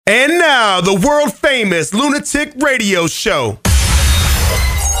And now, the world-famous Lunatic Radio Show.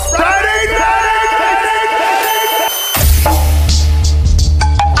 Friday night!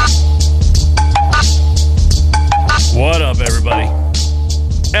 What up, everybody?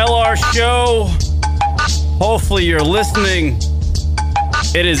 LR Show. Hopefully you're listening.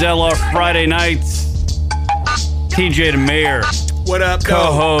 It is LR Friday nights. TJ the Mayor. What up,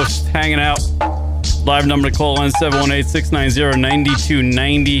 co-host, hanging out. Live number to call in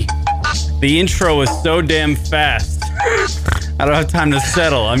 718-690-9290. The intro is so damn fast. I don't have time to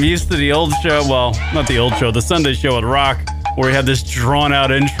settle. I'm used to the old show. Well, not the old show, the Sunday show at Rock, where we had this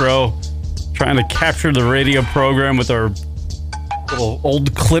drawn-out intro, trying to capture the radio program with our little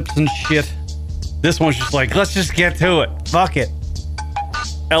old clips and shit. This one's just like, let's just get to it. Fuck it.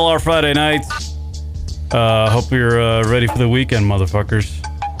 LR Friday nights. Hope you're ready for the weekend, motherfuckers.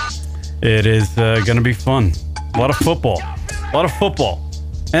 It is going to be fun. A lot of football.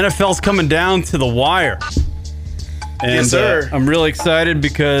 NFL's coming down to the wire. And Yes, sir. I'm really excited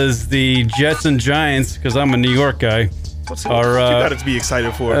because the Jets and Giants, because I'm a New York guy, What you got to be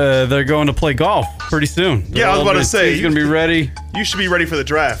excited for? they're going to play golf pretty soon. Yeah, I was about to say. He's going to be ready. You should be ready for the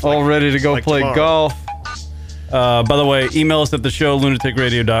draft. All ready to go like play tomorrow. golf. By the way, email us at the show,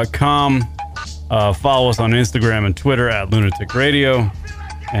 lunaticradio.com. Follow us on Instagram and Twitter at Lunatic Radio.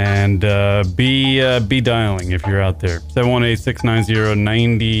 And be dialing if you're out there.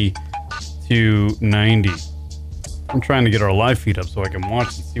 718-690-9290. I'm trying to get our live feed up so I can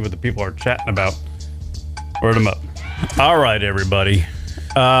watch and see what the people are chatting about. Word them up. All right, everybody.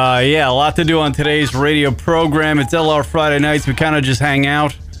 A lot to do on today's radio program. It's LR Friday nights. We kind of just hang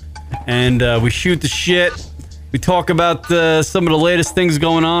out and we shoot the shit. We talk about some of the latest things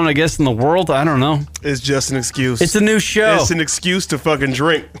going on, I guess, in the world. I don't know. It's just an excuse. It's a new show. It's an excuse to fucking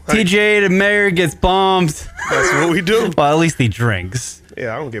drink. TJ the Mayor gets bombed. That's what we do. Well, at least he drinks.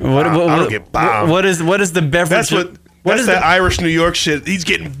 Yeah, I don't get bombed. I don't get bombed. What is the beverage? That's that Irish New York shit. He's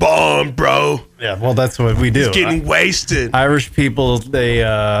getting bombed, bro. Yeah, well, that's what we do. He's getting wasted. Irish people, they,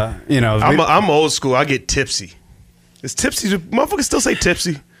 I'm old school. I get tipsy. Is tipsy? Do motherfuckers still say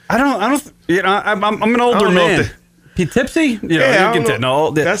tipsy? I don't. I'm an older man. Tipsy? Yeah, you can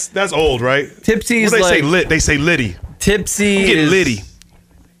no. That's old, right? Tipsy is what they like say lit. They say litty. Tipsy. Get litty.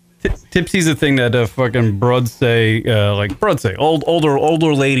 Tipsy's a thing that fucking broads say,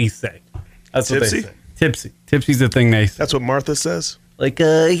 older ladies say. That's what Tipsy? they say. Tipsy. Tipsy's the thing they say. That's what Martha says. Like,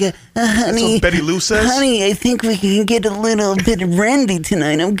 That's honey, what Betty Lou says. honey, I think we can get a little bit of brandy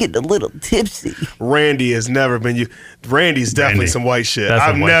tonight. I'm getting a little tipsy. Randy has never been you. Randy's definitely some white shit. That's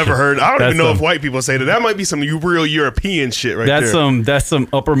I've some white never shit. heard. I don't That's even know some- if white people say that. That might be some real European shit right That's there. that's some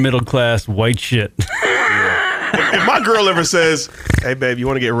upper middle class white shit. If my girl ever says, "Hey, babe, you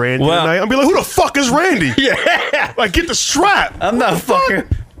want to get Randy Well- tonight?" I'll be like, "Who the fuck is Randy?" Yeah. Like, get the strap. I'm not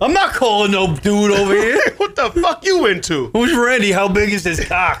I'm not calling no dude over here. What the fuck you into? Who's Randy? How big is his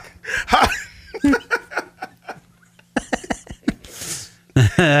cock?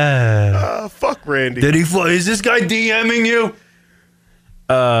 Fuck Randy. Is this guy DMing you?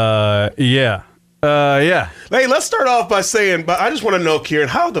 Yeah. Hey, let's start off by saying, but I just want to know, Kieran,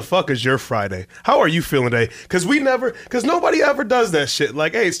 how the fuck is your Friday? How are you feeling today? Because nobody ever does that shit.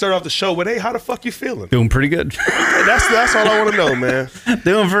 Like, hey, start off the show with, hey, how the fuck you feeling? Doing pretty good. That's all I want to know, man.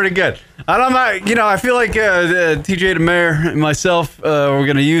 Doing pretty good. I feel like TJ the Mayor and myself, we're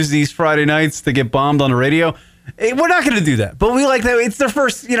going to use these Friday nights to get bombed on the radio. We're not going to do that, but we like that. It's their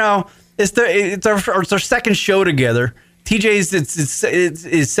first, it's our second show together. TJ's it's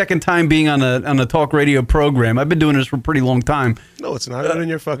his second time being on a talk radio program. I've been doing this for a pretty long time. No, it's not. I've been in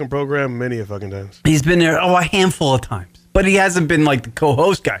your fucking program many a fucking times. He's been there a handful of times, but he hasn't been like the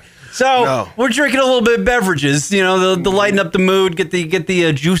co-host guy. So we're drinking a little bit of beverages, to lighten up the mood, get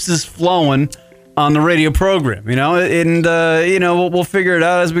the juices flowing on the radio program, and we'll figure it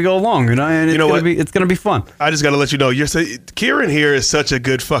out as we go along, and it's gonna be fun. I just got to let you know, Kieran here is such a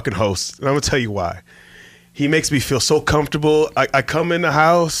good fucking host, and I'm gonna tell you why. He makes me feel so comfortable. I come in the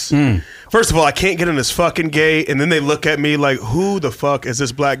house. First of all, I can't get in this fucking gate, and then they look at me like, who the fuck is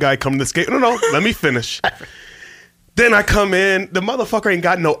this black guy coming to this gate? No, let me finish. Then I come in, the motherfucker ain't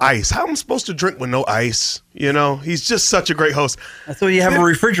got no ice. How am I supposed to drink with no ice? He's just such a great host. That's what you have a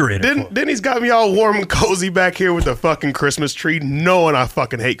refrigerator for. Then he's got me all warm and cozy back here with the fucking Christmas tree, knowing I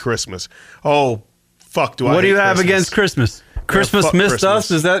fucking hate Christmas. Oh, fuck do I hate Christmas. What do you have against Christmas? Christmas missed Christmas.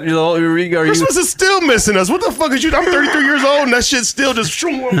 us? Is that Christmas is still missing us. What the fuck is you? I'm 33 years old and that shit's still just.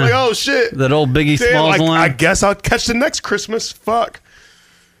 I'm like, oh shit. That old Biggie Smalls line. I guess I'll catch the next Christmas. Fuck.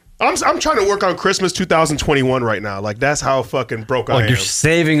 I'm trying to work on Christmas 2021 right now. Like that's how fucking broke I am. Like you're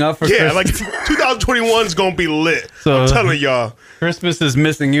saving up for Yeah, Christmas. like 2021 is gonna be lit. So- I'm telling y'all. Christmas is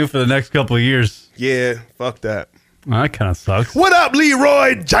missing you for the next couple of years. Yeah, fuck that. Well, that kind of sucks. What up,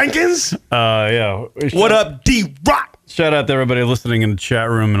 Leroy Jenkins? Yeah. What up, D-Rock? Shout out to everybody listening in the chat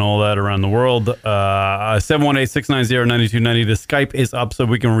room and all that around the world. 718-690-9290. The Skype is up so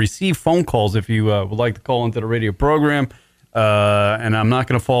we can receive phone calls if you would like to call into the radio program. And I'm not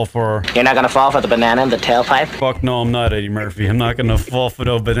going to fall for... You're not going to fall for the banana in the tailpipe? Fuck no, I'm not Eddie Murphy. I'm not going to fall for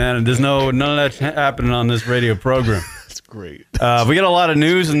no banana. There's none of that happening on this radio program. That's great. We got a lot of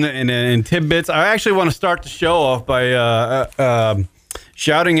news and tidbits. I actually want to start the show off by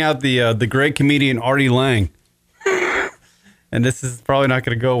shouting out the great comedian Artie Lang. And this is probably not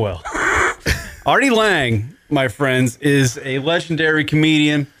going to go well. Artie Lang, my friends, is a legendary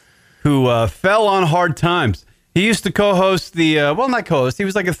comedian who fell on hard times. He used to co-host not co-host. He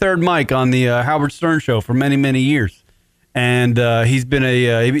was like a third mic on the Howard Stern show for many, many years. And he's been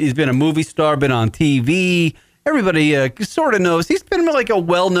a movie star, been on TV. Everybody sort of knows. He's been like a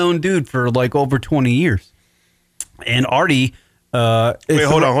well-known dude for like over 20 years. And Artie... Wait,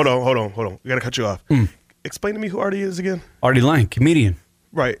 hold on. We got to cut you off. Explain to me who Artie is again. Artie Lang, comedian.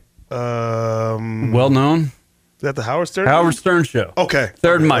 Right. Well-known. Is that the Howard Stern? Howard Stern show. Okay.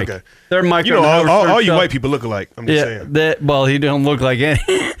 Third mic. Okay. Third mic. You know, on the Howard Stern all you show. white people look alike. I'm just saying. Well, he don't look like any.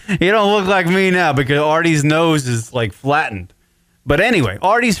 He don't look like me now because Artie's nose is like flattened. But anyway,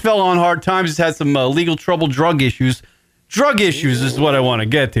 Artie's fell on hard times. He's had some legal trouble, drug issues. Drug issues is what I want to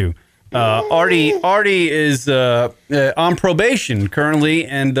get to. Artie is on probation currently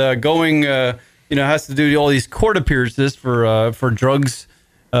and going. Has to do all these court appearances for drugs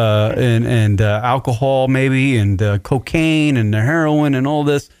and alcohol maybe and cocaine and heroin and all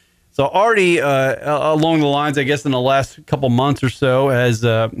this. So Artie, along the lines, I guess, in the last couple months or so, has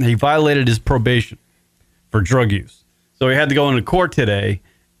he violated his probation for drug use. So he had to go into court today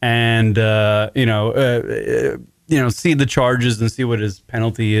and see the charges and see what his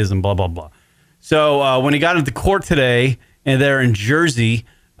penalty is and blah blah blah. So when he got into court today and they're in Jersey,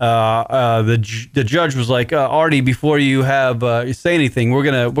 the judge was like, Artie, before you say anything, we're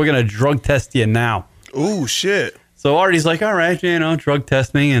gonna drug test you now. Ooh, shit. So Artie's like, all right, drug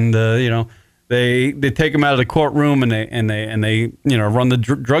test me, and they take him out of the courtroom and they run the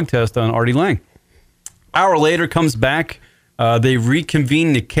drug test on Artie Lang. Hour later, comes back. They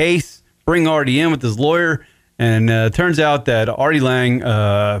reconvene the case, bring Artie in with his lawyer, and it turns out that Artie Lang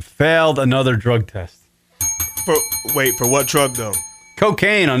failed another drug test. For what drug though?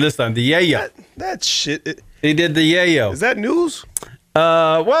 Cocaine on this time, the yayo. That shit. He did the yayo. Is that news?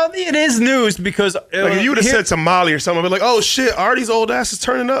 Well, it is news because Like if you would have said some Molly or something, I'd be like, oh shit, Artie's old ass is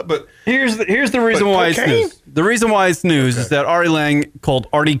turning up. But here's the reason why it's news. The reason why it's news is that Artie Lang called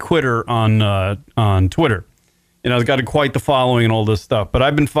Artie Quitter on Twitter. He's got quite the following and all this stuff. But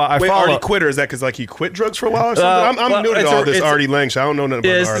I've follow Artie Quitter, is that because like he quit drugs for a while or something? I'm new to all this Artie Lang shit. I don't know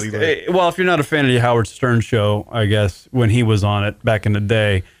nothing about Artie Lang. Well, if you're not a fan of the Howard Stern show, I guess when he was on it back in the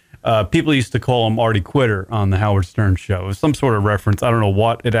day, people used to call him Artie Quitter on the Howard Stern show. It was some sort of reference. I don't know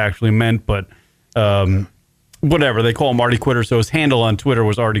what it actually meant, but whatever. They call him Artie Quitter. So his handle on Twitter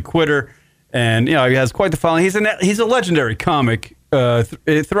was Artie Quitter. And, he has quite the following. He's a legendary comic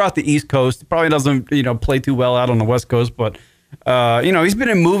throughout the East Coast. He probably doesn't, play too well out on the West Coast, but, he's been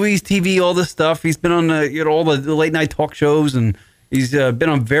in movies, TV, all this stuff. He's been on all the late night talk shows, and he's been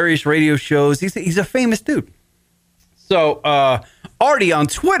on various radio shows. He's a famous dude. So Artie on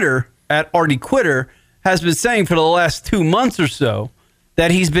Twitter, at Artie Quitter, has been saying for the last 2 months or so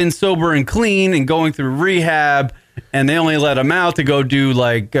that he's been sober and clean and going through rehab, and they only let him out to go do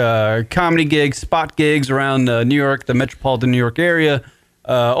like comedy gigs, spot gigs around New York, the metropolitan New York area,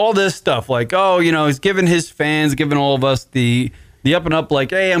 all this stuff. Like, he's giving his fans, giving all of us the up and up, like,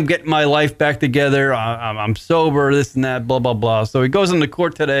 hey, I'm getting my life back together. I'm sober, this and that, blah, blah, blah. So he goes into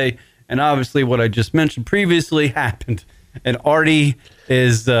court today, and obviously what I just mentioned previously happened. And Artie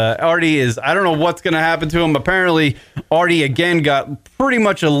is I don't know what's going to happen to him. Apparently, Artie again got pretty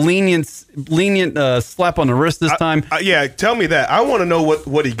much a lenient slap on the wrist this time. Yeah, tell me that. I want to know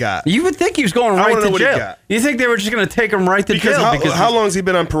what he got. You would think he was going right to jail. You think they were just going to take him right to jail? Because how long has he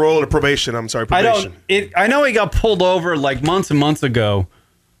been on parole or probation? I'm sorry, probation. I know he got pulled over like months and months ago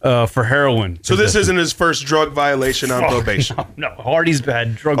for heroin. So this isn't his first drug violation on probation. No, Artie's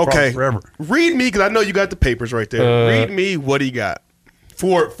had drug problems forever. Read me, because I know you got the papers right there. Read me what he got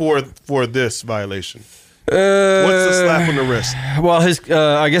for this violation. What's the slap on the wrist? Well,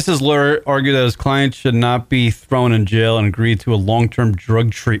 I guess his lawyer argued that his client should not be thrown in jail and agreed to a long-term drug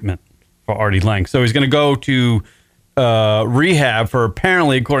treatment for Artie Lang. So he's going to go to rehab for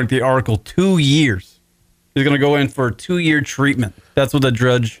apparently, according to the article, 2 years. He's going to go in for a 2-year treatment. That's what the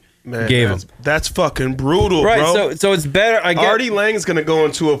judge gave him. That's fucking brutal, right, bro. So it's better. Artie Lang's going to go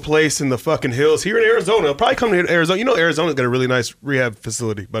into a place in the fucking hills here in Arizona. He'll probably come here to Arizona. You know Arizona's got a really nice rehab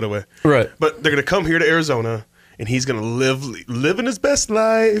facility, by the way. Right. But they're going to come here to Arizona, and he's going to living his best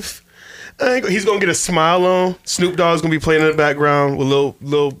life. He's going to get a smile on. Snoop Dogg's going to be playing in the background with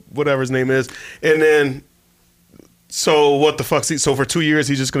Lil whatever his name is. And then, so what the fuck? So for 2 years,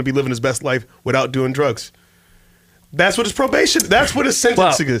 he's just going to be living his best life without doing drugs. That's what his probation, that's what his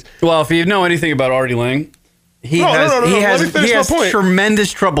sentencing is. Well, if you know anything about Artie Lang, he has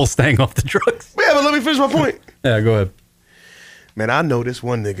tremendous trouble staying off the drugs. Yeah, but let me finish my point. Yeah, go ahead. Man, I know this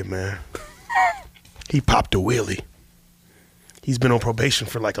one nigga, man. He popped a wheelie. He's been on probation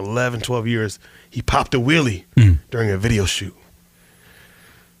for like 11, 12 years. He popped a wheelie during a video shoot.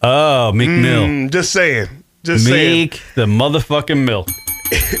 Oh, Meek Mill. Just saying. Meek the motherfucking Mill.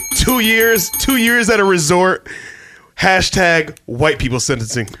 2 years at a resort. Hashtag white people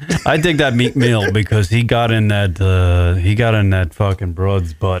sentencing. I dig that Meek Mill because he got in that fucking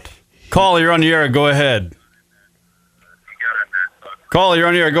broad's butt. Call, you're on the air. Go ahead. Call, you're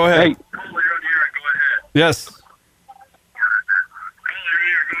on the air. Go ahead. Hey. Yes.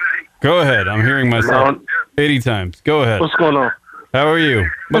 Go ahead. I'm hearing myself 80 times. Go ahead. What's going on? How are you?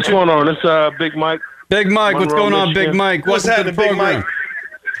 What's going on? It's Big Mike. Big Mike, what's going on, Big Mike? What's happening, Big Mike?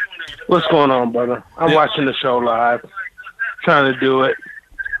 What's going on, brother? I'm watching the show live, trying to do it.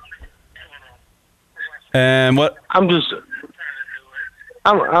 And what? I'm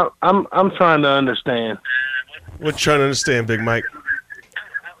trying to understand. What you trying to understand, Big Mike?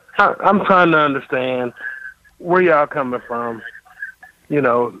 I'm trying to understand where y'all coming from. You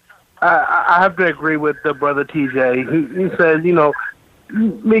know, I have to agree with the brother TJ. He says, you know,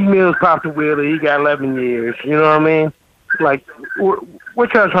 Meek Mill's popped a wheelie. He got 11 years. You know what I mean? Like,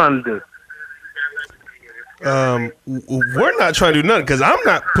 what y'all trying to do? We're not trying to do nothing because I'm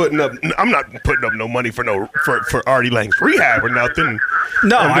not putting up no money for Artie Lang's rehab or nothing.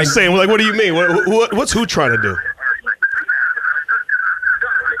 No, I'm just saying. Like, what do you mean? What's who trying to do?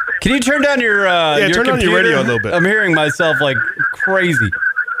 Can you turn down your turn computer? on your radio a little bit. I'm hearing myself like crazy.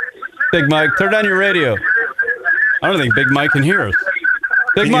 Big Mike, turn down your radio. I don't think Big Mike can hear us.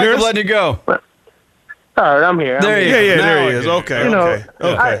 Big Mike, I'm letting you go. All right, I'm here. There he is. There he is. Okay, okay.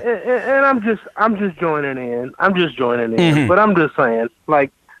 And I'm just joining in. Mm-hmm. But I'm just saying,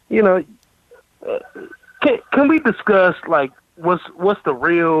 like, you know, can we discuss like what's the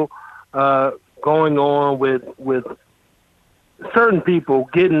real going on with certain people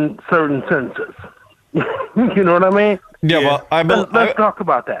getting certain sentences? You know what I mean? Yeah. Well, let's talk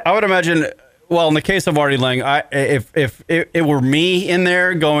about that. I would imagine. Well, in the case of Artie Lang, if it were me in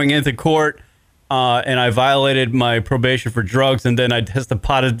there going into court. And I violated my probation for drugs, and then I tested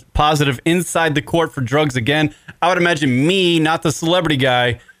positive inside the court for drugs again. I would imagine me, not the celebrity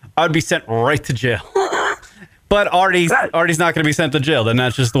guy, I would be sent right to jail. But Artie's not going to be sent to jail. Then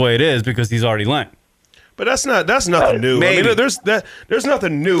that's just the way it is because he's Artie Lang. But that's nothing new. Maybe. I mean, there's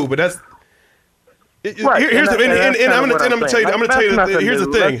nothing new. But that's right. Here's I'm going to tell you. Here's the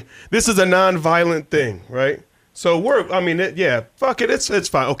thing. That's, this is a non-violent thing, right? So fuck it, it's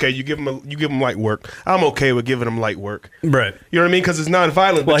fine. Okay, you give him light work. I'm okay with giving him light work. Right. You know what I mean? Because it's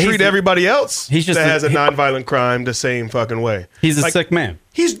non-violent. Well, but treat everybody else that has a non-violent crime the same fucking way. He's a sick man.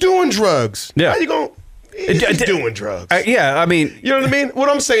 He's doing drugs. Yeah. How you going? He's doing drugs. I mean, you know what I mean? What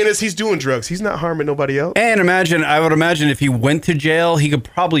I'm saying is he's doing drugs. He's not harming nobody else. And I would imagine if he went to jail, he could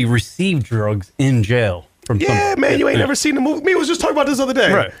probably receive drugs in jail from somebody. Yeah, man, you ain't never seen the movie. Me was just talking about this the other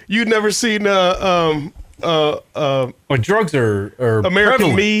day. Right. You'd never seen drugs are American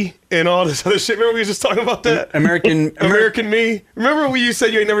prevalent. Me and all this other shit. Remember we were just talking about that? American Me. Remember when you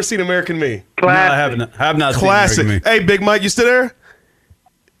said you ain't never seen American Me? classic. No, I have not Classic. seen American Me. Hey, Big Mike, you still there?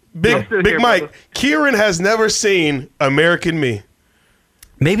 Big Mike. Brother. Kieran has never seen American Me.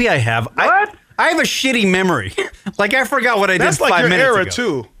 Maybe I have. What? I have a shitty memory. Like I forgot what I That's did like 5 your minutes era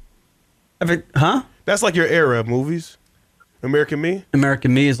ago. too. Huh? That's like your era of movies. American Me.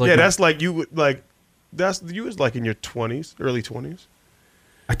 American Me is like That's like you would like. You was like in your 20s, early 20s.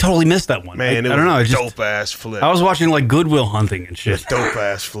 I totally missed that one. Man, I don't know. Dope ass flip. I was watching like Goodwill Hunting and shit. Dope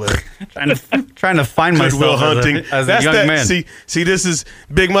ass flip. trying to find Goodwill myself Hunting. as a young man. See, this is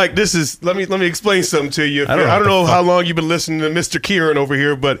Big Mike. This is let me explain something to you. I don't know how long you've been listening to Mr. Kieran over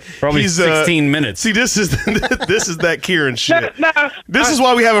here, but Probably he's 16 minutes. See, this is that Kieran shit. Nah, This is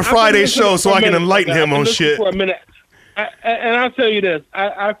why we have a Friday show so I can enlighten him on shit. For a minute, and I'll tell you this: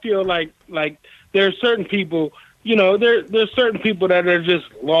 I feel like there are certain people. You know, there's certain people that are just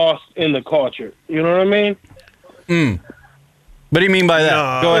lost in the culture. You know what I mean? What do you mean by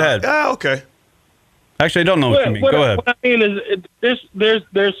that? Go ahead. Okay. Actually, I don't know what you mean. Go ahead. What I mean is, there's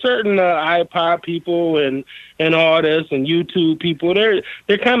certain iPod people and all this and YouTube people. They're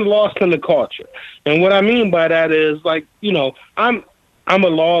kind of lost in the culture. And what I mean by that is, like, you know, I'm a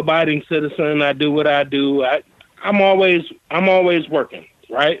law-abiding citizen. I do what I do. I'm always working,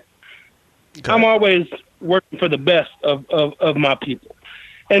 right? Okay. I'm always working for the best of my people.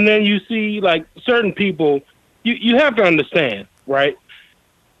 And then you see, like, certain people. You have to understand, right?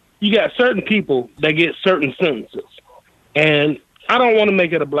 You got certain people that get certain sentences. And I don't want to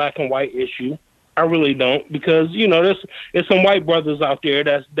make it a black and white issue. I really don't, because, you know, there's some white brothers out there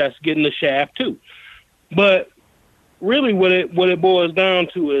that's getting the shaft too. But really what it boils down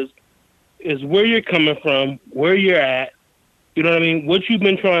to is where you're coming from, where you're at, you know what I mean, what you've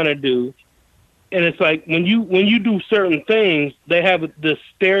been trying to do. And it's like when you do certain things, they have this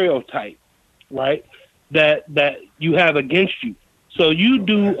stereotype, right? That you have against you. So you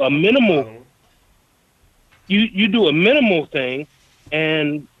do a minimal thing,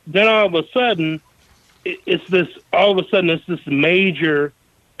 and then all of a sudden it's this major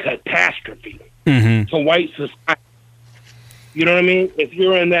catastrophe to white society. You know what I mean? If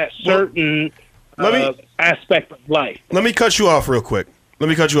you're in that certain aspect of life. Let me cut you off real quick.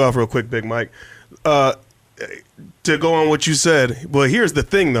 Big Mike. To go on what you said. Well, here's the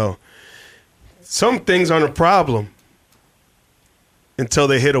thing, though. Some things aren't a problem until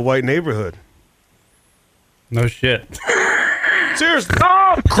they hit a white neighborhood. No shit. Seriously.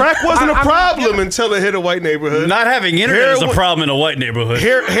 Crack wasn't a problem until it hit a white neighborhood. Not having internet is a problem in a white neighborhood.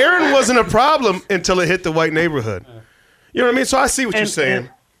 Heroin wasn't a problem until it hit the white neighborhood. You know what I mean? So I see what you're saying.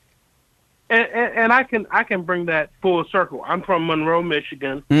 And I can bring that full circle. I'm from Monroe,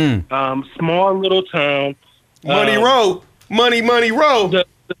 Michigan. Small little town. Money Row. Money Row.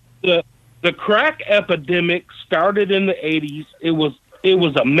 The crack epidemic started in the 80s. It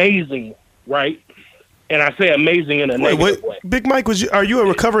was amazing, right? And I say amazing in a negative way. Big Mike, are you a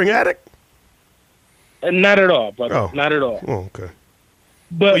recovering addict? Not at all, brother. Oh. Not at all. Oh, okay.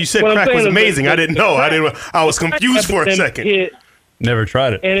 But you said crack was amazing. I didn't know. I was confused for a second. Never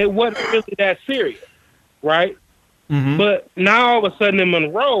tried it. And it wasn't really that serious, right? Mm-hmm. But now all of a sudden in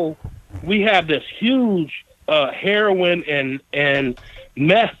Monroe, we have this huge heroin and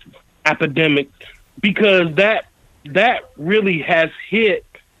meth epidemic, because that really has hit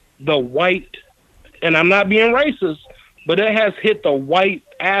the white, and I'm not being racist, but it has hit the white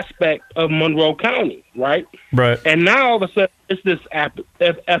aspect of Monroe County, right? Right. And now all of a sudden it's this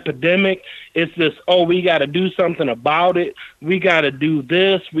epidemic. It's this, we got to do something about it. We got to do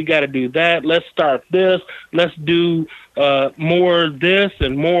this. We got to do that. Let's start this. Let's do more of this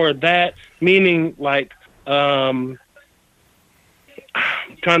and more of that. Meaning, like, trying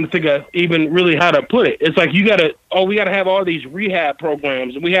to think of even really how to put it. It's like we got to have all these rehab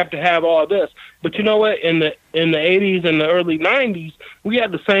programs, and we have to have all this. But you know what? In the 80s and the early 90s, we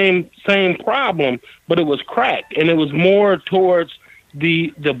had the same problem, but it was crack, and it was more towards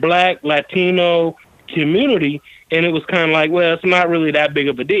the Black Latino community, and it was kind of like, well, it's not really that big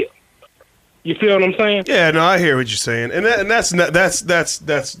of a deal. You feel what I'm saying? Yeah, no, I hear what you're saying, and that's not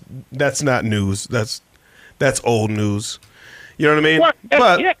news. That's old news. You know what I mean?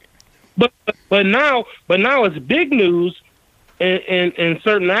 But now it's big news in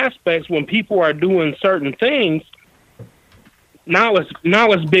certain aspects when people are doing certain things. Now it's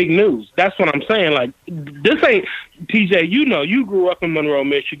big news. That's what I'm saying. Like, this ain't, TJ, you know, you grew up in Monroe,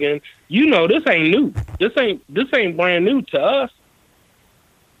 Michigan. You know, this ain't new. This ain't brand new to us.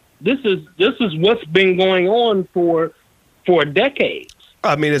 This is what's been going on for decades.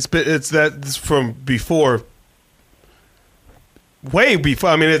 I mean, it's from before. Way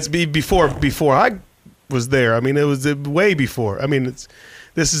before. I mean, it's before I was there. I mean, it was way before. I mean, this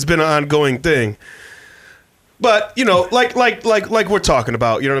has been an ongoing thing. But you know, like we're talking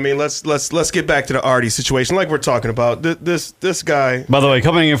about. You know what I mean? Let's get back to the Artie situation. Like we're talking about this guy. By the way,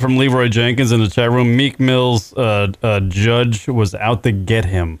 coming in from Leroy Jenkins in the chat room, Meek Mill's judge was out to get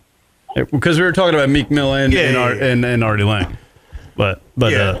him, because we were talking about Meek Mill and Artie Lang. But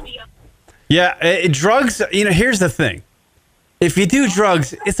drugs. You know, here's the thing. If you do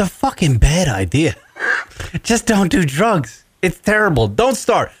drugs, it's a fucking bad idea. Just don't do drugs. It's terrible. Don't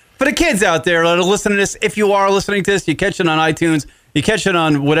start. For the kids out there that are listening to this, if you are listening to this, you catch it on iTunes, you catch it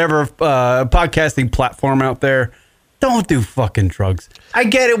on whatever podcasting platform out there, don't do fucking drugs. I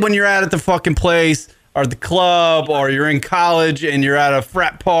get it when you're out at the fucking place or the club, or you're in college and you're at a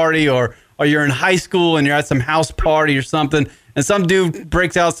frat party or or you're in high school and you're at some house party or something, and some dude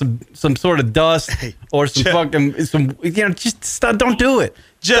breaks out some sort of dust or some just don't do it.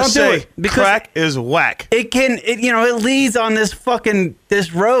 Just don't do say it, crack is whack. It leads on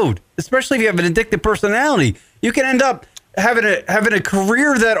this road, especially if you have an addictive personality. You can end up having a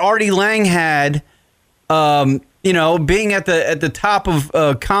career that Artie Lang had, being at the top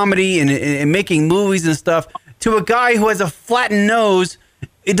of comedy and making movies and stuff, to a guy who has a flattened nose.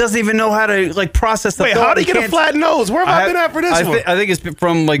 It doesn't even know how to process the Wait, thought. how did he get a flat nose? Where have I been at for this one? I think it's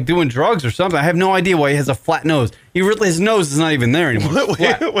from doing drugs or something. I have no idea why he has a flat nose. His nose is not even there anymore.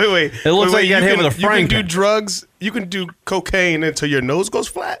 Wait. It looks like you got hit with a frying pan. You can do drugs. You can do cocaine until your nose goes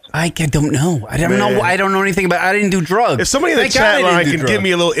flat. I don't know. I don't know. I don't know anything about. I didn't do drugs. If somebody in the chat line can give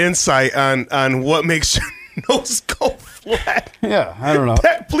me a little insight on what makes your nose go flat, yeah, I don't know.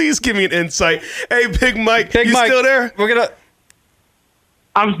 Please give me an insight. Hey, Big Mike, Big Mike, still there?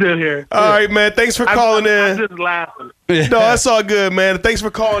 I'm still here. All right, man. Thanks for calling in. I'm just laughing. No, that's all good, man. Thanks for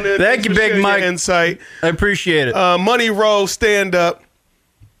calling in. Thank you, Big Mike. Insight. I appreciate it. Money Roll, stand up.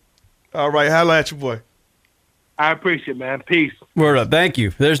 All right, holla at you, boy. I appreciate it, man. Peace. Word up. Thank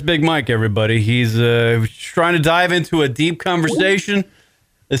you. There's Big Mike, everybody. He's trying to dive into a deep conversation.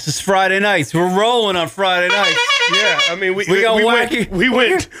 This is Friday nights. We're rolling on Friday nights. Yeah, I mean, we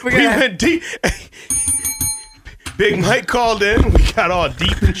went deep. Big Mike called in. We got all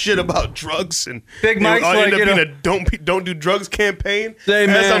deep and shit about drugs, and Big Mike's ended up being a don't do drugs campaign. Say,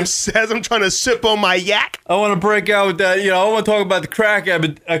 man, as I'm trying to sip on my yak. I want to break out with that. I want to talk about the crack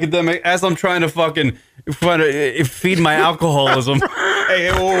epidemic as I'm trying to feed my alcoholism.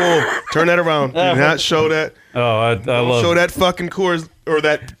 Hey, whoa. Turn that around. Do not show that. Oh, I love show that fucking Coors or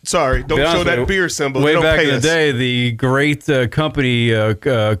that. Sorry, don't show that beer symbol. Way back in the day, the great company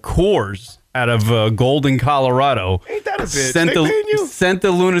Coors out of Golden, Colorado, ain't that a bitch? Sent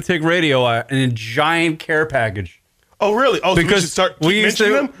the Lunatic Radio in a giant care package. Oh, really? Oh, because so we used to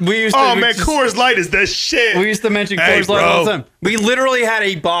start mentioning them? Coors Light is the shit. We used to mention Coors Light all the time. We literally had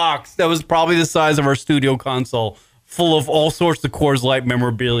a box that was probably the size of our studio console full of all sorts of Coors Light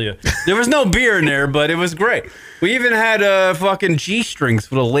memorabilia. There was no beer in there, but it was great. We even had fucking G-strings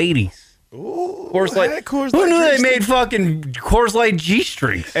for the ladies. Ooh, Coors Light. Who knew they made fucking Coors Light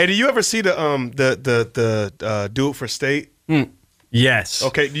G-strings? Hey, do you ever see the Do It for State? Yes.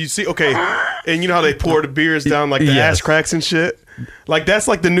 Okay, do you see? Okay, and you know how they pour the beers down like the ass cracks and shit? Like, that's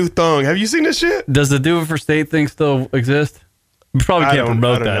like the new thong. Have you seen this shit? Does the Do It for State thing still exist? We probably can't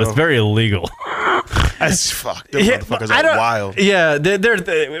promote that. It's very illegal. That's fucked. Those motherfuckers are wild. Yeah,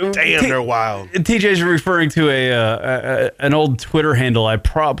 they're wild. TJ's referring to an old Twitter handle. I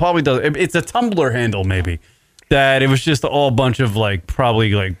probably does. It's a Tumblr handle, maybe. That it was just all bunch of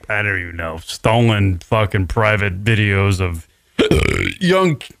probably I don't even know, stolen fucking private videos of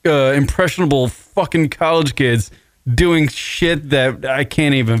young impressionable fucking college kids doing shit that I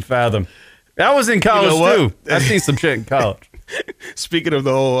can't even fathom. That was in college too. I've seen some shit in college. Speaking of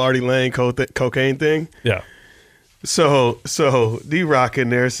the whole Artie Lang cocaine thing, yeah. So D-Rock in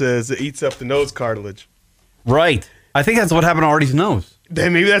there says it eats up the nose cartilage. Right. I think that's what happened to Artie's nose.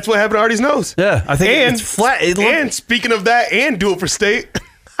 Then maybe that's what happened to Artie's nose. Yeah, I think it's flat. And speaking of that, and Do It for State,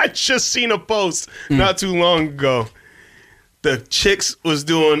 I just seen a post not too long ago. The chicks was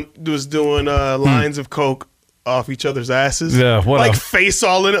doing lines of coke off each other's asses. Yeah, what face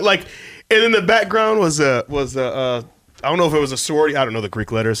all in it. And in the background was a I don't know if it was a sorority. I don't know the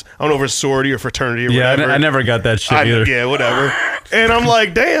Greek letters. I don't know if it was sorority or fraternity or whatever. I never got that shit either. Yeah, whatever. And I'm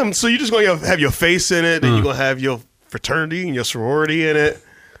like, damn, so you're just going to have your face in it, and you're going to have your fraternity and your sorority in it.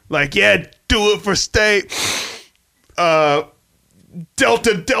 Yeah, Do It for State. Delta,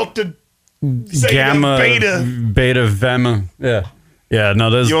 Gamma, Beta, Vema. Yeah,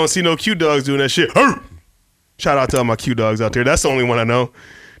 no, there's... You don't see no Q-Dogs doing that shit. Shout out to all my Q-Dogs out there. That's the only one I know.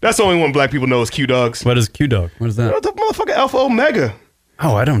 That's the only one black people know is Q-Dogs. What is Q-Dog? What is that? The motherfucking Alpha Omega.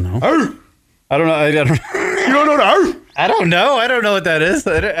 Oh, I don't know. I don't know. You don't know the I don't know. I don't know what that is.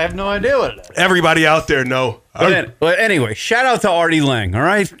 I have no idea what it is. Everybody out there know. But anyway, shout out to Artie Lang, all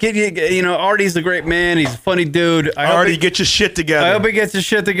right? Artie's a great man. He's a funny dude. Artie, get your shit together. I hope he gets his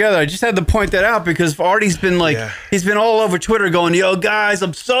shit together. I just had to point that out because Artie's been he's been all over Twitter going, yo, guys,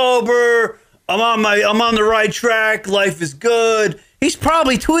 I'm sober. I'm on the right track. Life is good. He's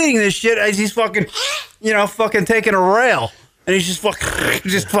probably tweeting this shit as he's fucking taking a rail. And he's just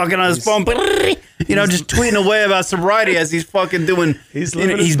fucking on his phone, just tweeting away about sobriety as he's fucking doing. He's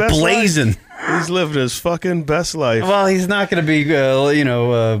blazing. Life. He's living his fucking best life. Well, he's not going to be,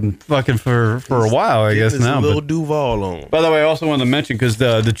 fucking for a while, I guess now. Little Duval on. By the way, I also wanted to mention because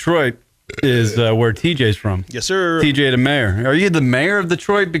Detroit is where TJ's from. Yes, sir. TJ the mayor. Are you the mayor of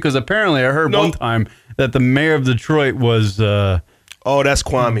Detroit? Because apparently I heard one time that the mayor of Detroit was oh, that's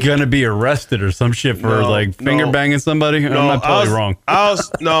Kwame. Gonna be arrested or some shit for finger banging somebody. I'm not totally wrong. I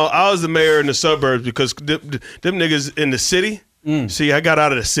was the mayor in the suburbs because them niggas in the city. See, I got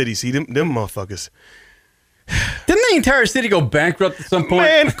out of the city. See, them motherfuckers. Didn't the entire city go bankrupt at some point?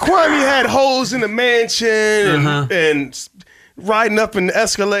 Man, Kwame had hoes in the mansion and riding up in the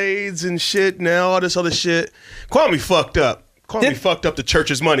Escalades and shit and all this other shit. Kwame fucked up. Kwame fucked up the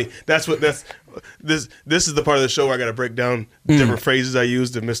church's money. This is the part of the show where I got to break down different phrases I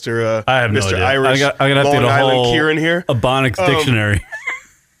used to Mr. I have no Mr. idea. Irish I'm gonna have to Long get a Island whole Kieran here. Ebonics dictionary.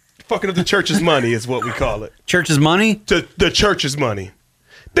 Fucking up the church's money is what we call it. Church's money? The church's money.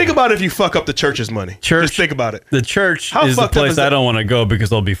 Think about if you fuck up the church's money. Just think about it. The church How is the fucked up place is I that? don't want to go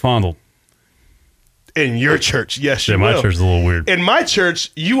because I'll be fondled. In your church, yes, you Yeah, my will. church is a little weird. In my church,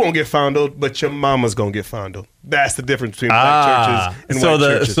 you won't get fondled, but your mama's gonna get fondled. That's the difference between black churches and white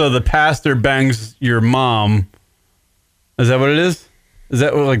churches. So the pastor bangs your mom. Is that what it is? Is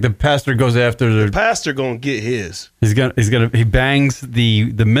that what, like the pastor goes after The pastor gonna get his. he bangs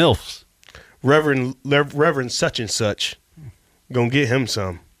the MILFs. Reverend such and such gonna get him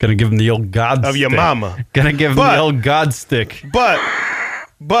some Gonna give him the old God of stick. your mama. Gonna give him the old God stick. But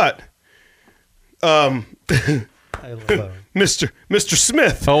Mr.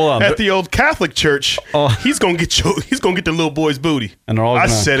 Smith Hold on. at the old Catholic church, he's gonna get the little boy's booty. And they're all I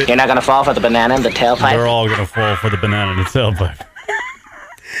gonna, said it. You're not gonna fall for the banana in the tailpipe? They're all gonna fall for the banana in the tailpipe.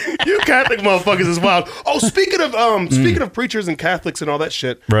 You Catholic motherfuckers is wild. Oh, speaking of preachers and Catholics and all that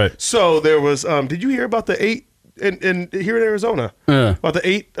shit. Right. So there was. Did you hear about the 8 in here in Arizona? Yeah. About the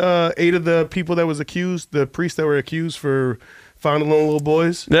 8 of the people that was accused, the priests that were accused for fondling little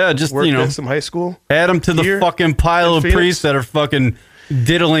boys. Yeah, just worked you know, at some high school. add them to the Here fucking pile in of Phoenix. priests that are fucking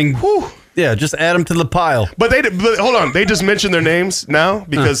diddling. Whew. Yeah, just add them to the pile. But hold on. They just mentioned their names now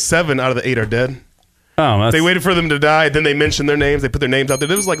because 7 out of the 8 are dead. Oh, that's, They waited for them to die, then they mentioned their names. They put their names out there.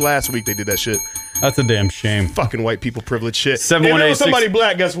 It was like last week they did that shit. that's a damn shame. Fucking white people privilege shit. If 718 it was somebody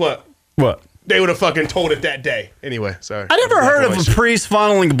black, guess what? What? They would have fucking told it that day. Anyway, sorry. I never Black heard and of white a shit. priest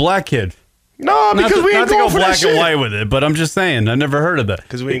fondling a black kid. No, because we not ain't to going go for that black shit. and white with it, but I'm just saying I never heard of that.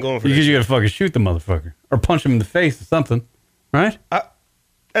 Because we ain't going for Because that you gotta fucking shoot the motherfucker or punch him in the face or something, right?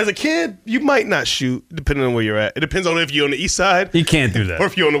 As a kid, you might not shoot, depending on where you're at. It depends on if you're on the east side You can't do or that.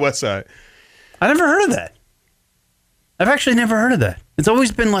 if you're on the west side. I never heard of that. I've actually never heard of that. It's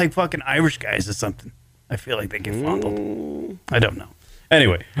always been like fucking Irish guys or something. I feel like they get fondled. I don't know.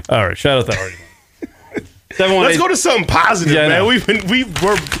 Anyway, all right. Shout out to Artie. Let's go to something positive, Yeah, I know. man.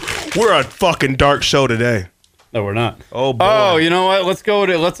 We're a fucking dark show today. No, we're not. Oh boy. Oh, you know what? Let's go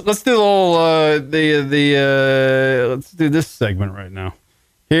to let's do the whole let's do this segment right now.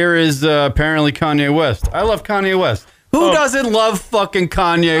 Here is apparently Kanye West. I love Kanye West. Who doesn't love fucking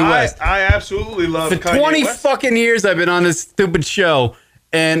Kanye West? I absolutely love For Kanye 20 West. fucking years I've been on this stupid show.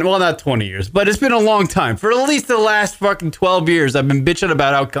 And, well, not 20 years, but it's been a long time. For at least the last fucking 12 years, I've been bitching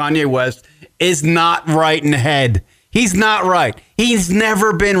about how Kanye West is not right in the head. He's not right. He's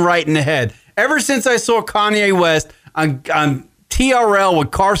never been right in the head. Ever since I saw Kanye West on TRL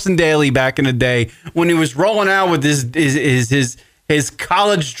with Carson Daly back in the day, when he was rolling out with his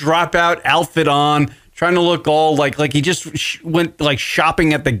college dropout outfit on, trying to look all like he just went like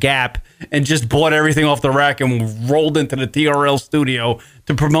shopping at the Gap and just bought everything off the rack and rolled into the TRL studio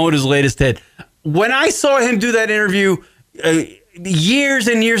to promote his latest hit. When I saw him do that interview years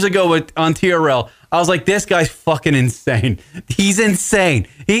and years ago on TRL, I was like, this guy's fucking insane. He's insane.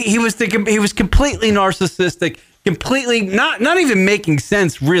 He was completely narcissistic, completely not even making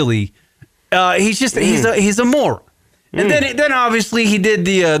sense really. He's a moron. And then obviously he did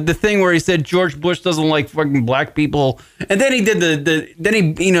the thing where he said George Bush doesn't like fucking black people, and then he did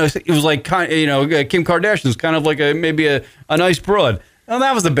it was like Kim Kardashian's kind of like maybe a nice broad. Well,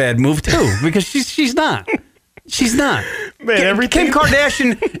 that was a bad move too because she's not. She's not. Man, Kim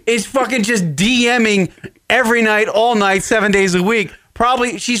Kardashian is fucking just DMing every night, all night, 7 days a week.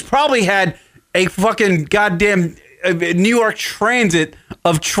 She's probably had a fucking goddamn New York Transit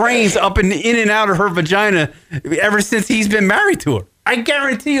of trains up and in and out of her vagina ever since he's been married to her. I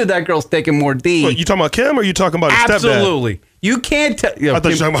guarantee you that girl's taking more D. What, you talking about Kim or you talking about her stepdad? Absolutely. You can't tell. I thought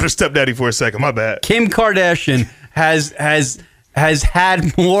you were talking about her stepdaddy for a second. My bad. Kim Kardashian has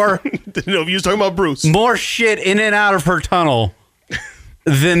had more No, you was talking about Bruce. more shit in and out of her tunnel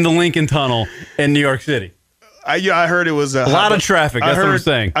than the Lincoln Tunnel in New York City. I heard it was A lot of traffic. That's what I'm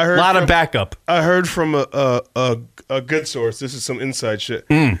saying. I heard a lot from, of backup. I heard from a good source. This is some inside shit.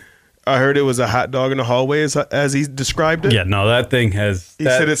 I heard it was a hot dog in the hallway as he described it. Yeah, no, that thing has. He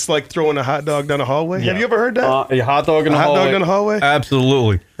said it's like throwing a hot dog down the hallway. Yeah. Have you ever heard that? A hot dog in the hallway. Hot dog in the hallway?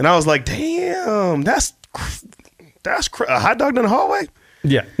 Absolutely. And I was like, damn, that's a hot dog in the hallway?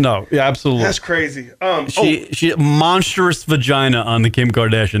 Yeah, no, yeah, absolutely. That's crazy. She monstrous vagina on the Kim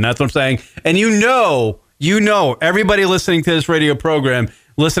Kardashian. That's what I'm saying. And you know, everybody listening to this radio program,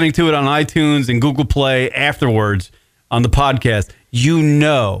 listening to it on iTunes and Google Play afterwards on the podcast, you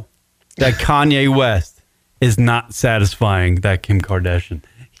know that Kanye West is not satisfying that Kim Kardashian.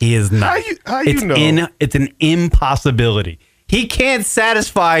 He is not. How you know? It's an impossibility. He can't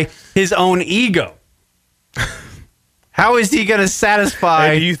satisfy his own ego. How is he going to satisfy?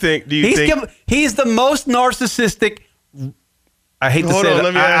 Hey, do you think he's the most narcissistic? I hate to say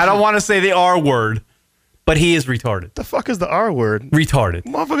that. I don't want to say the R word, but he is retarded. The fuck is the R word? Retarded.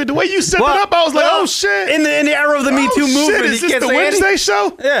 Motherfucker, the way you set it up, I was like, oh shit. In the era of the Me Too movement, is this the Wednesday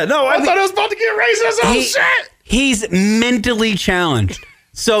show? Yeah, no. I thought it was about to get racist. Oh shit. He's mentally challenged.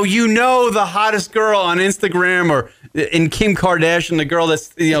 So you know the hottest girl on Instagram or in Kim Kardashian, the girl that's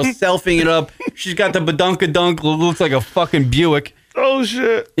selfing it up. She's got the badunkadunk, looks like a fucking Buick. Oh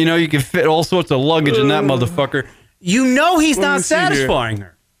shit. You can fit all sorts of luggage in that motherfucker. You know he's not satisfying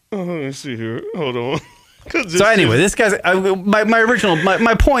her. Let me see here. Hold on. So anyway, this guy's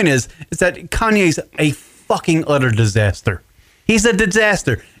my point is that Kanye's a fucking utter disaster. He's a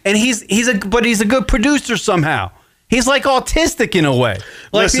disaster, and he's a good producer somehow. He's like autistic in a way.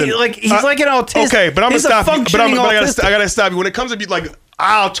 Listen, he's like an autistic. Okay, but I'm gonna stop you. But I gotta stop you. When it comes to be like,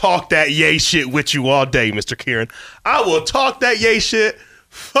 I'll talk that yay shit with you all day, Mr. Kieran. I will talk that yay shit.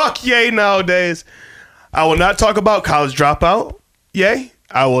 Fuck yay nowadays. I will not talk about college dropout. Yay.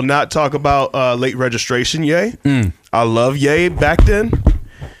 I will not talk about late registration. Yay. I love yay back then.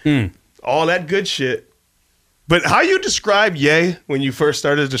 All that good shit. But how you describe yay when you first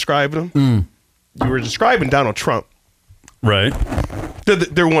started describing him? You were describing Donald Trump. Right.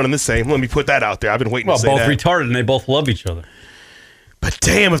 They're one and the same. Let me put that out there. I've been waiting to say that. Well, both retarded and they both love each other. But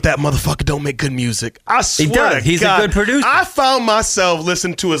damn, if that motherfucker don't make good music. I swear he does. He's a good producer. I found myself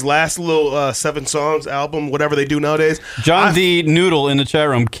listening to his last little 7 songs album, whatever they do nowadays. John D. Noodle in the chat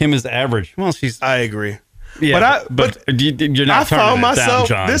room. Kim is average. Well, I agree. Yeah, but you're not turning it down,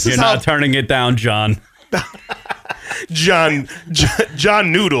 John. You're not turning it down, John.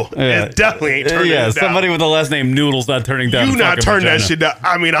 John Noodle. Definitely ain't turning it down. Somebody with the last name Noodle's not turning down. You not turn that shit down.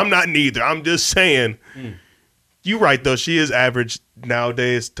 I mean, I'm not neither. I'm just saying. You right though. She is average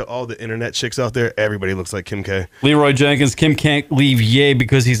nowadays to all the internet chicks out there. Everybody looks like Kim K. Leroy Jenkins. Kim can't leave Ye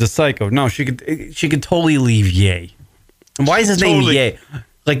because he's a psycho. No, she could totally leave Ye. And why is his name Ye?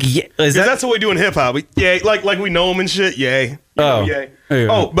 Like, that's what we do in hip hop. Yay, like we know him and shit. Yay. Yay.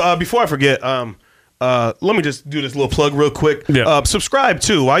 Before I forget, let me just do this little plug real quick. Yeah. Subscribe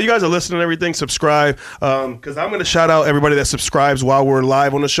too. While you guys are listening to everything, subscribe. Because I'm going to shout out everybody that subscribes while we're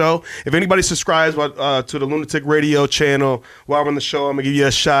live on the show. If anybody subscribes to the Lunatic Radio channel while we're on the show, I'm going to give you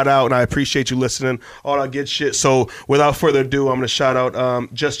a shout out, and I appreciate you listening. All that good shit. So without further ado, I'm going to shout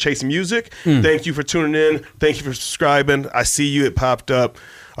out Just Chasing Music. Thank you for tuning in. Thank you for subscribing. I see you. It popped up.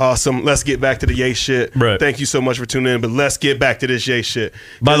 Awesome. Let's get back to the yay shit. Right. Thank you so much for tuning in, but let's get back to this yay shit.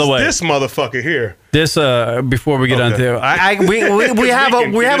 By the way, this motherfucker here. Before we get on to we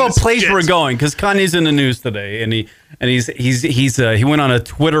have a place we're going because Kanye's in the news today, and he went on a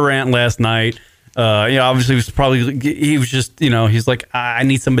Twitter rant last night. Obviously he was just he's like, I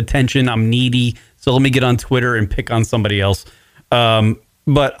need some attention. I'm needy, so let me get on Twitter and pick on somebody else.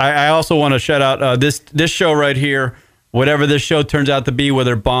 But I also want to shout out this show right here. Whatever this show turns out to be,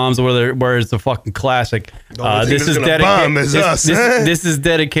 whether it bombs or whether it's a fucking classic, this is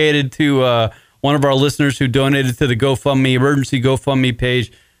dedicated to one of our listeners who donated to the GoFundMe emergency GoFundMe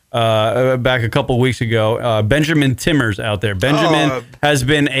page back a couple of weeks ago. Benjamin Timmers out there. Benjamin has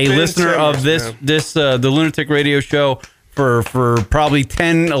been a listener of the Lunatic Radio Show for probably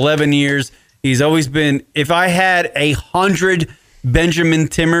 10, 11 years. He's always been. If I had 100 Benjamin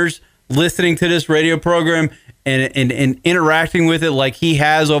Timmers listening to this radio program and interacting with it like he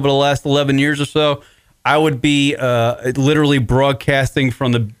has over the last 11 years or so, I would be literally broadcasting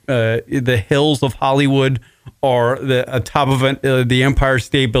from the hills of Hollywood or the top of the Empire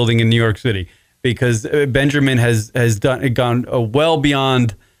State Building in New York City, because Benjamin has gone well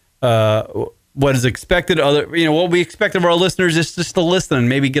beyond what is expected. What we expect of our listeners is just to listen and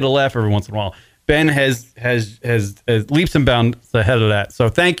maybe get a laugh every once in a while. Ben has leaps and bounds ahead of that. So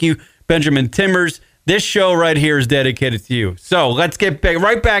thank you, Benjamin Timmers. This show right here is dedicated to you. So let's get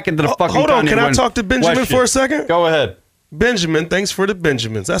right back into the fucking. Hold on, can I talk to Benjamin for a second? Go ahead. Benjamin, thanks for the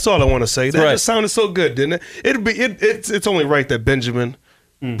Benjamins. That's all I want to say. That just sounded so good, didn't it? It's only right that Benjamin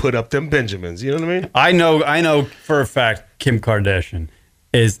put up them Benjamins. You know what I mean? I know for a fact Kim Kardashian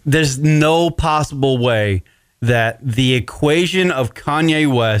there's no possible way that the equation of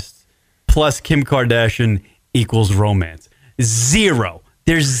Kanye West plus Kim Kardashian equals romance. Zero.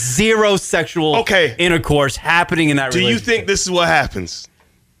 There's zero sexual intercourse happening in that relationship. Do you think this is what happens?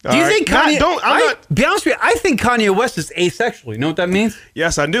 Do you think Kanye... Be honest with you, I think Kanye West is asexual. You know what that means?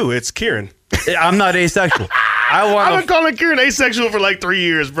 Yes, I do. It's Kieran. I'm not asexual. I've been calling Kieran asexual for like 3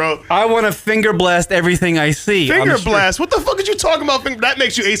 years, bro. I want to finger blast everything I see. Finger blast? What the fuck are you talking about? That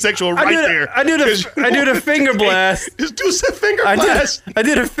makes you asexual there. I do the finger blast. Just do some finger blast. I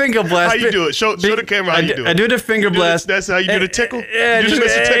did a finger blast. How you do it? Show the camera how you do it. I do the finger blast. That's how you do the tickle? Yeah, you just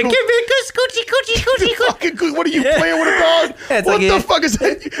miss a tickle? Give me a good scoochie. What are you playing with a dog? What the fuck is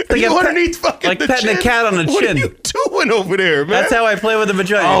that? Are you underneath fucking like the petting chin? a cat on the chin. What are you doing over there, man? That's how I play with the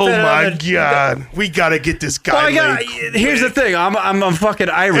vagina. Oh my God. We got to get this guy laid. Here's the thing. I'm fucking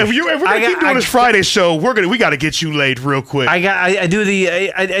Irish. If we're gonna keep doing this Friday show, we got to get you laid real quick. I do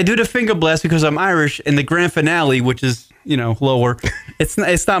the finger blast because I'm Irish, and the grand finale, which is lower.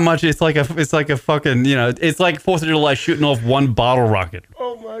 It's not much. It's like a fucking it's like 4th of July shooting off one bottle rocket.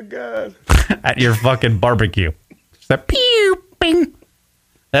 Oh my God! At your fucking barbecue. Just that pew bing.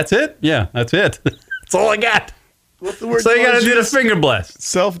 That's it. Yeah, that's it. That's all I got. What's the word? So you got to do the finger blast.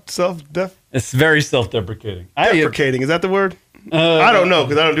 It's very self-deprecating. Deprecating, is that the word? I don't know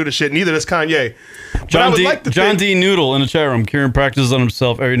because I don't do the shit. Neither does Kanye. John D. Noodle in the chat room. Kieran practices on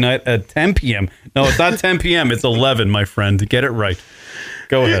himself every night at 10 p.m. No, it's not 10 p.m. It's 11, my friend. Get it right.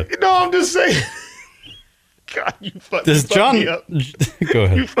 Go ahead. No, I'm just saying. God, you fucked me up. Go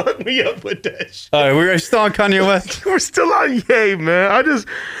ahead. You fucked me up with that shit. All right, we're still on Kanye West. We're still on Ye, man.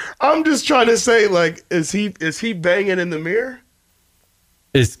 I'm just trying to say, like, is he banging in the mirror?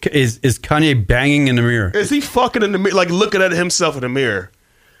 Is Kanye banging in the mirror? Is he fucking in the mirror? Like looking at himself in the mirror?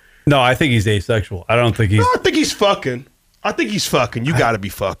 No, I think he's asexual. I don't think he's. No, I think he's fucking. You got to be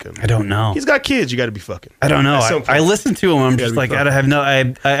fucking. I don't know. He's got kids. You got to be fucking. I don't know. I listen to him. I'm just like, I have no.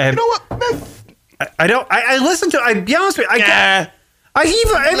 I have. You know what, man? I don't. I listen to. I be honest with you. I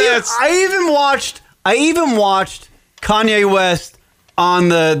even watched Kanye West on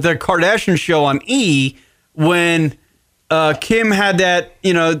the Kardashian show on E when Kim had that.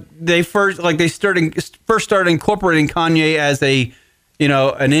 They first started incorporating Kanye as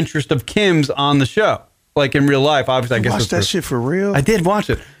an interest of Kim's on the show, like in real life. Obviously, I guess watched that shit for real. I did watch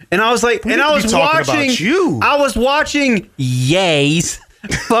it, and I was like, I was watching Ye's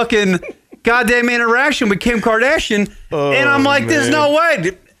fucking goddamn interaction with Kim Kardashian, and I'm like, there's no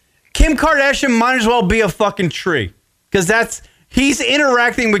way. Kim Kardashian might as well be a fucking tree because he's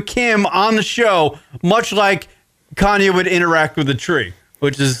interacting with Kim on the show, much like Kanye would interact with a tree,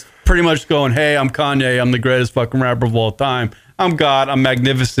 which is pretty much going, hey, I'm Kanye, I'm the greatest fucking rapper of all time. I'm God, I'm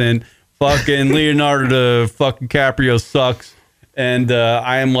magnificent. Fucking Leonardo the fucking DiCaprio sucks. And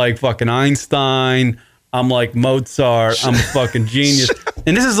I am like fucking Einstein. I'm like Mozart. I'm a fucking genius.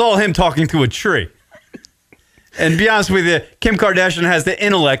 And this is all him talking to a tree. And to be honest with you, Kim Kardashian has the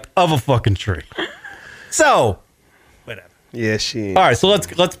intellect of a fucking tree. So, whatever. Yeah, she. All right, so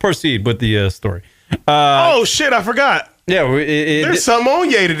let's proceed with the story. Oh shit, I forgot. Yeah, there's something on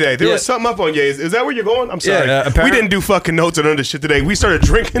Ye today. There was something up on Ye. Is that where you're going? I'm sorry. Yeah, we didn't do fucking notes on under shit today. We started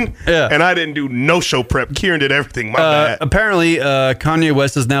drinking, and I didn't do no show prep. Kieran did everything. My bad. Apparently, Kanye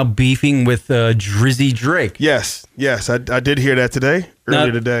West is now beefing with Drizzy Drake. Yes, I did hear that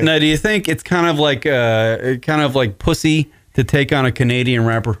earlier today. Now, do you think it's kind of like pussy to take on a Canadian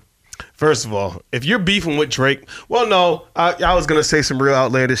rapper? First of all, if you're beefing with Drake, well, no, I was gonna say some real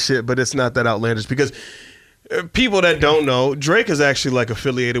outlandish shit, but it's not that outlandish because. People that don't know, Drake is actually like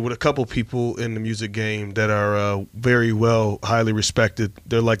affiliated with a couple people in the music game that are very well, highly respected.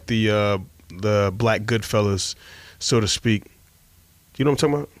 They're like the Black Goodfellas, so to speak. You know what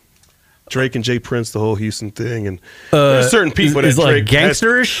I'm talking about? Drake and Jay Prince, the whole Houston thing, and there's certain people that Drake like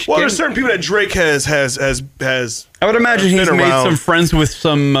gangsterish. There's certain people that Drake has. I would imagine he's made some friends with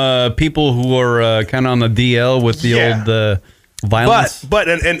some people who are kind of on the DL with the old violence. But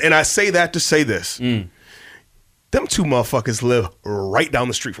I say that to say this. Them two motherfuckers live right down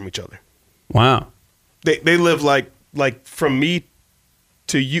the street from each other. Wow. They live like from me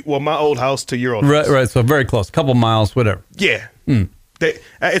to you. Well, my old house to your old house. Right. So very close, a couple miles, whatever. Yeah.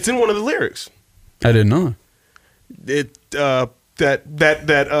 It's in one of the lyrics. I didn't know it. That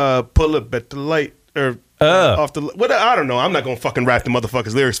pull up at the light or off the. What I don't know. I'm not gonna fucking rap the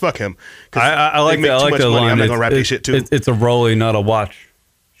motherfuckers lyrics. Fuck him. I like that. I like the line. I'm not gonna rap this shit too. It's a rollie, not a watch.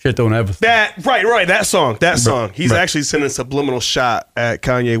 Shit don't ever. Right. That song. He's actually sending a subliminal shot at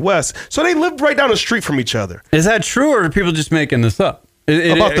Kanye West. So they live right down the street from each other. Is that true, or are people just making this up?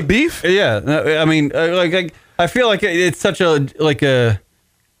 About the beef? Yeah, I mean, I feel like it's such a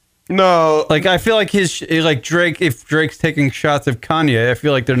No, like I feel like Drake. If Drake's taking shots of Kanye, I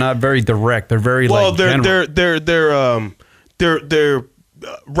feel like they're not very direct. They're very they're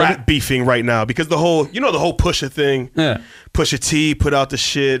rap beefing right now because the whole Pusha thing. Yeah. Pusha T put out the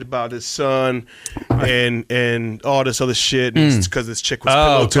shit about his son and all this other shit because this chick was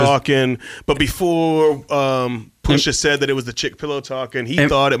pillow talking. But before Pusha said that it was the chick pillow talking, he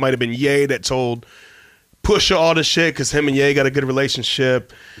thought it might have been Ye that told Pusha all this shit because him and Ye got a good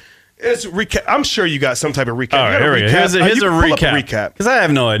relationship. It's recap. I'm sure you got some type of recap. All right, here we go. Here's a recap. Because I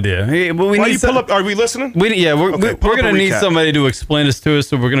have no idea. Are we listening? We're going to need somebody to explain this to us,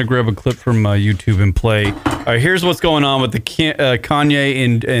 so we're going to grab a clip from YouTube and play. All right, here's what's going on with the Kanye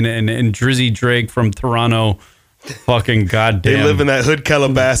and Drizzy Drake from Toronto. Fucking goddamn. They live in that hood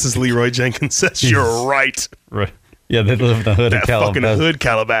Calabasas, Leroy Jenkins says. You're right. Right. Yeah, they live in the hood of Calabasas. Fucking hood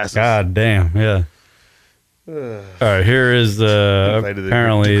Calabasas. God damn, yeah. All right, here is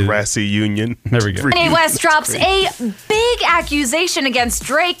apparently the grassy union. There we go. Kanye West drops a big accusation against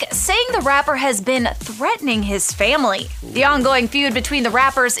Drake, saying the rapper has been threatening his family. The ongoing feud between the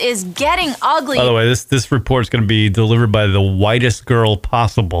rappers is getting ugly. By the way, this report's going to be delivered by the whitest girl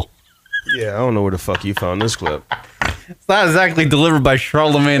possible. Yeah, I don't know where the fuck you found this clip. It's not exactly delivered by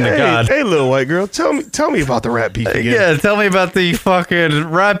Charlemagne the God. Hey, little white girl, tell me about the rap beef again. Yeah, tell me about the fucking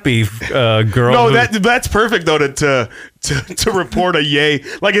rap beef, girl. No, that's perfect though to report a Ye.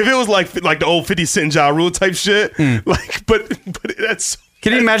 Like if it was like the old 50 Cent Ja Rule type shit. Like, but that's.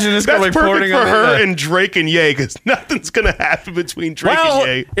 Can you imagine this girl that's reporting perfect for on her and Drake and Ye because nothing's gonna happen between Drake and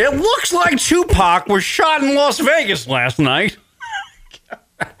Ye. It looks like Tupac was shot in Las Vegas last night.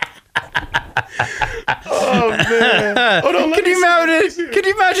 Oh man! Hold on, Can you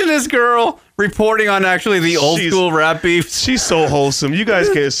imagine this girl reporting on actually the old school rap beef? She's so wholesome. You guys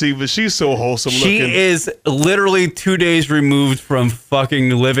can't see, but she's so wholesome looking. She is literally 2 days removed from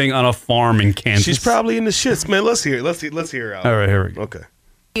fucking living on a farm in Kansas. She's probably in the shits, man. Let's hear it. Let's hear her out. All right, here we go. Okay.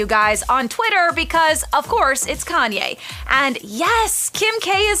 You guys on Twitter because, of course, it's Kanye. And yes, Kim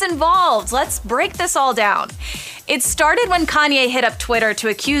K is involved. Let's break this all down. It started when Kanye hit up Twitter to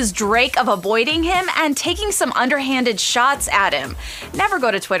accuse Drake of avoiding him and taking some underhanded shots at him. Never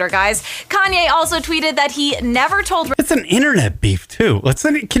go to Twitter, guys. Kanye also tweeted that he never told... It's an internet beef, too.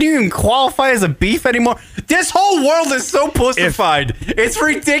 Can you even qualify as a beef anymore? This whole world is so pussified. It's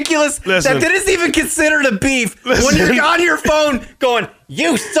ridiculous that that is even considered a beef when you're on your phone going,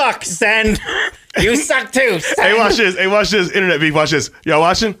 you suck, Sen. You suck, too, Sen. Hey, watch this. Internet beef. Watch this. Y'all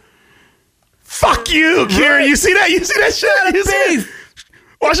watching? Fuck you, Karen. You see that? You see that shit? You see it?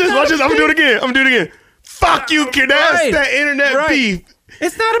 Watch this. I'm gonna do it again. Fuck you, Karen. That's that internet beef.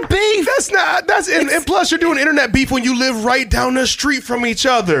 It's not a beef. And plus you're doing internet beef when you live right down the street from each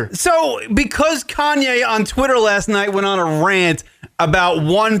other. So because Kanye on Twitter last night went on a rant about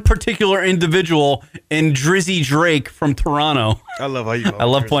one particular individual and Drizzy Drake from Toronto. I love how you. I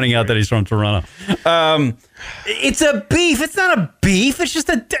love pointing out that he's from Toronto. It's a beef. It's not a beef. It's just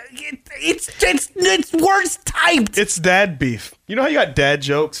it's words typed. It's dad beef. You know how you got dad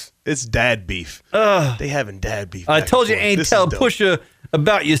jokes? It's dad beef. They having dad beef. I told you ain't tell Pusha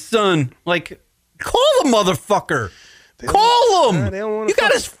about your son. Like, call the motherfucker. Call him. You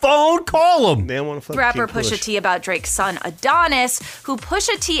got his phone. Call him. They don't want to fuck rapper Pusha T about Drake's son Adonis, who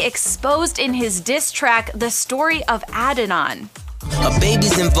Pusha T exposed in his diss track The Story of Adenon. A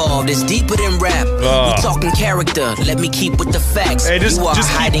baby's involved. It's deeper than rap. We talking character. Let me keep with the facts. Hey, you are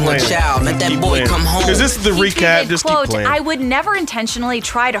hiding a child. Let that boy come home. Because this is the recap. Just quote, keep playing. I would never intentionally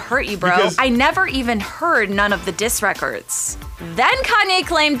try to hurt you, bro. I never even heard none of the diss records. Then Kanye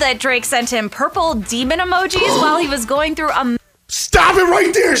claimed that Drake sent him purple demon emojis while he was going through a... Stop it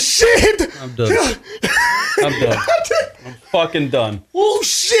right there, shit! I'm done. I'm fucking done. Oh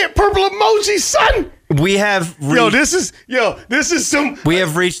shit, purple emoji, son! We have reached, this is some... We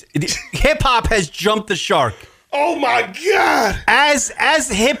have reached... Hip-hop has jumped the shark. Oh my God! As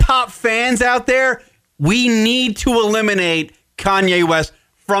hip-hop fans out there, we need to eliminate Kanye West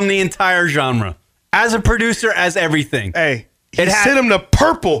from the entire genre. As a producer, as everything. Hey, he sent him the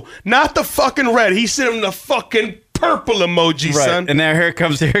purple, not the fucking red. He sent him the fucking purple emoji, son. And now here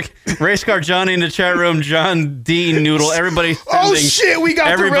comes Race Car Johnny in the chat room, John D. Noodle, everybody sending, oh shit, we got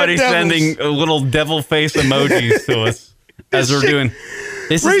everybody the red sending little devil face emojis to us as we're doing.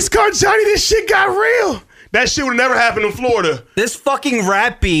 Race Car Johnny, this shit got real. That shit would never happen in Florida. This fucking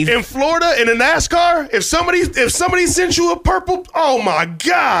rap beef. In Florida, in a NASCAR, if somebody sent you a purple, oh my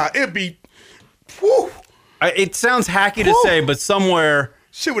God, it'd be, whew. It sounds hacky to say, but somewhere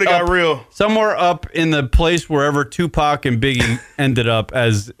Shit would have got real. Somewhere up in the place wherever Tupac and Biggie ended up,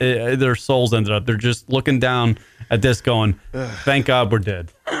 as their souls ended up, they're just looking down at this going, thank God we're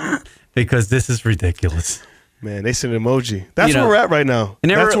dead. Because this is ridiculous. Man, they sent an emoji. That's where we're at right now.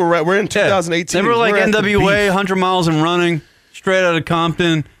 That's where we're at. We're in 2018. Remember like NWA, 100 Miles and Running, straight out of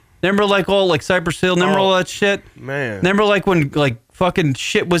Compton. Remember like all like Cypress Hill. Remember all that shit? Man. Remember like when like fucking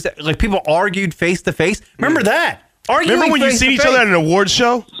shit was like people argued face to face? Remember that? Arguing Remember when you face see to each face? other at an award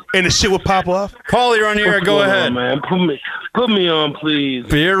show and the shit would pop off? Call, you're on the air. Go What's going ahead. on, man. Put me on, please.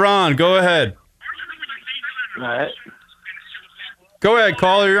 You're on. Go ahead. All right. Go ahead,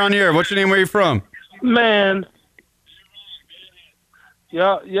 caller. You're on the air. What's your name? Where you from? Man,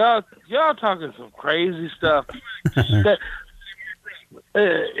 y'all talking some crazy stuff.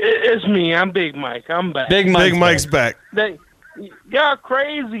 It's me. I'm Big Mike. I'm back. Big Mike's back. Y'all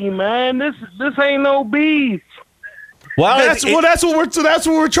crazy, man. This ain't no beef. Well, that's what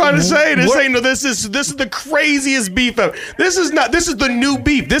we're trying to say. This is the craziest beef ever. This is the new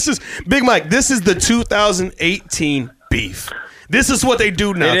beef. This is Big Mike. This is the 2018 beef. This is what they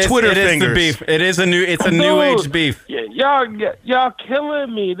do now. Twitter fingers. It is the beef. It's a new age beef. Y'all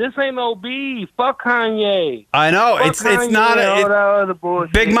killing me. This ain't no beef. Fuck Kanye. I know. Fuck It's Kanye, not all that other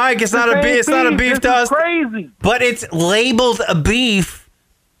bullshit. Big Mike, it's not a beef. It's not a beef This to us. is crazy. But it's labeled a beef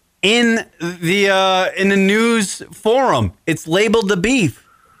in the news forum. It's labeled the beef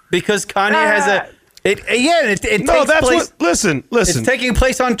because Kanye has it No, takes that's place. what. Listen. It's taking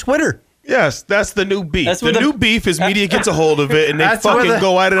place on Twitter. Yes, that's the new beef. That's The what new beef is media gets a hold of it and they That's where fucking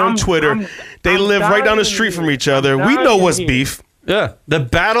go at it on Twitter. They I'm live right down the dying street from here. each other. I'm We know dying what's here. beef. Yeah, the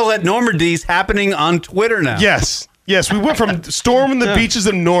battle at Normandy is happening on Twitter now. Yes. We went from storming the beaches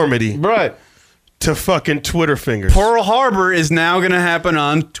of Normandy Right. to fucking Twitter fingers. Pearl Harbor is now going to happen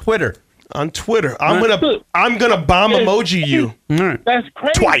on Twitter. On Twitter, I'm gonna bomb emoji you. All right. That's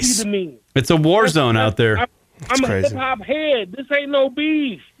crazy Twice. to me. It's a war zone out there. I'm a crazy. hip hop head. This ain't no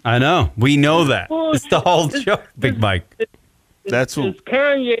beef. I know. We know that. It's the whole show, Big Mike. That's what. It's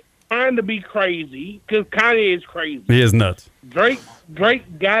Kanye trying to be crazy because Kanye is crazy. He is nuts. Drake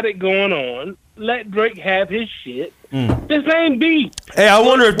got it going on. Let Drake have his shit. Mm. This ain't beef. Hey, I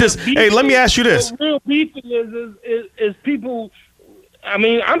wonder if this. What beef Hey, let me is- ask you this. What real beef is people. I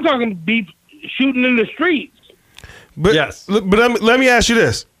mean, I'm talking beef shooting in the streets. But Yes. But let me ask you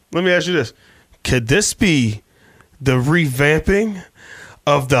this. Could this be the revamping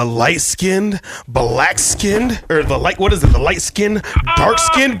of the light-skinned, black-skinned, or the light-skinned,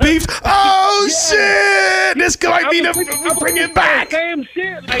 dark-skinned beef? Oh shit! This might be the bring it back. Same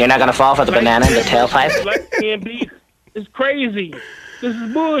shit. Like, You're not gonna fall for the banana in the tailpipe? Black skin beef is crazy. This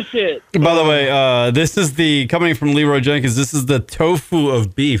is bullshit. By the way, this is coming from Leroy Jenkins, this is the tofu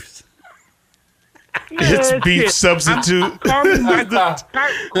of beefs. It's Man, beef shit. substitute. Call me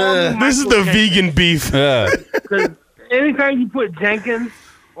This is the vegan beef. Yeah. Because anytime you put Jenkins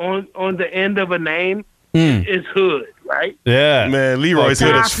on the end of a name, it's hood, right? Yeah. Man, Leroy's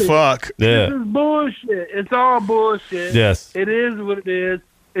hood as fuck. Yeah. This is bullshit. It's all bullshit. Yes. It is what it is.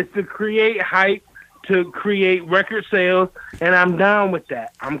 It's to create hype, to create record sales, and I'm down with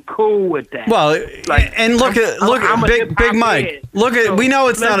that. I'm cool with that. Well, Like, and look I'm at a Big hip-hop Mike. head. Look at So we know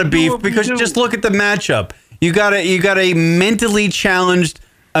it's let's not a do beef what we because do. just look at the matchup. You got a mentally challenged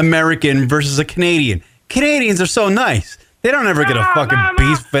American versus a Canadian. Canadians are so nice. They don't ever get a fucking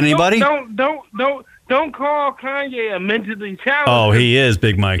beef with anybody. Don't call Kanye a mentally challenged. Oh, he is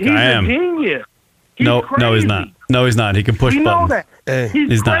Big Mike. He's I am. a genius. He's No, crazy. he's not. No, he's not. He can push We know buttons. that. Hey.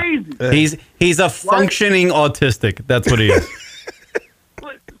 He's not. crazy. He's a functioning autistic. That's what he is.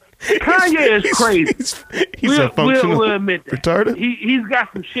 Kanye is crazy. He's a functional we'll admit that. retarded. He's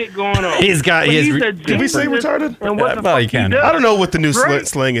got some shit going on. He's got- But he is he's re- a Did we say genius, retarded? And what the well, fuck you can. He does I don't know what the new Drake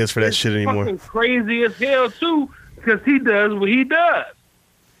slang is for that is shit anymore. fucking crazy as hell too, because he does what he does.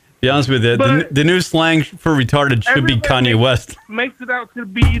 Be honest with you, But the new slang for retarded should be everybody Kanye West. Makes it out to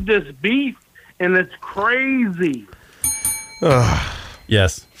be this beef, and it's crazy.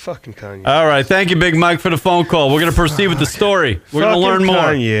 Yes. Fucking Kanye. All right. Thank you, Big Mike, for the phone call. We're going to proceed with the story. We're going to learn more.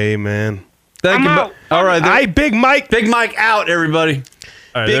 Kanye, man. Thank I'm you. out. All right. Hi, Big Mike. Big Mike out, everybody.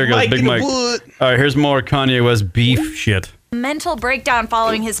 All right, there goes Big in Mike. the wood. All right, here's more Kanye West beef shit. Mental breakdown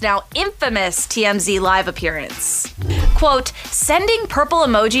following his now infamous TMZ live appearance. Quote, sending purple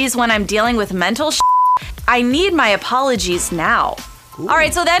emojis when I'm dealing with mental I need my apologies now. All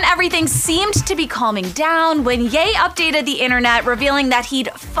right, so then everything seemed to be calming down when Ye updated the internet, revealing that he'd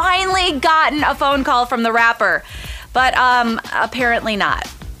finally gotten a phone call from the rapper. But apparently not.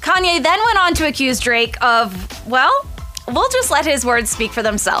 Kanye then went on to accuse Drake of, well, we'll just let his words speak for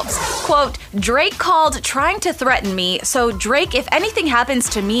themselves. Quote, Drake called trying to threaten me. So Drake, if anything happens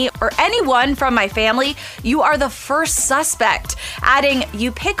to me or anyone from my family, you are the first suspect. Adding,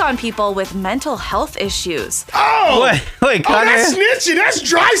 you pick on people with mental health issues. Oh! Wait, Kanye? That's snitching. That's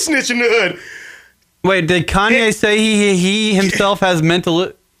dry snitching the hood. Wait, did Kanye say he himself has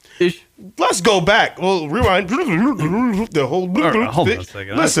mental issues? Let's go back. Well, rewind. The whole hold on a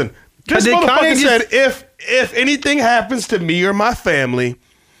second. Listen, this did motherfucker Kanye said, if anything happens to me or my family,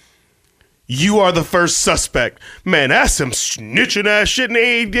 you are the first suspect. Man, that's some snitching ass shit, and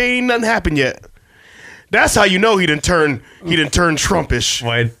ain't nothing happened yet. That's how you know he didn't turn Trumpish.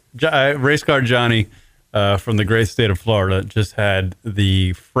 Wait, Race Car Johnny from the great state of Florida just had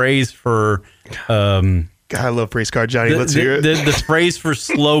the phrase for. God, I love Race Car Johnny. Let's hear it. The phrase for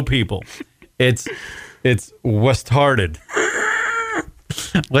slow people. It's West-hearted.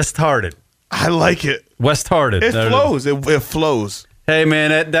 West-hearted. I like it. West-hearted. It flows. It flows. Hey,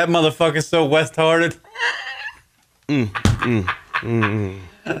 man, that motherfucker's so West-hearted. You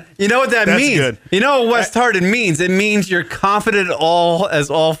know what that means? Good. You know what West-hearted means? It means you're confident as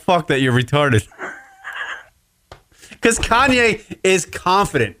all fuck that you're retarded. Because Kanye is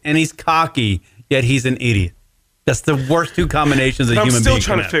confident and he's cocky, yet he's an idiot. That's the worst two combinations a human being can have. I'm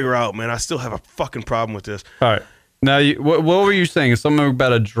still trying to figure out, man. I still have a fucking problem with this. All right. Now, what were you saying? Something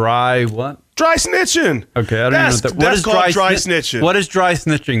about a dry what? Dry snitching. Okay, I don't know what that. What is called dry snitching. What does dry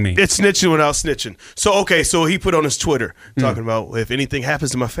snitching mean? It's snitching without snitching. So he put on his Twitter talking about if anything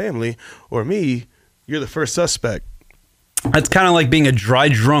happens to my family or me, you're the first suspect. That's kind of like being a dry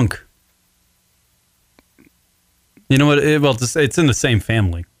drunk. You know what? It's in the same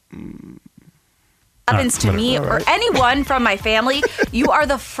family. Happens to me or anyone from my family, you are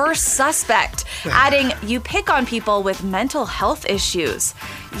the first suspect. Adding, you pick on people with mental health issues.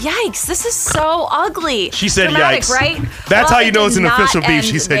 Yikes, this is so ugly. She said dramatic, yikes. Right? That's how you know it it's an did official not beef.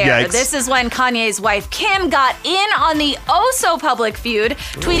 She end said there. yikes. This is when Kanye's wife Kim got in on the oh-so-public feud,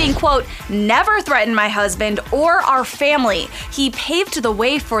 tweeting, quote, never threaten my husband or our family. He paved the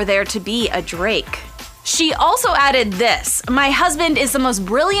way for there to be a Drake. She also added this, my husband is the most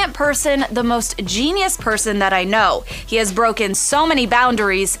brilliant person, the most genius person that I know. He has broken so many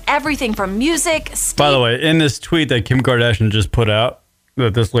boundaries, everything from music, By the way, in this tweet that Kim Kardashian just put out,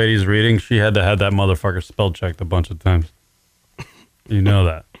 that this lady's reading, she had to have that motherfucker spell checked a bunch of times. You know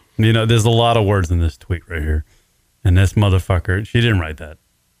that. You know, there's a lot of words in this tweet right here. And this motherfucker, she didn't write that.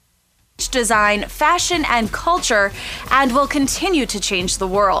 Design, fashion, and culture, and will continue to change the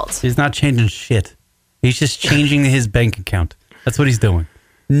world. He's not changing shit. He's just changing his bank account. That's what he's doing.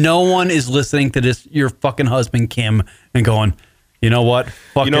 No one is listening to this, your fucking husband, Kim, and going, you know what?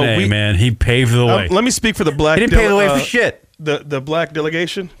 Fucking man. He paved the way. Let me speak for the black... He didn't pave the way for shit. The black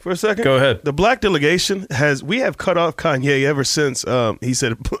delegation for a second. Go ahead. The black delegation we have cut off Kanye ever since he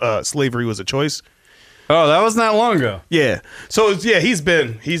said slavery was a choice. Oh, that wasn't that long ago. Yeah. So yeah, he's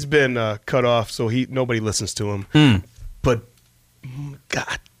been cut off. So nobody listens to him. But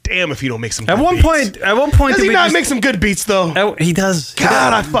God damn, if he don't make some. At one point, does he not make some good beats though? He does.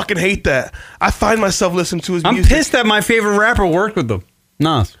 God, I fucking hate that. I find myself listening to his music. I'm pissed that my favorite rapper worked with him.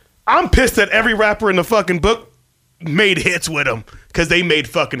 Nas. I'm pissed that every rapper in the fucking book made hits with him because they made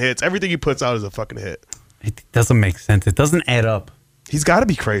fucking hits. Everything he puts out is a fucking hit. It doesn't make sense. It doesn't add up. He's got to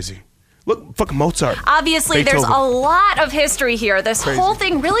be crazy. Look, fucking Mozart. Obviously, Beethoven. There's a lot of history here. This whole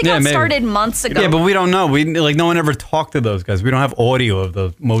thing really got started months ago. Yeah, but we don't know. No one ever talked to those guys. We don't have audio of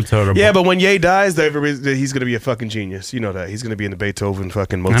the Mozart. But when Ye dies, he's gonna be a fucking genius. You know that he's gonna be in the Beethoven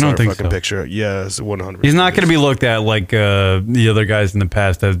fucking Mozart fucking picture. Yes, 100%. He's not gonna be looked at like the other guys in the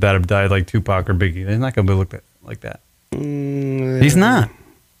past that have died, like Tupac or Biggie. He's not gonna be looked at like that. He's not.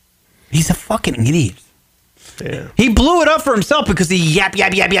 He's a fucking idiot. Yeah. He blew it up for himself because he yap.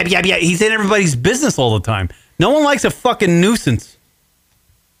 He's in everybody's business all the time. No one likes a fucking nuisance.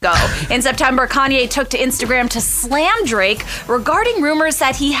 In September, Kanye took to Instagram to slam Drake regarding rumors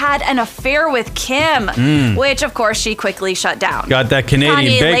that he had an affair with Kim, which, of course, she quickly shut down. Got that Canadian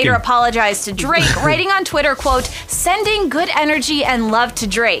Kanye bacon. later apologized to Drake, writing on Twitter, quote, sending good energy and love to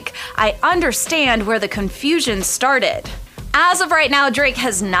Drake. I understand where the confusion started. As of right now, Drake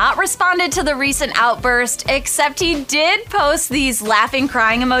has not responded to the recent outburst, except he did post these laughing,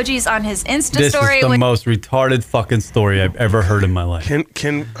 crying emojis on his Insta story. This is the most retarded fucking story I've ever heard in my life.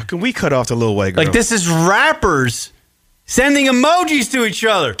 Can we cut off the little white girl? Like, this is rappers sending emojis to each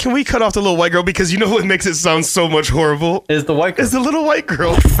other. Can we cut off the little white girl? Because you know what makes it sound so much horrible? Is the white girl. Is the little white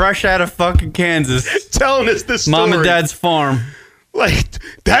girl. Fresh out of fucking Kansas. Telling us this story. Mom and Dad's farm. Like,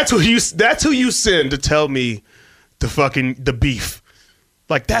 that's who you send to tell me the beef.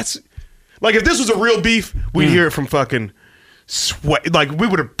 Like, that's Like if this was a real beef, we'd hear it from fucking Sway. Like we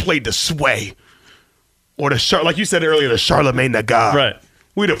would have played the Sway or like you said earlier, the Charlemagne the God. Right.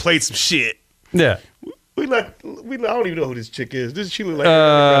 We'd have played some shit. Yeah. I don't even know who this chick is. Does she look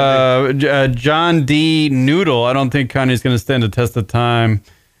like John D. Noodle? I don't think Kanye's going to stand the test of time.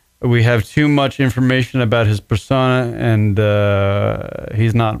 We have too much information about his persona, and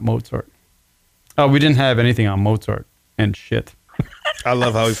he's not Mozart. Oh, we didn't have anything on Mozart and shit. I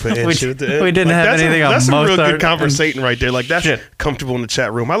love how we put in shit at the end. We didn't have anything on Mozart. That's a real good conversation right there. Like, that's comfortable in the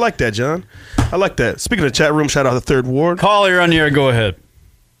chat room. I like that, John. I like that. Speaking of the chat room, shout out to Third Ward. Call, you're on the air. Go ahead.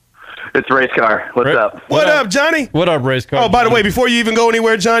 It's Race Car. What's up? What up, Johnny? What up, Race Car? Oh, by the way, before you even go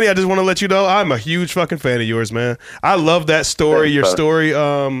anywhere, Johnny, I just want to let you know I'm a huge fucking fan of yours, man. I love that story, your story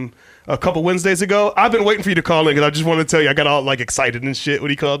a couple Wednesdays ago. I've been waiting for you to call in because I just want to tell you I got all like excited and shit when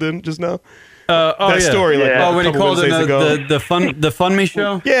he called in just now. Story, like when he called in the Fun Me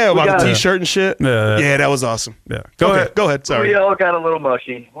show? Yeah, about the t-shirt and shit. Yeah, that was awesome. Yeah. Go ahead. Sorry. We all got a little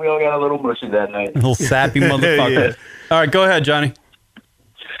mushy. That night. Little sappy motherfucker. Yeah. All right, go ahead, Johnny.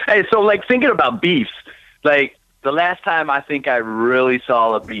 Hey, so like thinking about beef, like the last time I think I really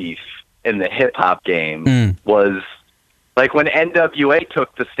saw a beef in the hip hop game was like when NWA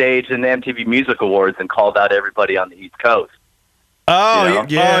took the stage in the MTV Music Awards and called out everybody on the East Coast. Oh,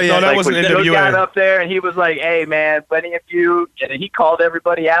 you know? No, that wasn't when NWA. He got up there and he was like, "Hey, man, plenty of you," and he called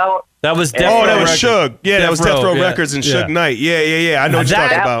everybody out. That was Death Row. That was Suge. Yeah, that was Death Row Records and Suge Knight. Yeah. I know what you're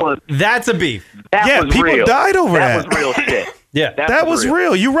talking about. That's a beef. That was people real. died over that. That was real shit. Yeah, that was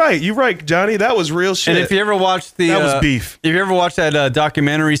real. You're right, Johnny. That was real shit. And if you ever watched that was beef. If you ever watched that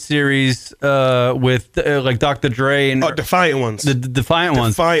documentary series with like Dr. Dre and Defiant Ones, the Defiant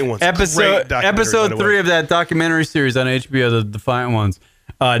Ones, episode 3 of that documentary series on HBO, the Defiant Ones,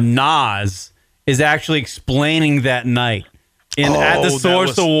 Nas is actually explaining that night at the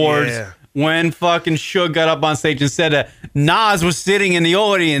Source Awards when fucking Suge got up on stage and said that Nas was sitting in the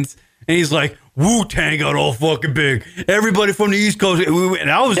audience and he's like, Wu-Tang got all fucking big. Everybody from the East Coast,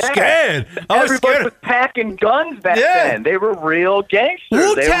 and I was scared. Everybody was packing guns back then. They were real gangsters.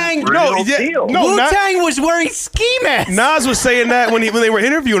 Wu-Tang, Wu-Tang was wearing ski masks. Nas was saying that when they were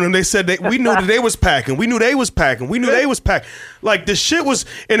interviewing him. They said we knew that they was packing. We knew they was packing. We knew they was packing. Like the shit was.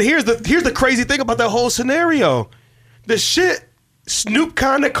 And here's the crazy thing about that whole scenario. The shit, Snoop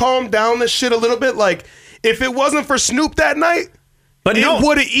kind of calmed down the shit a little bit. Like if it wasn't for Snoop that night. But it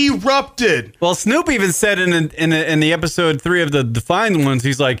would have erupted. Well, Snoop even said in the episode 3 of the Defined Ones,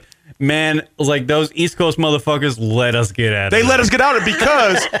 he's like, man, like those East Coast motherfuckers let us get at it. They let us get out of it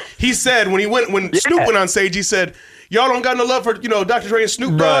because he said when Snoop went on stage, he said, y'all don't got no love for Dr. Dre and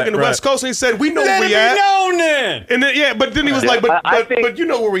Snoop Dogg and the West Coast. And he said, we know where we at. Known then. And then but then he was like, but you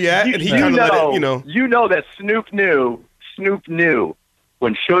know where we at. And he kind of let it, You know that Snoop knew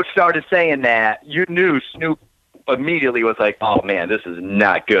when Suge started saying that. You knew Snoop immediately was like, oh man, this is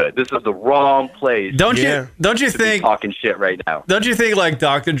not good. This is the wrong place. Don't you think talking shit right now? Don't you think like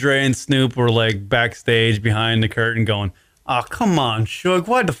Dr. Dre and Snoop were like backstage behind the curtain going, oh come on, Suge,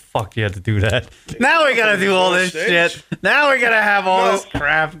 why the fuck you have to do that? Now we gotta do all this shit. Now we gotta have all this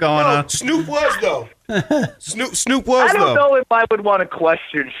crap going on. Snoop was though. Snoop was I don't know if I would want to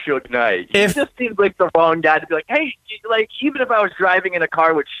question Suge Knight. He just seems like the wrong guy to be like, hey, like even if I was driving in a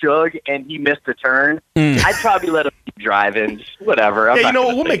car with Suge and he missed a turn, I'd probably let him keep driving. Just whatever. Yeah, you know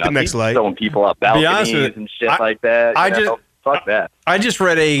what? We'll make the next light. Throwing people up balconies and shit like that. Fuck that. I just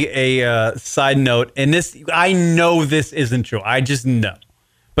read a side note, and I know this isn't true. I just know.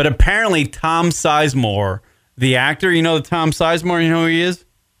 But apparently Tom Sizemore, the actor, Tom Sizemore, you know who he is?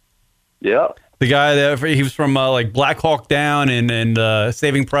 Yeah. The guy that he was from like Black Hawk Down and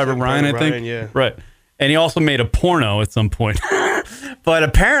Saving Private Ryan, I think. Yeah. Right. And he also made a porno at some point. But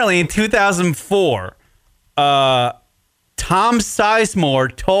apparently in 2004, Tom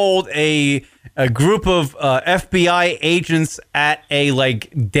Sizemore told a group of FBI agents at a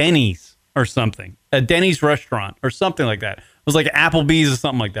like Denny's or something, a Denny's restaurant or something like that. It was like Applebee's or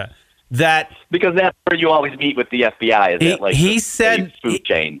something like that. Because that's where you always meet with the FBI. He said food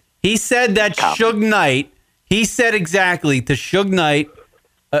chain. He said that Suge Knight, he said exactly to Suge Knight,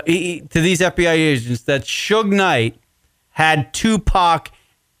 to these FBI agents, that Suge Knight had Tupac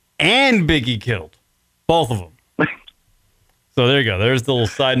and Biggie killed. Both of them. So there you go. There's the little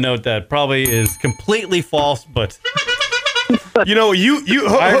side note that probably is completely false, but... I read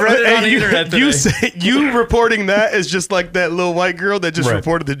it on the internet today. You reporting that is just like that little white girl that just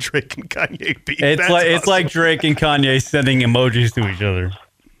reported the Drake and Kanye beef. It's like Drake and Kanye sending emojis to each other.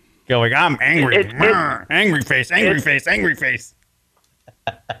 Going, I'm angry. Angry face, angry face, angry face.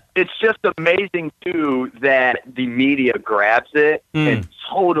 It's just amazing, too, that the media grabs it and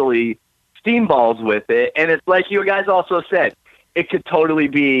totally steamballs with it. And it's like you guys also said, it could totally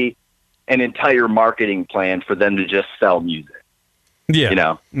be an entire marketing plan for them to just sell music. Yeah. You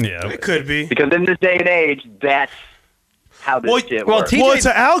know? Yeah. It could be. Because in this day and age, that's how this shit works. Well, it's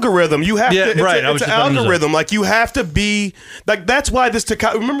an algorithm. You have Yeah, to. It's right. I A, was it's an just about to say. algorithm. Like you have to be. Like that's why this.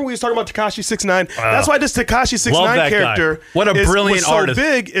 Remember we was talking about Tekashi 6ix9ine. That's why this Tekashi 6ix9ine that character. guy. What a brilliant was so artist.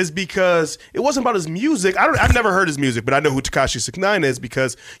 big is because it wasn't about his music. I've never heard his music, but I know who Tekashi 6ix9ine is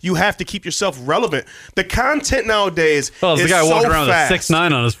because you have to keep yourself relevant. The content nowadays Well, is the guy so walking around fast. with a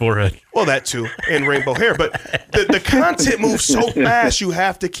 6'9" on his forehead. Well, that too, and rainbow hair. But the content moves so fast, you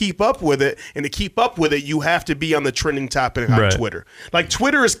have to keep up with it. And to keep up with it, you have to be on the trending topic on Right. Twitter. Like,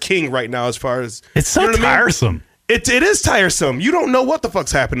 Twitter is king right now as far as... It's so you know what I mean? tiresome. It is tiresome. You don't know what the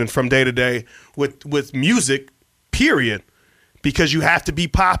fuck's happening from day to day with music, period. Because you have to be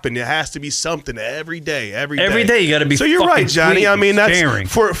popping. There has to be something every day. Every day you gotta be So you're fucking right, Johnny. sweet I mean, and that's... sharing.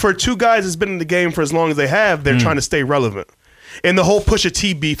 For two guys that's been in the game for as long as they have, they're trying to stay relevant. And the whole Pusha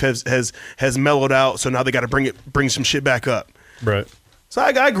T beef has mellowed out, so now they got to bring some shit back up. Right. So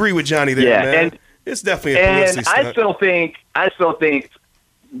I agree with Johnny there, Yeah, man. and- It's definitely a publicity And stunt. I still think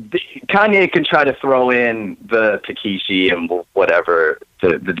Kanye can try to throw in the Takeshi and whatever,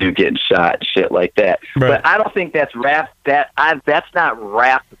 the dude getting shot and shit like that. Right. But I don't think that's rap. That's not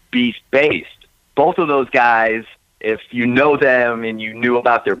rap beef based. Both of those guys, if you know them and you knew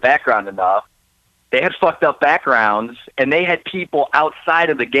about their background enough, they had fucked up backgrounds, and they had people outside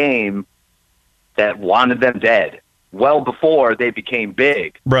of the game that wanted them dead well before they became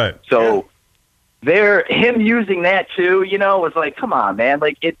big. Right. So him using that too, was like, come on, man.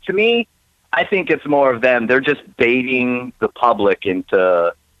 Like to me, I think it's more of them. They're just baiting the public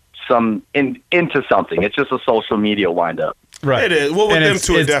into something. It's just a social media windup. Right. It is. Well, with them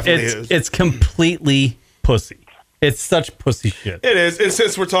two, it definitely is. It's completely pussy. It's such pussy shit. It is. And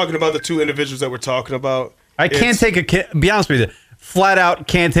since we're talking about the two individuals that we're talking about, I can't be honest with you. Flat out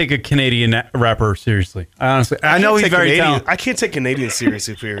can't take a Canadian rapper seriously. I know he's very talented. I can't take Canadians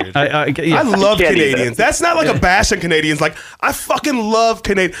seriously, period. I love can't Canadians. either. That's not like a bash on Canadians. Like, I fucking love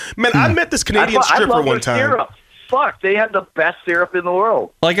Canadian. Man, I met this Canadian I stripper love one their time. syrup. Fuck, they have the best syrup in the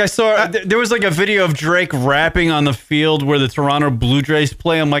world. Like I saw, there was like a video of Drake rapping on the field where the Toronto Blue Jays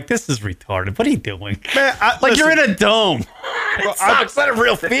play. I'm like, this is retarded. What are you doing? Man, You're in a dome. It sucks. It's not a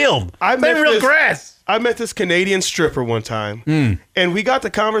real field. It's not real grass. I met this Canadian stripper one time, and we got to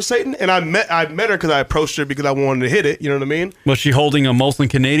conversating. And I met her because I approached her because I wanted to hit it. You know what I mean? Was she holding a Molson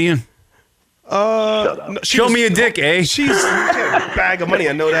Canadian? No, Show me a dick, eh? She's a bag of money.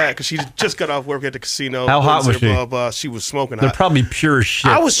 I know that because she just got off work at the casino. How hot was she? Blah, blah. She was smoking They're hot. probably pure as shit.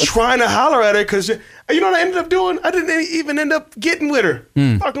 I was trying to holler at her because you know what I ended up doing? I didn't even end up getting with her,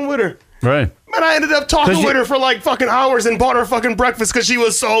 fucking with her. Right. Man, I ended up talking with her for like fucking hours and bought her fucking breakfast because she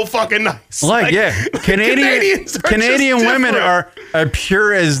was so fucking nice. Yeah, Canadian women are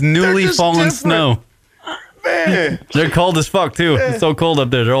pure as newly just fallen different. snow. Man, They're cold as fuck too. It's so cold up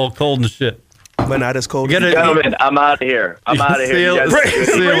there. They're all cold and shit. but not as cold. Gentlemen, I'm out of here. I'm out of See here. you- You guys-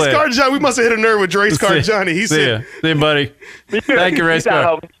 See you Race later. Car Johnny, we must have hit a nerve with Race Car Johnny. He See said ya. See you, buddy. Thank you, Race Peace out,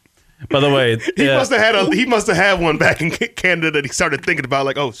 Car. homie. By the way, he must have had one back in Canada that he started thinking about.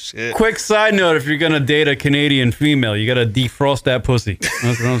 Like, oh shit. quick side note: if you're gonna date a Canadian female, you gotta defrost that pussy.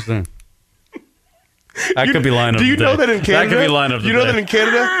 That's what I'm saying. I could be lying. Do you know that in Canada? That could be lying of the You know day. that in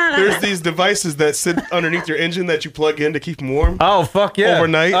Canada, there's these devices that sit underneath your engine that you plug in to keep them warm Oh fuck yeah!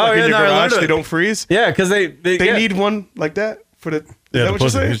 overnight, Oh, like yeah, in your no, I garage. learned They it. don't freeze. Yeah, because they yeah. Need one like that for the. Is Yeah, that the what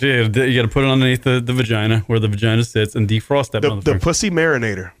you're pussy. saying? Yeah, you got to put it underneath the vagina where the vagina sits and defrost that The motherfucker. pussy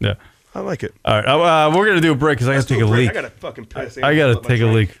marinator. Yeah. I like it. All right, we're gonna do a break because I got to take a leak. I gotta fucking piss. I gotta take a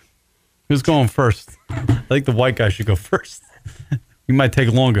leak. Who's going first? I think the white guy should go first. You might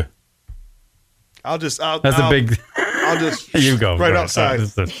take longer. That's a big. I'll just. You go right first. outside.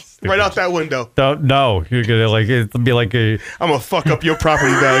 This is stupid Right out that window. No, you're gonna like it'll be like a. I'm gonna fuck up your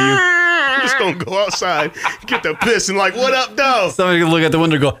property value. I'm just gonna go outside, get the piss, and like, what up, though? Somebody can look at the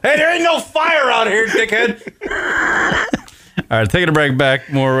window and go, "Hey, there ain't no fire out here, dickhead." All right, taking a break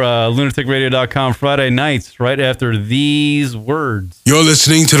back. More lunaticradio.com Friday nights right after these words. You're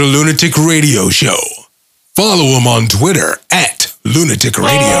listening to the Lunatic Radio Show. Follow him on Twitter at Lunatic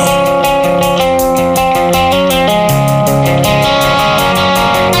Radio.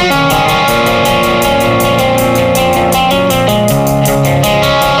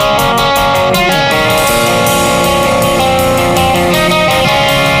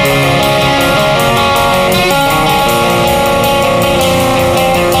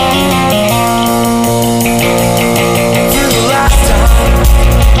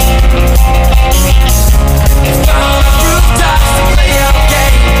 Rooftops to play our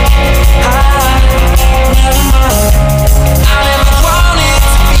game.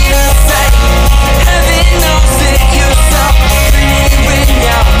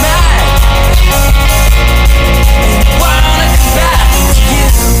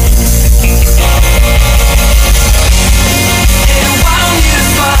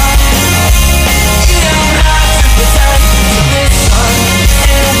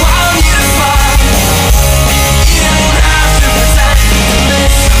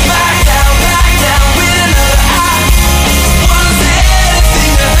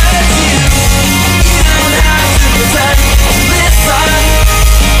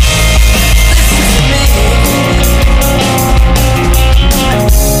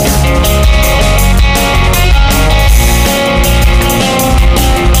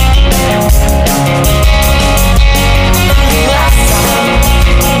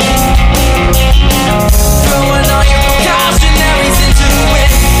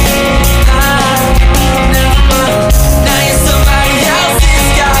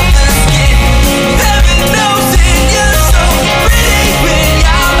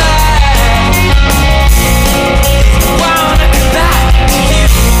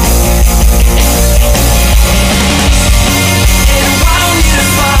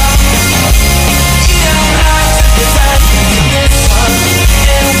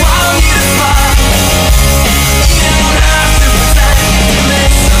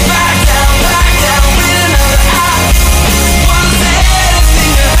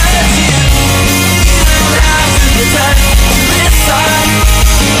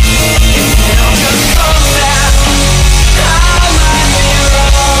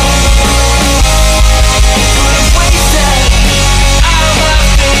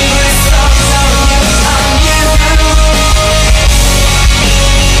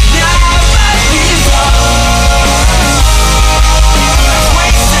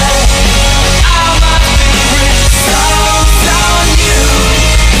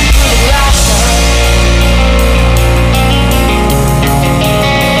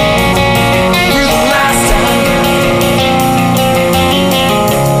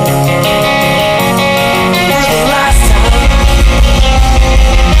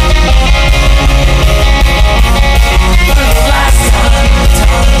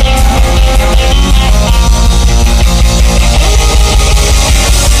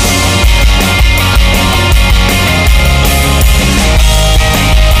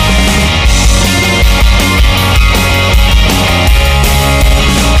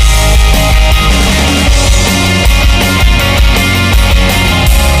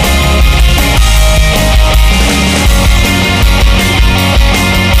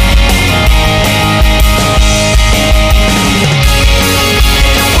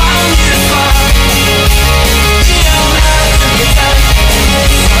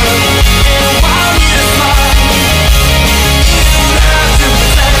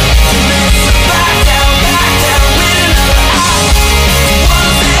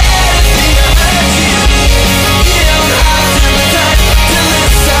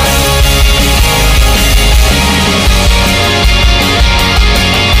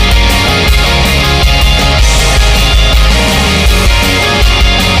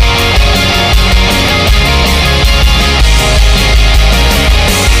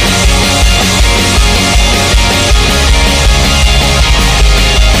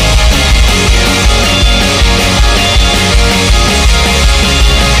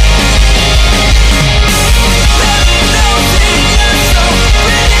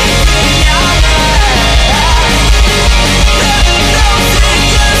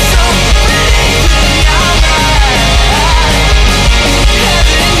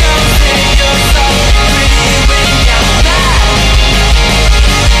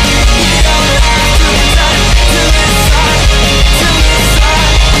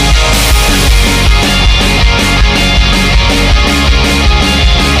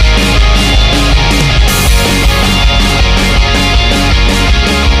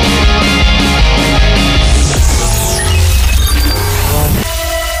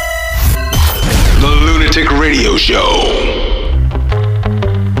 Radio Show.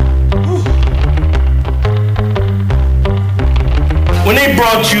 When they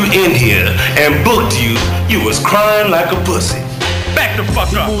brought you in here and booked you, you was crying like a pussy. Back the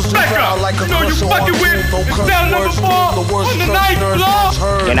fuck up. Back up. Like you know you fucking with. It's down number 4 on the ninth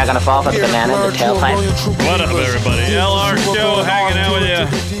floor. You're not gonna fall for the banana in the tailpipe? What up, everybody? LR Show hanging out with you.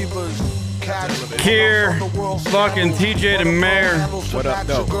 Kier, fucking TJ the Mayor. What up,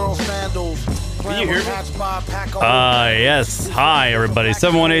 though? Can you hear me? Yes. Hi, everybody.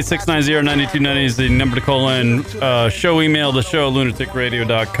 718-690-9290 is the number to call in. Show email the show,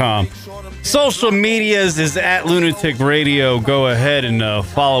 lunaticradio.com. Social medias is at Lunatic Radio. Go ahead and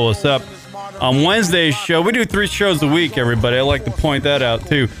follow us up. On Wednesday's show, we do 3 shows a week, everybody. I like to point that out,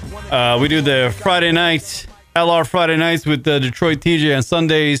 too. We do the Friday nights, LR Friday nights with Detroit TJ. On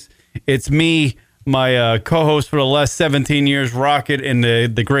Sundays, it's me, my co-host for the last 17 years, Rocket, and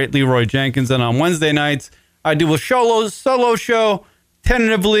the great Leroy Jenkins. And on Wednesday nights, I do a solo show,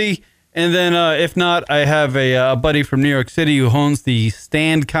 tentatively. And then if not, I have a buddy from New York City who owns the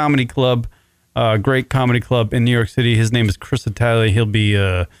Stand Comedy Club, great comedy club in New York City. His name is Chris Italia. He'll be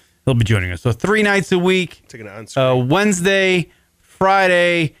joining us. So 3 nights a week, Wednesday,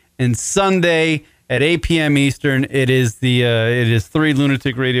 Friday, and Sunday at 8 p.m. Eastern. It is 3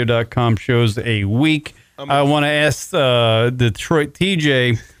 lunaticradio.com shows a week. I want to ask Detroit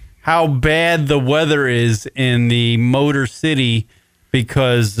TJ how bad the weather is in the Motor City,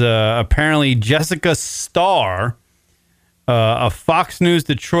 because apparently Jessica Starr, a Fox News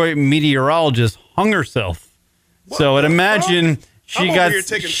Detroit meteorologist, hung herself. So I'd imagine she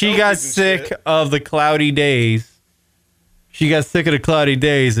got sick of the cloudy days. She got sick of the cloudy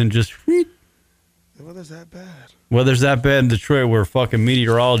days and just... The weather's that bad. Weather's that bad in Detroit where fucking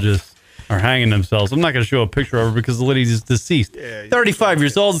meteorologists are hanging themselves. I'm not going to show a picture of her because the lady is deceased. 35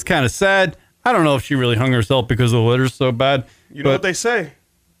 years old. It's kind of sad. I don't know if she really hung herself because the weather's so bad. You know what they say?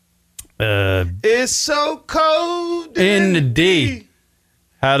 It's so cold in the D.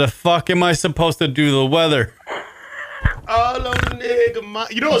 How the fuck am I supposed to do the weather? All on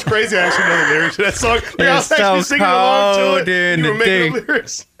nigga, you know what's crazy? I actually know the lyrics to that song. Like, I was It's so actually singing along to cold it. in You the were making D. the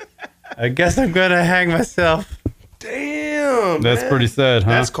lyrics. I guess I'm going to hang myself. Damn, That's man. pretty sad,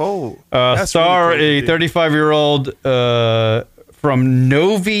 huh? That's cold. That's Star, really a 35-year-old from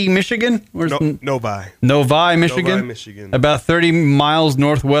Novi, Michigan? Where's Novi, Michigan. Michigan. About 30 miles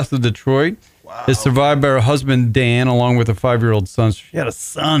northwest of Detroit. Wow. Is survived by her husband, Dan, along with a 5-year-old son. She had a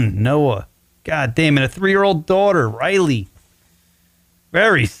son, Noah. God damn it. A 3-year-old daughter, Riley.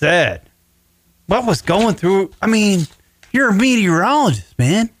 Very sad. What was going through? I mean, you're a meteorologist,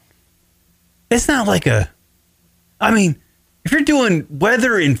 man. It's not like if you're doing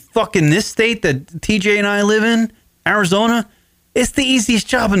weather in fucking this state that TJ and I live in, Arizona, it's the easiest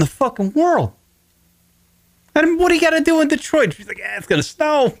job in the fucking world. And what do you got to do in Detroit? She's like, it's going to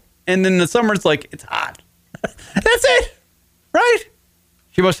snow. And then in the summer, it's like, it's hot. That's it. Right?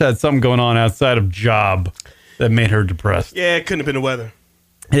 She must have had something going on outside of job that made her depressed. Yeah, it couldn't have been the weather.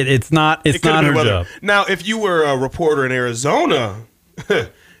 It's not her job. Now, if you were a reporter in Arizona,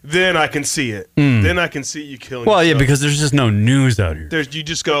 then I can see it. Then I can see you killing yourself. Yeah, because there's just no news out here. You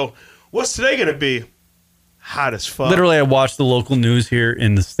just go, what's today going to be? Hot as fuck. Literally, I watched the local news here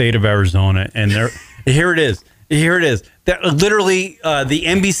in the state of Arizona, and here it is. Literally, the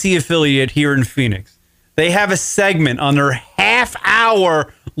NBC affiliate here in Phoenix, they have a segment on their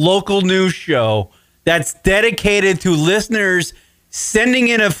half-hour local news show that's dedicated to listeners sending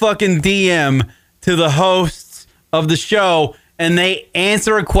in a fucking DM to the hosts of the show, and they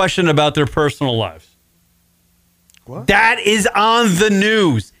answer a question about their personal lives. What? That is on the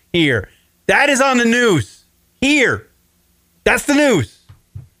news here. That is on the news here. That's the news.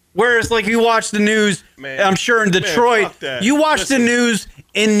 Whereas, like, you watch the news, I'm sure in Detroit, you watch the news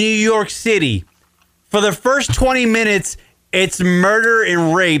in New York City. For the first 20 minutes, it's murder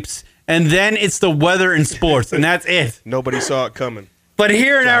and rapes, and then it's the weather and sports, and that's it. Nobody saw it coming. But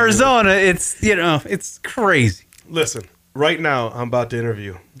here in Arizona, it's crazy. Listen, right now, I'm about to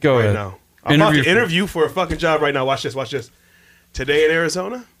interview. Go ahead. Now. I'm about to interview for a fucking job right now. Watch this. Today in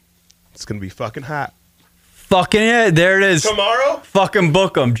Arizona, it's going to be fucking hot. Fucking it. There it is. Tomorrow? Fucking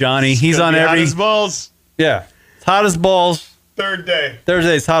book him, Johnny. He's on every... hot as balls. Yeah. It's hot as balls. Third day.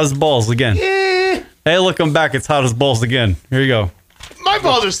 Thursday, it's hot as balls again. Yeah. Hey, look, I'm back. It's hot as balls again. Here you go. My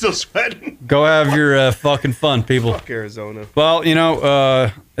balls are still sweating. Go have your fucking fun, people. Fuck Arizona. Well,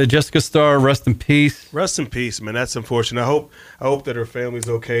 Jessica Starr, rest in peace. Rest in peace, man. That's unfortunate. I hope that her family's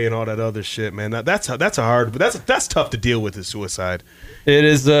okay and all that other shit, man. That's tough to deal with, is suicide. It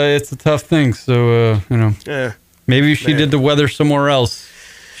is. It's a tough thing. So Yeah. maybe if she did the weather somewhere else,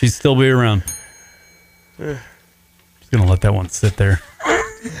 she'd still be around. Just gonna let that one sit there.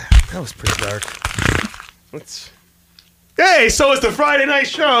 That was pretty dark. Hey, so it's the Friday night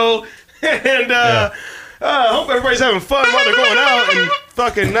show, and hope everybody's having fun while they're going out and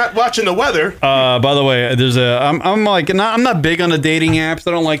fucking not watching the weather. By the way, I'm not big on the dating apps.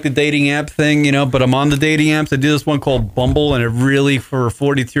 I don't like the dating app thing, but I'm on the dating apps. I do this one called Bumble, and it really, for a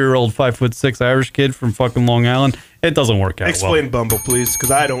 42-year-old 5'6" Irish kid from fucking Long Island, it doesn't work out. Explain Bumble, please,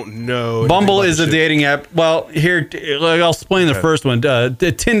 because I don't know. Bumble is a dating app. Well, here, I'll explain the first one.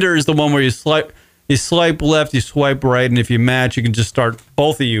 Tinder is the one where you swipe left, you swipe right, and if you match, you can just start,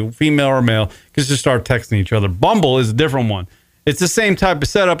 both of you, female or male, can just start texting each other. Bumble is a different one. It's the same type of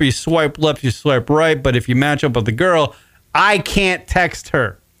setup. You swipe left, you swipe right, but if you match up with the girl, I can't text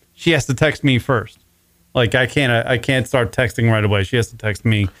her. She has to text me first. Like, I can't start texting right away. She has to text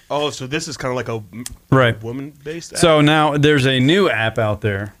me. Oh, so this is kind of like a woman-based app? So now there's a new app out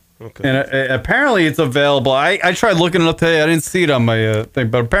there. Okay. And apparently it's available. I tried looking it up today. I didn't see it on my thing,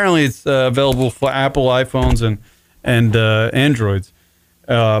 but apparently it's available for Apple iPhones and Androids.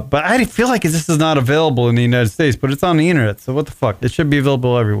 But I feel like this is not available in the United States, but it's on the internet. So what the fuck? It should be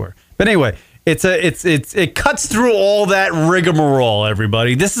available everywhere. But anyway, it cuts through all that rigmarole.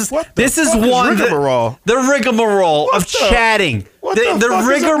 Everybody, this is one rigmarole. The rigmarole of chatting. What the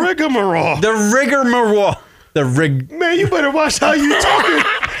fuck is a rigmarole? The rigmarole. Man, you better watch how you talking.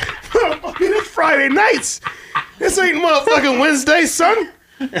 It's Friday nights. This ain't motherfucking Wednesday, son.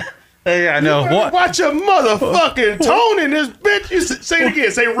 Hey, I know. Watch your motherfucking tone in this bitch. You say it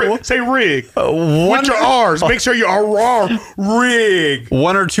again. Say rig. With your R's. Make sure you are rig.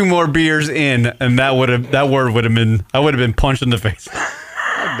 One or two more beers in, and that word would have been. I would have been punched in the face.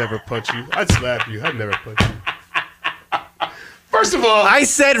 I'd never punch you. I'd slap you. I'd never punch you. First of all, I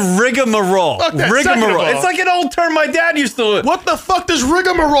said rigmarole. Rigmarole. It's like an old term my dad used to. What the fuck does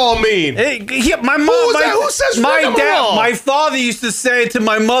rigmarole mean? My mom. Who says rigmarole? My father used to say it to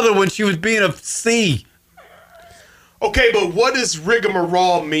my mother when she was being a C. Okay, but what does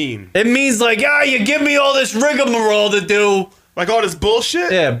rigmarole mean? It means like, you give me all this rigmarole to do. Like all this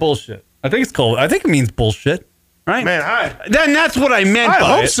bullshit? Yeah, bullshit. I think it means bullshit. Right? Man, then that's what I meant by it.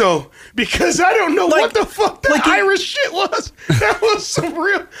 I hope so. Because I don't know what the fuck that Irish shit was. That was some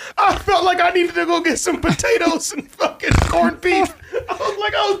real... I felt like I needed to go get some potatoes and fucking corned beef. I was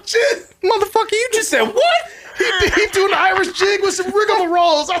like, oh, shit. Motherfucker, you just said what? He doing an Irish jig with some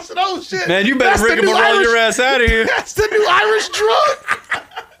rigmaroles. I said, oh, shit. Man, you better rigmarole your ass out of here. That's the new Irish drug.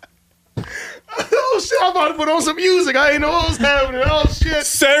 Oh, shit. I'm about to put on some music. I ain't know what was happening. Oh, shit.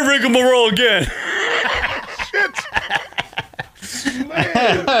 Say rigmarole again. Shit.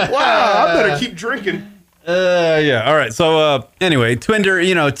 Man. Wow, I better keep drinking. Yeah. All right. So anyway, Tinder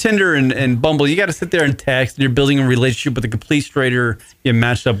and Bumble, you got to sit there and text, and you're building a relationship with a complete stranger you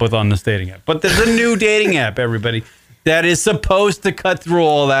matched up with on this dating app. But there's a new dating app, everybody, that is supposed to cut through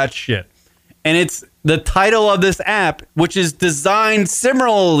all that shit. And it's the title of this app, which is designed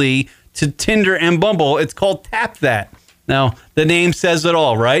similarly to Tinder and Bumble. It's called Tap That. Now, the name says it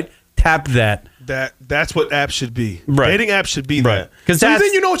all, right? Tap That. That's what apps should be. Right. Dating apps should be that. Because then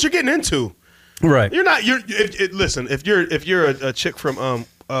you know what you're getting into. Right. Listen, if you're a chick from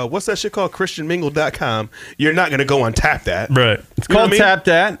what's that shit called? ChristianMingle.com, you're not gonna go on Tap That. Right. It's called Tap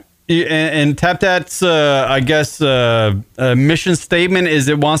That. And Tap That's mission statement is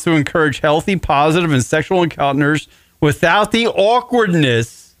it wants to encourage healthy, positive, and sexual encounters without the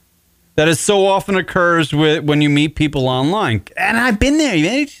awkwardness that is so often occurs when you meet people online. And I've been there,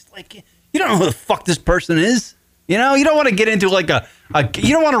 man. It's just like, you don't know who the fuck this person is. You don't want to get into like you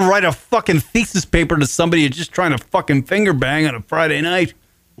don't want to write a fucking thesis paper to somebody you're just trying to fucking finger bang on a Friday night.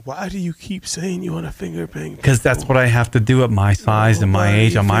 Why do you keep saying you want to finger bang? Because that's what I have to do at my size and my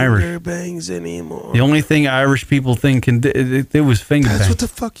age. I'm Irish. Finger bangs anymore. The only thing Irish people think can do it was finger bang. That's what the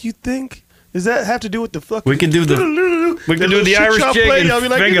fuck you think? Does that have to do with the fucking... We can do the Irish jig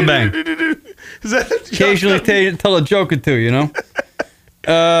and finger bang. Is that occasionally tell a joke or two,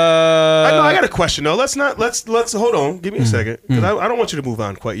 I got a question though. Let's hold on. Give me a second, because I don't want you to move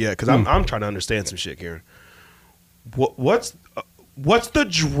on quite yet, because I'm trying to understand some shit here. What's the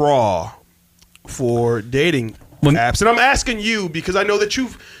draw for dating apps? And I'm asking you because I know that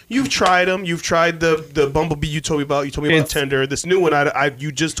you've tried them. You've tried the Bumblebee you told me about. You told me about Tinder. This new one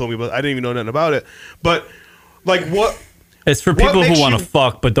you just told me about. I didn't even know nothing about it. But like what? It's for people who want to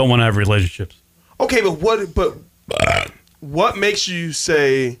fuck but don't want to have relationships. Okay, but what makes you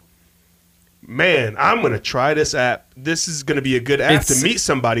say, man, I'm gonna try this app. This is gonna be a good app to meet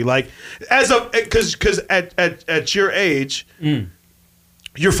somebody. Like because at your age,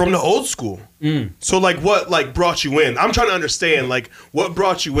 you're from the old school. So like what brought you in? I'm trying to understand like what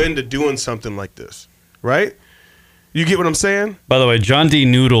brought you into doing something like this. right? You get what I'm saying? By the way, John D.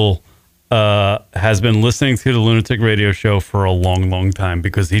 Noodle has been listening to the Lunatic Radio Show for a long, long time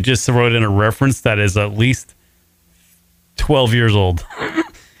because he just wrote in a reference that is at least 12 years old.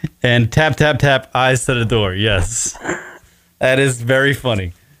 And tap, tap, tap, eyes to the door. Yes. That is very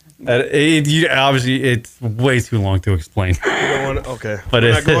funny. Obviously, it's way too long to explain. Okay. But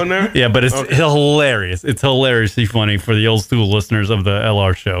We're not going there? Yeah, but it's hilarious. It's hilariously funny for the old school listeners of the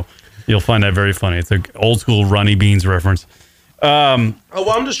LR show. You'll find that very funny. It's an old school Ronnie Beans reference. I'm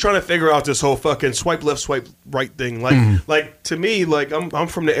just trying to figure out this whole fucking swipe left, swipe right thing. Like to me, like I'm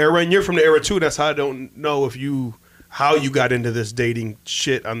from the era, and you're from the era too. That's how I don't know how you got into this dating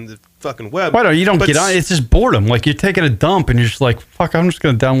shit on the fucking web. Why don't you get on? It's just boredom. Like you're taking a dump, and you're just like, fuck. I'm just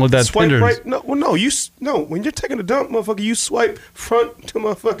gonna download that swipe Tinder. right. No, when you're taking a dump, motherfucker, you swipe front to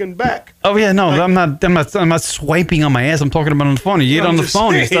motherfucking back. Oh yeah, no, I'm not swiping on my ass. I'm talking about on the phone. You get on the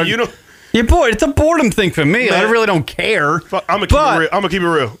phone. You're bored. It's a boredom thing for me. Man, I really don't care. I'm gonna keep it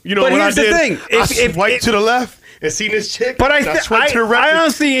real. You know what I did? Thing. I swiped to the left and seen this chick. But I swiped to the right. I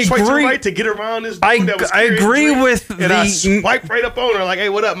honestly swiped agree. to the right to get around this dude that was I agree with and I swiped right up on her like, hey,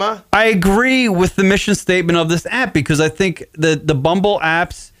 what up, ma? I agree with the mission statement of this app because I think the Bumble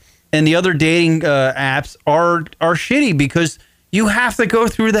apps and the other dating apps are shitty because you have to go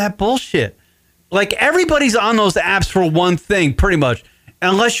through that bullshit. Like everybody's on those apps for one thing, pretty much.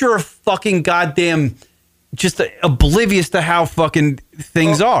 Unless you're a fucking goddamn just oblivious to how fucking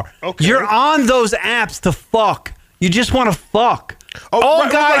things are. Okay. You're on those apps to fuck. You just want to fuck. All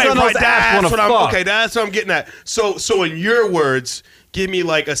guys on those apps want to fuck. Okay, that's what I'm getting at. So in your words, give me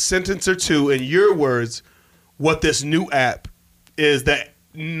like a sentence or two in your words what this new app is that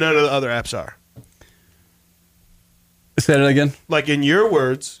none of the other apps are. Say that again. Like in your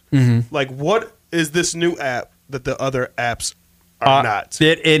words, like what is this new app that the other apps are not?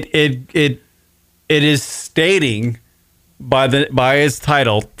 It is stating by its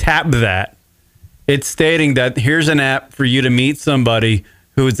title, Tap That. It's stating that here's an app for you to meet somebody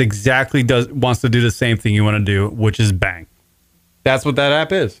who is wants to do the same thing you want to do, which is bang. That's what that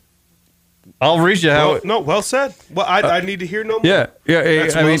app is. I'll read you how. Well said. Well, I need to hear no more. Yeah.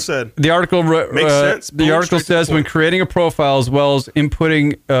 That's well said. The article makes sense. The article says when creating a profile as well as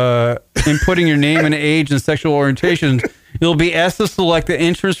inputting your name and age and sexual orientation, you'll be asked to select the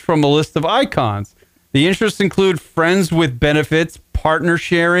interest from a list of icons. The interests include friends with benefits, partner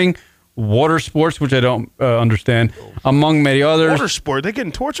sharing, water sports, which I don't understand, among many others. Water sport? They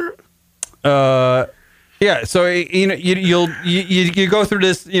getting tortured? Yeah. So you go through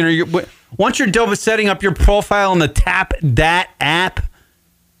this. Once you're done with setting up your profile on the Tap That app,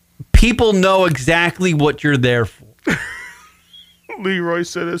 people know exactly what you're there for. Leroy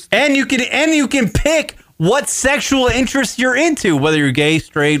said this. And you can pick what sexual interest you're into, whether you're gay,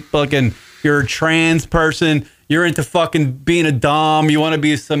 straight, fucking, you're a trans person, you're into fucking being a dom, you want to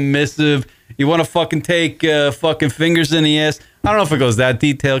be a submissive, you want to fucking take fucking fingers in the ass. I don't know if it goes that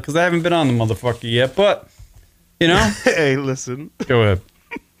detailed because I haven't been on the motherfucker yet, but Hey, listen. Go ahead.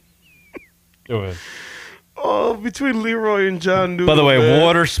 Go ahead. Oh, between Leroy and John Newman. By the way,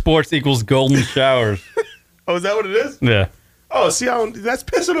 water sports equals golden showers. Oh, is that what it is? Yeah. Oh, see how that's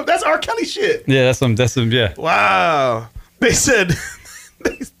pissing up. That's R. Kelly shit. Yeah, that's some. Yeah. Wow. They said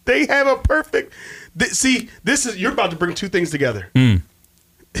they have a perfect. See, this is you're about to bring two things together.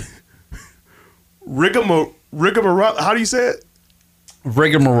 Rigmarole. How do you say it?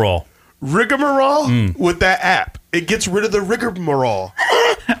 Rigmarole. Rigmarole with that app. It gets rid of the rigmarole.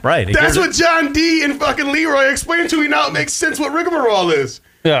 Right. That's what John D and fucking Leroy explained to me. Now it makes sense what rigmarole is.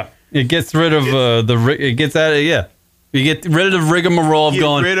 Yeah. It gets rid of it gets out of You get rid of the rigmarole of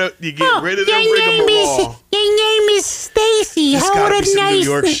going. You get rid of the rigmarole. Your name is Stacy. How would some nice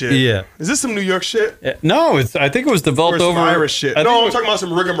New York shit. Yeah. Is this some New York shit? No, I think it was developed over Irish shit. I'm talking about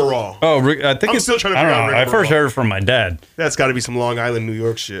some rigmarole. Oh, I think I'm still trying to figure out rigmarole. I first heard it from my dad. That's got to be some Long Island, New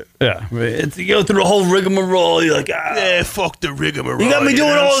York shit. Yeah. You go through the whole rigmarole. You're like, yeah, fuck the rigmarole. You got me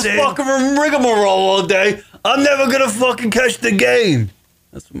doing all this fucking rigmarole all day. I'm never going to fucking catch the game.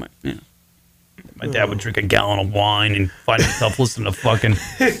 That's what my dad would drink a gallon of wine and find himself listening to fucking...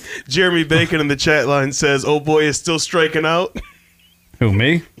 Jeremy Bacon in the chat line says, "Oh boy is still striking out." Who,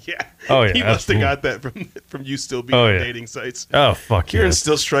 me? Yeah. Oh, yeah. He must have got that from you still being on dating sites. Oh, fuck yeah. Kieran's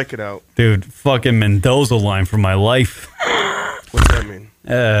still striking out. Dude, fucking Mendoza line for my life. What's that mean?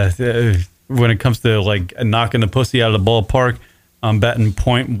 When it comes to, like, knocking the pussy out of the ballpark, I'm betting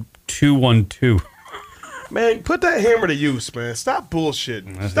 .212. Man, put that hammer to use, man. Stop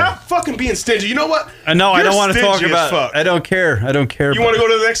bullshitting. Stop fucking being stingy. You know what? I know. I You're don't want to talk stingy as about. fuck. I don't care. I don't care. You want to go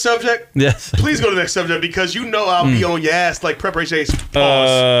to the next subject? Yes. Please go to the next subject because you know I'll be on your ass like Preparation Ace.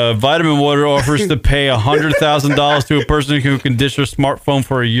 Pause. Vitamin Water offers to pay $100,000 to a person who can dish their smartphone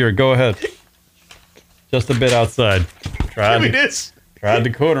for a year. Go ahead. Just a bit outside. Give me this. Tried to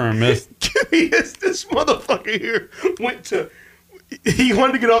corner and missed. Give me this. This motherfucker here went to. He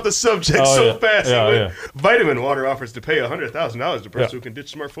wanted to get off the subject fast. Vitamin Water offers to pay $100,000 to a person who can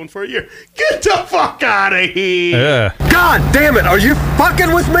ditch smartphone for a year. Get the fuck out of here. Yeah. God damn it. Are you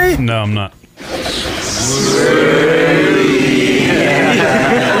fucking with me? No, I'm not.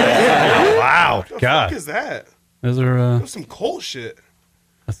 Wow. What the God. fuck is that? Is there That's some cold shit.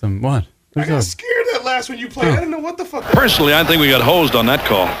 That's some what? I got scared that last one you played. I didn't know what the fuck. Personally, I think we got hosed on that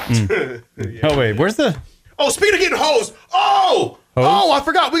call. Oh, wait. Where's the... Oh, speaking of getting hosed. Oh, I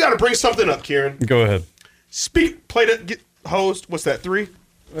forgot. We got to bring something up, Kieran. Go ahead. Play that. Get hosed. What's that? 3?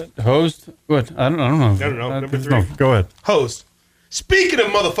 Hosed? What? I don't know. I don't know. Number 3. No, go ahead. Hosed. Speaking of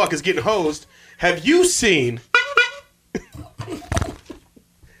motherfuckers getting hosed, have you seen?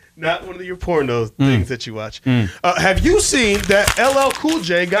 Not one of your porno things that you watch. Have you seen that LL Cool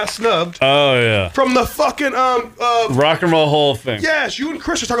J got snubbed? Oh yeah. From the fucking Rock and Roll Hall of Fame. Yes, you and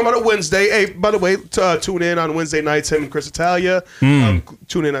Chris are talking about it Wednesday. Hey, by the way, tune in on Wednesday nights. Him and Chris Italia.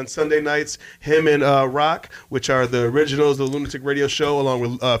 Tune in on Sunday nights. Him and Rock, which are the originals of the Lunatic Radio Show, along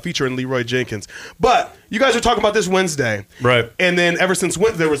with featuring Leroy Jenkins. But you guys are talking about this Wednesday, right? And then ever since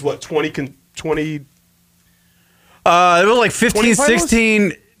Wednesday, there was what 20. It was like 15,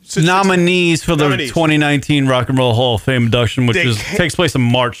 16 nominees for the 2019 Rock and Roll Hall of Fame induction, which takes place in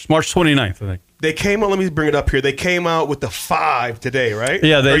March 29th, I think. They came out. Let me bring it up here. They came out with the 5 today, right?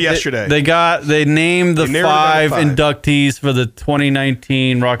 Yeah, or yesterday. They named the 5 inductees for the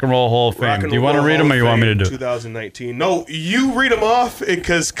 2019 Rock and Roll Hall of Fame. Do you want to read them, or you want me to do it? 2019. No, you read them off,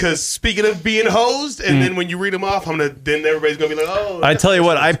 because speaking of being hosed, and then when you read them off, then everybody's gonna be like, oh. I tell you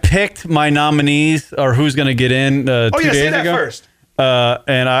what, I picked my nominees or who's gonna get in 2 days ago. Say that first.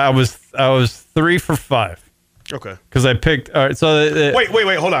 And I was 3 for 5. Okay. Because I picked. All right. So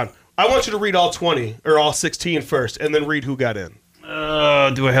wait, hold on. I want you to read all 20 or all 16 first, and then read who got in.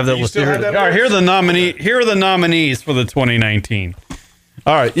 Do I have that list? All right, here are the Here are the nominees for the 2019.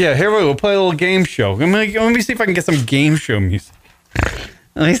 All right, yeah, here we go. We'll play a little game show. Let me see if I can get some game show music.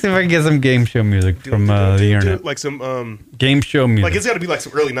 Let me see if I can get some game show music from the internet. Like some game show music. Like it's got to be like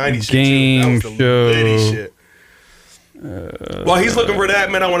some early 90s shit. Game show. Shit. While he's looking for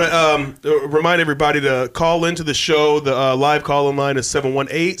that, man, I want to remind everybody to call into the show. The live call-in line is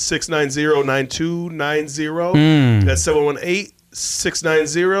 718-690-9290. That's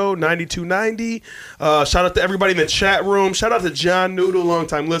 718-690-9290. Shout out to everybody in the chat room. Shout out to John Noodle,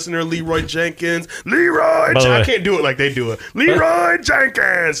 longtime listener. Leroy Jenkins. I can't do it like they do it. Leroy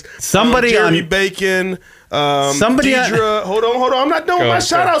Jenkins. Jeremy Bacon. Deidre. Hold on. I'm not doing my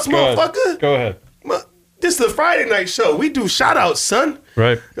shout-outs, motherfucker. Go ahead. This is the Friday night show. We do shout-outs, son.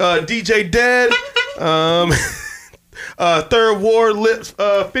 Right. DJ Dead. Third War Lips,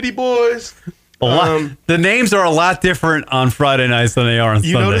 Fitty Boys. The names are a lot different on Friday nights than they are on Sunday.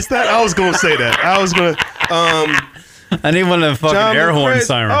 You noticed that? I was going to say that. I was going to... I need one of the fucking air horn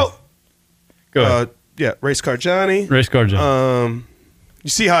sirens. Oh. Go ahead. Yeah, Race Car Johnny. Race Car Johnny. You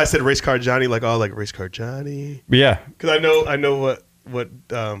see how I said Race Car Johnny? Like Race Car Johnny? Yeah. Because I know what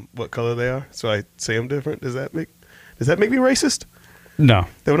color they are, so I say them different. Does that make me racist? No.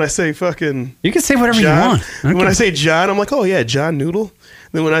 Then when I say fucking, you can say whatever John, you want. When I say John, I'm like, oh yeah, John Noodle.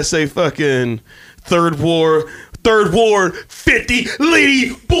 Then when I say fucking Third War 50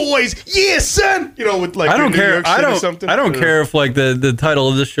 lady boys, yeah, son. You know, with like I don't care. I don't care if like the title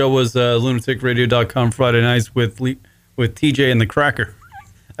of this show was lunaticradio.com Friday nights with TJ and the Cracker.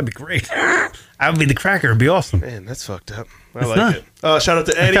 That'd be great. I would be the Cracker. It'd be awesome. Man, that's fucked up. I like it. Shout out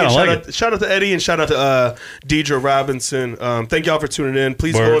to Eddie. Shout out to Eddie and shout out to Deidre Robinson. Thank y'all for tuning in.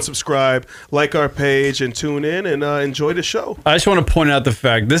 Please go and subscribe, like our page, and tune in and enjoy the show. I just want to point out the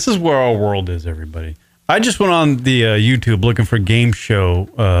fact this is where our world is, everybody. I just went on the YouTube looking for game show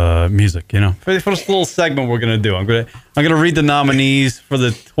music. You know, for this little segment we're gonna do. I'm gonna read the nominees for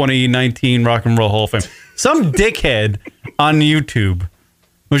the 2019 Rock and Roll Hall of Fame. Some dickhead on YouTube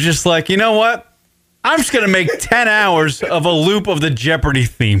was just like, you know what? I'm just going to make 10 hours of a loop of the Jeopardy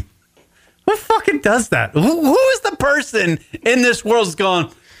theme. Who fucking does that? Who is the person in this world that's going,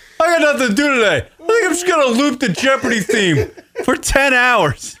 I got nothing to do today. I think I'm just going to loop the Jeopardy theme for 10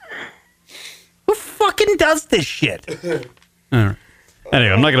 hours. Who fucking does this shit? All right.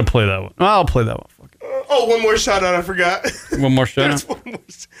 Anyway, I'm not going to play that one. I'll play that one. One more shout out. I forgot. One more shout out? One more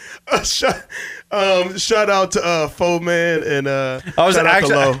Shout out to Foeman and I was shout out to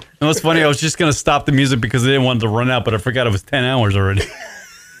actually. Low. It was funny. I was just gonna stop the music because I didn't want it to run out, but I forgot it was 10 hours already.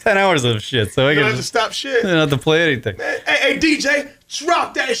 10 hours of shit. So I You don't can have to stop shit. didn't have to play anything. Hey, DJ,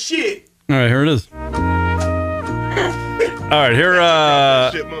 drop that shit. All right, here it is. All right, here.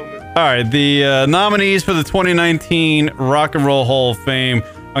 Shit moment. All right, the nominees for the 2019 Rock and Roll Hall of Fame.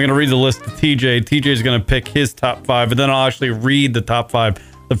 I'm going to read the list to TJ. TJ's going to pick his top 5, and then I'll actually read the top 5,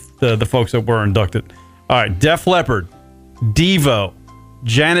 the folks that were inducted. All right, Def Leppard, Devo,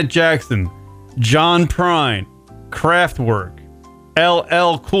 Janet Jackson, John Prine, Kraftwerk,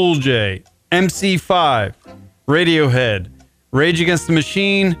 LL Cool J, MC5, Radiohead, Rage Against the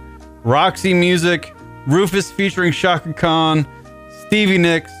Machine, Roxy Music, Rufus featuring Shaka Khan, Stevie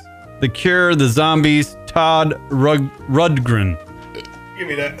Nicks, The Cure, The Zombies, Todd Rundgren. Give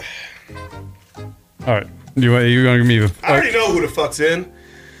me that. All right, you're gonna give me. I already know who the fuck's in,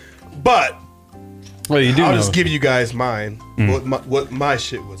 but well, you do. I'll know. just give you guys mine. What my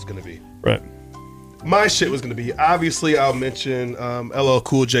shit was gonna be. Right. My shit was gonna be. Obviously, I'll mention LL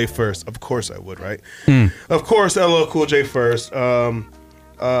Cool J first. Of course, I would. Right. Of course, LL Cool J first. I'm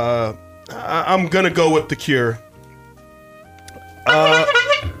gonna go with The Cure.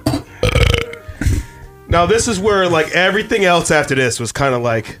 Now this is where like everything else after this was kind of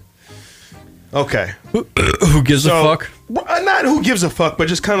like, okay, who gives a fuck? Not who gives a fuck, but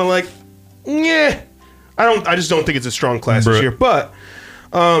just kind of like, yeah. I just don't think it's a strong class this year. But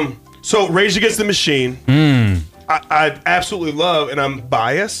so Rage Against the Machine, I absolutely love, and I'm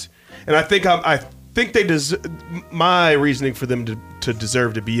biased, and I think they deserve. My reasoning for them to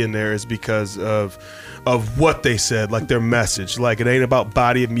deserve to be in there is because of what they said, like their message. Like it ain't about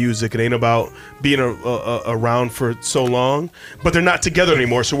body of music, it ain't about being around for so long, but they're not together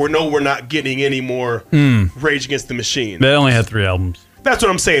anymore, so we're not getting any more Rage Against the Machine. They only had 3 albums. That's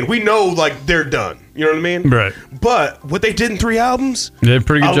what I'm saying. We know like they're done. You know what I mean? Right. But what they did in 3 albums, they did a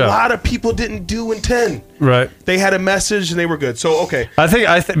pretty good job. A lot of people didn't do in 10. Right. They had a message and they were good. So okay. I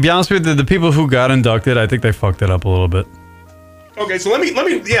think be honest with you, the people who got inducted, I think they fucked it up a little bit. Okay, so let me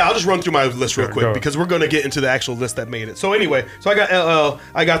I'll just run through my list real quick because we're going to get into the actual list that made it. So anyway, I got LL,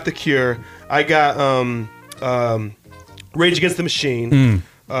 I got The Cure, I got Rage Against the Machine.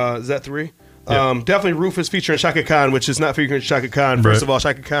 Is that 3? Yeah. Definitely Rufus featuring Shaka Khan, which is not featuring Shaka Khan. First of all,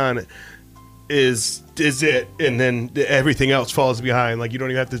 Shaka Khan is it, and then everything else falls behind. Like you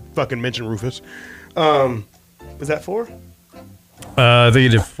don't even have to fucking mention Rufus. Is that 4? I think you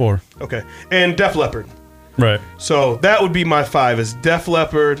did 4. Okay, and Def Leppard. Right. So that would be my 5: is Def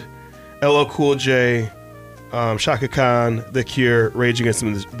Leppard, LL Cool J, Shaka Khan, The Cure, Rage Against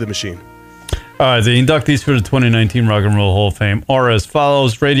the Machine. All right, the inductees for the 2019 Rock and Roll Hall of Fame are as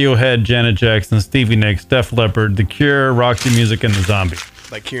follows: Radiohead, Janet Jackson, Stevie Nicks, Def Leppard, The Cure, Roxy Music, and The Zombies.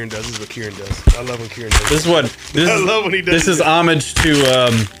 Like Kieran does. This is what Kieran does. I love when Kieran does. I love when he does. This is homage to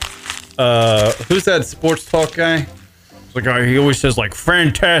who's that sports talk guy? The guy he always says like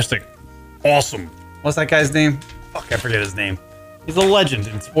fantastic, awesome. What's that guy's name? Fuck, I forget his name. He's a legend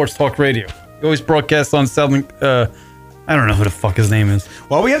in sports talk radio. He always broadcasts on Southern. I don't know who the fuck his name is.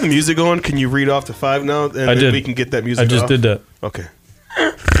 While we have the music on, can you read off the 5 now? And then we can get that music I just off? did that. Okay.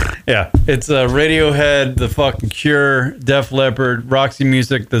 Yeah, it's Radiohead, The fucking Cure, Def Leppard, Roxy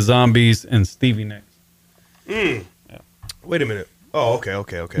Music, The Zombies, and Stevie Nicks. Yeah. Wait a minute. Oh, okay. I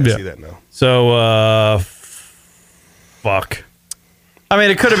see that now. So, fuck. I mean,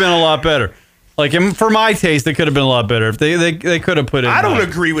 it could have been a lot better. Like, for my taste, it could have been a lot better. If they could have put it. I don't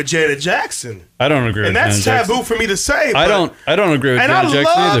agree with Janet Jackson. I don't agree with Janet Jackson. And that's taboo for me to say. I don't agree with Janet Jackson either. And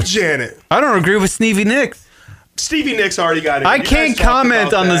I love Janet. I don't agree with Stevie Nicks. Stevie Nicks already got it. I can't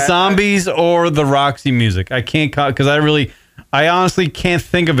comment on the Zombies or the Roxy Music. I can't because I honestly can't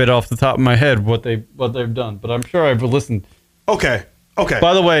think of it off the top of my head what they've done. But I'm sure I've listened. Okay.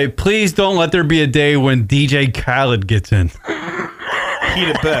 By the way, please don't let there be a day when DJ Khaled gets in. He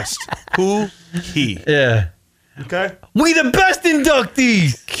the best. Who? He. Yeah. Okay. We the best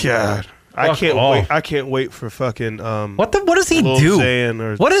inductees. God, I can't wait. I can't wait for fucking. What does he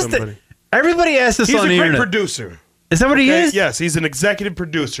do? What is the? Everybody asks us on the internet. He's a great producer. Is that what he is? Yes, he's an executive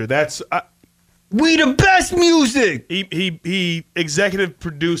producer. That's we the best music. He executive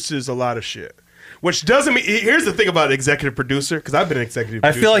produces a lot of shit. Which doesn't mean. Here's the thing about executive producer, because I've been an executive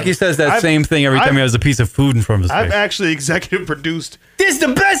producer. I feel like he says that same thing every time he has a piece of food in front of his face. I've actually executive produced. This is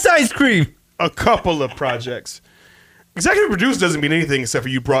the best ice cream. A couple of projects. Executive produce doesn't mean anything except for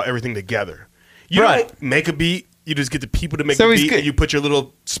you brought everything together. You don't make a beat. You just get the people to make a beat and you put your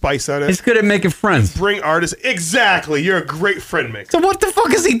little spice on it. He's good at making friends. Bring artists. Exactly. You're a great friend maker. So what the fuck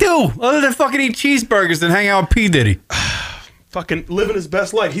does he do other than fucking eat cheeseburgers and hang out with P. Diddy? fucking living his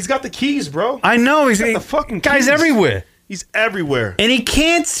best life. He's got the keys, bro. I know. He's got the fucking guy's keys. everywhere. He's everywhere. And he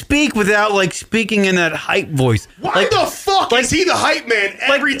can't speak without, like, speaking in that hype voice. Why the fuck is he the hype man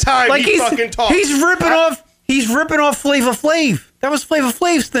every time he fucking talks? He's ripping off Flavor Flav. That was Flavor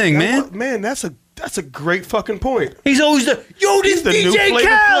Flav's thing, man. Man, that's a great fucking point. He's always this the new DJ Flavor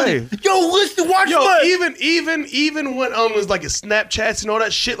Khaled. Flav. Yo, listen, watch even when was like his Snapchats and all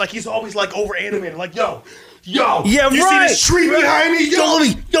that shit, like he's always like over animated, like yo, yeah, you right. see this tree behind me?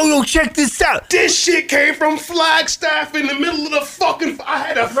 Yo, check this out. This shit came from Flagstaff in the middle of the fucking. I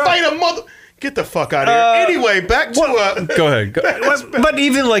had to fight a mother. Get the fuck out of here. Anyway, back to Go ahead. But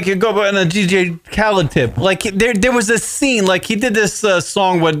even like you go on a DJ Khaled tip, like there was a scene, like he did this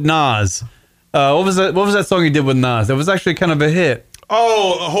song with Nas. What was that song he did with Nas? That was actually kind of a hit.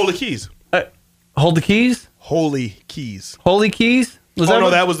 Oh, Holy Keys. Hold the Keys? Holy Keys. Holy Keys?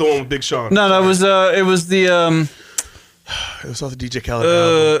 That was the one with Big Sean. No, it was the It was off the DJ Khaled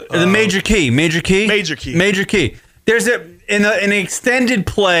album. The Major Key. There's an extended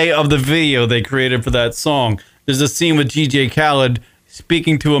play of the video they created for that song. There's a scene with DJ Khaled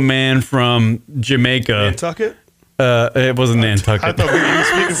speaking to a man from Jamaica. Nantucket? It wasn't Nantucket. I thought you were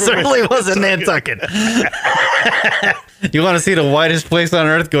speaking from Certainly wasn't Nantucket. You want to see the whitest place on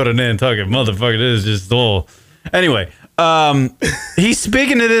earth? Go to Nantucket, motherfucker. It is just all. Anyway, he's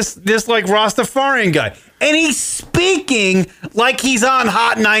speaking to this like Rastafarian guy, and he's speaking like he's on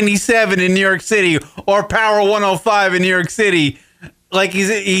Hot 97 in New York City or Power 105 in New York City, like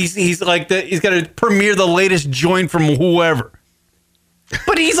he's like he's got to premiere the latest joint from whoever.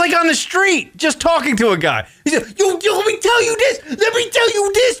 But he's like on the street, just talking to a guy. He's like, yo, let me tell you this. Let me tell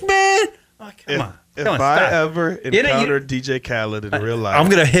you this, man. Oh, come on. If I ever encountered DJ Khaled in real life, I'm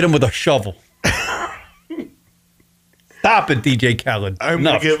going to hit him with a shovel. Stop it, DJ Khaled. I'm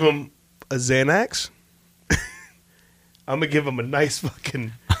going to give him a Xanax. I'm going to give him a nice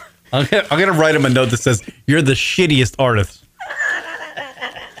fucking... I'm going to write him a note that says, you're the shittiest artist.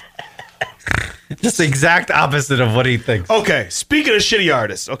 Just the exact opposite of what he thinks. Okay, speaking of shitty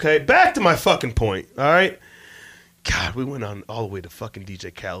artists, okay, back to my fucking point, all right? God, we went on all the way to fucking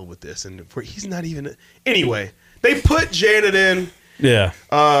DJ Khaled with this, and he's not even... Anyway, they put Janet in,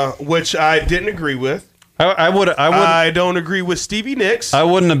 which I didn't agree with. I don't agree with Stevie Nicks. I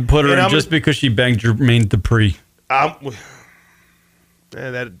wouldn't have put her in just because she banged Jermaine Dupri.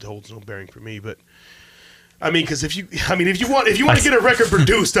 That holds no bearing for me, but... I mean, because if you want to get a record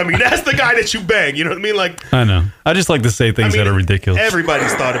produced, I mean, that's the guy that you bang. You know what I mean? Like, I know. I just like to say things that are ridiculous.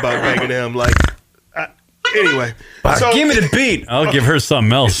 Everybody's thought about banging him. Like, anyway, so give me the beat. I'll give her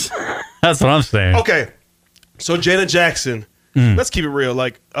something else. That's what I'm saying. Okay, so Janet Jackson. Let's keep it real.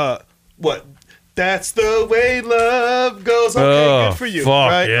 Like, what? That's the way love goes. Okay, good for you. Fuck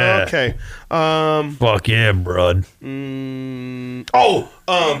right? yeah. Okay. Fuck yeah, brud. You know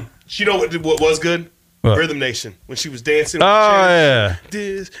what was good? What? Rhythm Nation, when she was dancing. Yeah.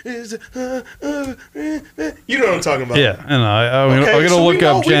 This is you know what I'm talking about. Yeah, and I'm going to look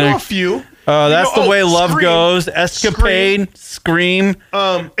up Janet. That's the way love Scream. goes. Escapade, Scream.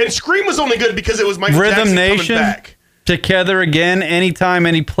 And Scream was only good because it was Michael Rhythm Jackson Nation, coming back. Together Again, Anytime,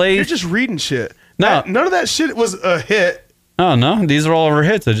 Any Place. You're just reading shit. No. None of that shit was a hit. Oh, no. These are all of her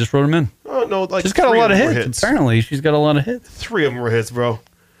hits. I just wrote them in. Oh, no. Like she's got a lot of hits. Apparently, she's got a lot of hits. 3 of them were hits, bro.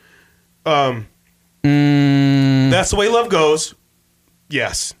 That's the way love goes.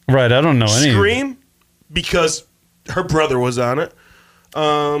 Yes. Right. I don't know any. Scream, because her brother was on it.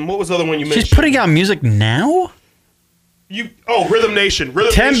 What was the other one you mentioned? She's putting out music now? Rhythm Nation.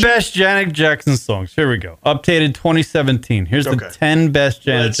 10 best Janet Jackson songs. Here we go. Updated 2017. Here's the 10 best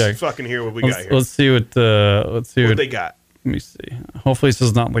Janet Jackson. Let's fucking hear what we got here. Let's see what they got. Let me see. Hopefully this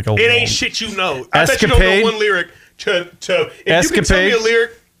is not like a. It ain't shit you know. I bet you don't know one lyric. If Escapade. You can tell me a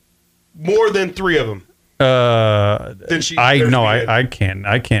lyric, more than 3 of them. Then I can't.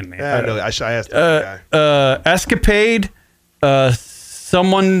 I can't. I know. I asked that guy. Escapade.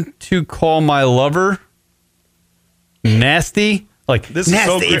 Someone to Call My Lover. Nasty. Like this nasty is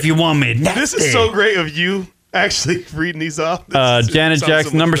so great. if you want me. Nasty. This is so great of you actually reading these off. Janet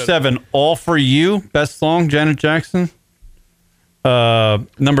Jackson, number 7, All For You, best song, Janet Jackson.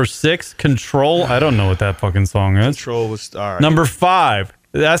 Number 6, Control. I don't know what that fucking song is. Control was all right. Number 5,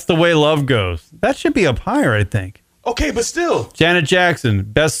 That's the Way Love Goes. That should be up higher, I think. Okay, but still. Janet Jackson,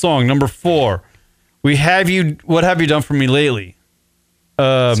 best song, number 4. What Have You Done For Me Lately?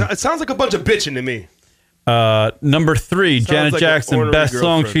 It sounds like a bunch of bitching to me. Number 3, Sounds Janet like Jackson, best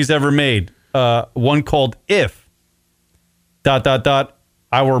song she's ever made. One called If. ...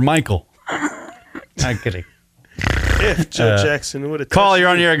 I Were Michael. Not kidding. If Joe Jackson would have. Call, you're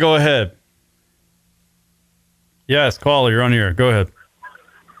on the air. Go ahead. Yes, caller, you're on here. Go ahead.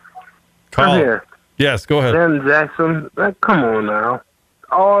 I'm here. Yes, go ahead. Janet Jackson, come on now.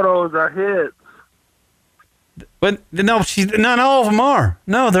 All those are hits. But no, not all of them are.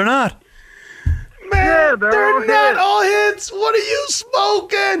 No, they're not. Man, they're all not hits. all hits. What are you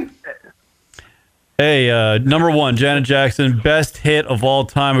smoking? Hey, number one, Janet Jackson, best hit of all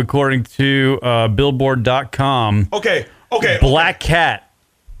time according to Billboard.com. Okay. Black Cat.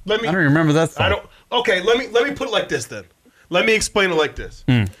 I don't remember that song. Okay, let me put it like this then. Let me explain it like this.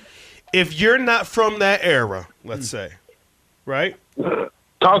 If you're not from that era, let's say, right?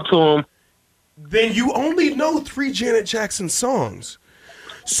 Talk to him. Then you only know 3 Janet Jackson songs.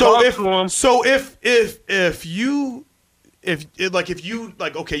 So if you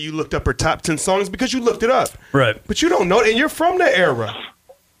looked up her top 10 songs because you looked it up, right? But you don't know, and you're from that era.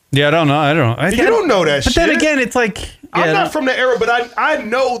 Yeah, I don't know. You don't know that shit. But then again, it's like I'm not from the era, but I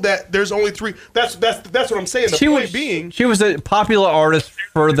know that there's only 3. That's what I'm saying. The point being, she was a popular artist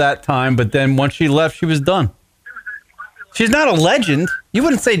for that time, but then once she left, she was done. She's not a legend. You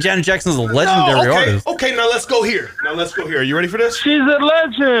wouldn't say Janet Jackson's a legendary artist. Okay, now let's go here. Are you ready for this? She's a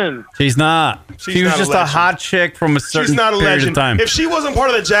legend. She's not. She was not just a hot chick from a certain She's not a period legend. of time. If she wasn't part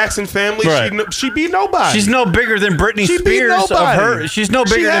of the Jackson family, Right. she'd be nobody. She's no bigger than Britney She'd be Spears. nobody. She's no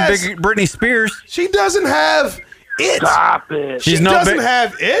bigger than Britney Spears. She doesn't have it. Stop it. She doesn't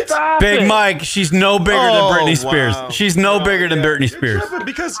have it. Big Mike, she's no bigger than Britney Spears. wow. She's no bigger than Britney Spears.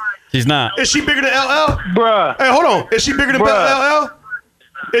 Because She's not. is she bigger than LL? Bruh. Hey, hold on. Is she bigger than Bruh. LL?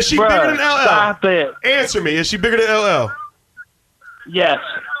 Is she bigger than LL? Stop it. Answer me. Is she bigger than LL? Yes.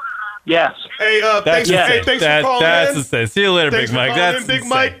 Yes. Hey, thanks for calling That's in. the same. See you later, Thanks Big for Mike. calling That's in, Big insane.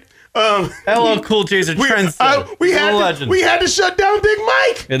 Mike. LL Cool J's a trend. we had to shut down Big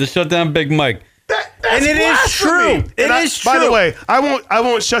Mike. Yeah, to shut down Big Mike. That's and it is blasphemy. true. It is true. By the way, I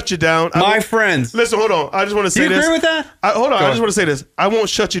won't shut you down. My friends. Listen, hold on. I just want to say Do you this. agree with that? Hold on. Go I on. just want to say this. I won't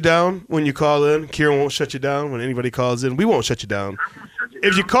shut you down when you call in. Kieran won't shut you down when anybody calls in. We won't shut you down.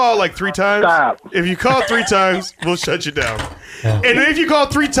 If you call like 3 times, if you call 3 times, we'll shut you down. And if you call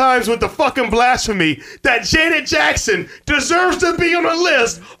 3 times with the fucking blasphemy that Janet Jackson deserves to be on the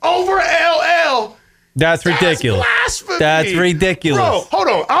list over LL, That's ridiculous. blasphemy. That's ridiculous. Bro, hold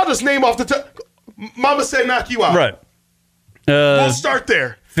on. I'll just name off the top. Mama said knock you out. Right. We'll start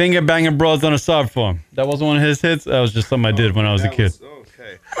there. Finger banging broads on a soft form. That wasn't one of his hits. That was just something I did when I was a kid.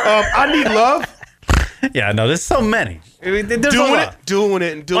 Okay. I Need Love. Yeah, no, there's so many. I mean, there's Doing a lot.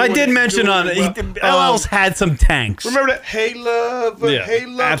 it. I did mention on it. LL's had some tanks. Remember that? Hey, love. Yeah, Hey,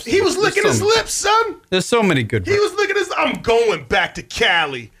 love. absolutely. He was licking There's his so lips, son. There's so many good. He was licking his. I'm going back to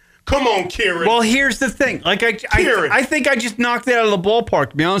Cali. Come on, Kieran. Well, here's the thing. Like I think I just knocked it out of the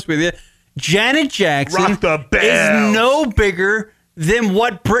ballpark. To be honest with you, Janet Jackson Rock the bells. is no bigger than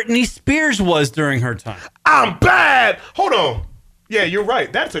what Britney Spears was during her time. I'm bad. Hold on. Yeah, you're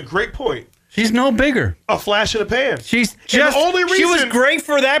right. That's a great point. She's no bigger. A flash in the pan. She's And just the only reason she was great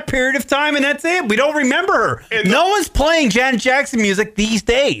for that period of time, and that's it. We don't remember her. No one's playing Janet Jackson music these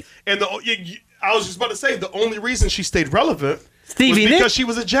days. And I was just about to say the only reason she stayed relevant Stevie was Nicks? because she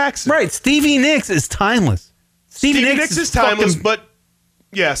was a Jackson. Right. Stevie Nicks is timeless. Stevie Nicks is timeless, fucking- but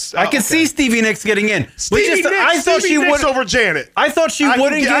yes, I can see Stevie Nicks getting in. Stevie Nicks over Janet. I thought she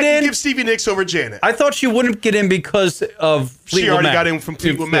wouldn't I get can in. give Stevie Nicks over Janet. I thought she wouldn't get in because of She Fleetwood already Mac. got in from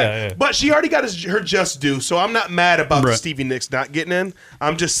Fleetwood Mac. Yeah. But she already got her just due, so I'm not mad about Right. Stevie Nicks not getting in.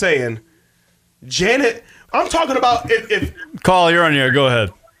 I'm just saying, Janet, I'm talking about if Call, you're on here. Go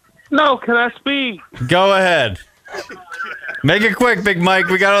ahead. No, can I speak? Go ahead. Make it quick, Big Mike.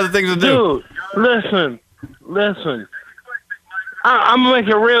 We got other things to do. Dude, listen. I'm gonna make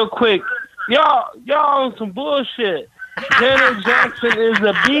it real quick. Y'all on some bullshit. Janet Jackson is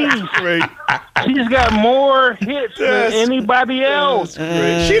a beast. She's got more hits than anybody else.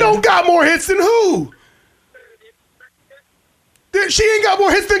 she don't got more hits than who? She ain't got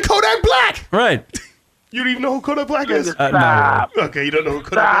more hits than Kodak Black. Right. You don't even know who Kodak Black is? Stop. Okay, you don't know who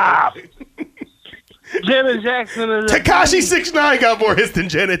Kodak Black is. Janet Jackson is a Tekashi beast. 6ix9ine got more hits than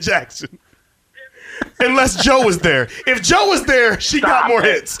Janet Jackson. Unless Joe was there. If Joe was there, she got more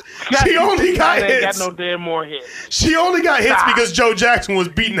hits. She only got ain't hits. got no damn more hits. She only got hits because Joe Jackson was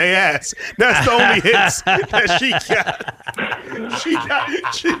beating their ass. That's the only hits that she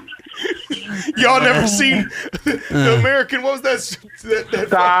got. Y'all never seen the American, what was that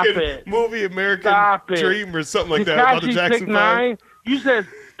Stop fucking it. movie, American Stop it. Dream or something like that about the Tekashi Jackson 6ix9ine. You said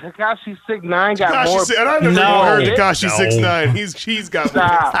Tekashi 6ix9ine got more. And I never even heard Tekashi 6ix9ine. He's got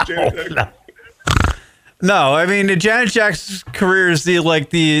Stop. more hits than Janet. No, I mean Janet Jackson's career is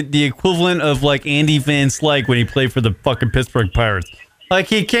the equivalent of like Andy Van Slyke when he played for the fucking Pittsburgh Pirates. Like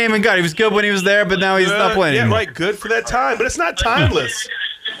he came and got. He was good when he was there, but now he's not playing anymore. Right, good for that time, but it's not timeless.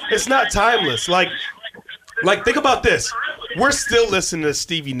 It's not timeless. Like think about this. We're still listening to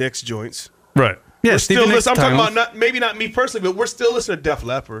Stevie Nicks joints. Right. Yeah, we're Stevie still Nicks listening. I'm talking timeless. about maybe not me personally, but we're still listening to Def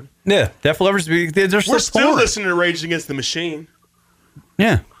Leppard. Yeah, Def Leppard's. We're still listening to Rage Against the Machine.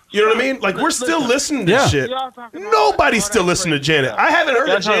 Yeah. You know what I mean? Like we're still listening to shit. Nobody's still listening to Janet. I haven't heard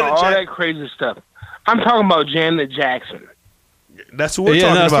of Janet. All that crazy stuff. I'm talking about Janet Jackson. That's what we're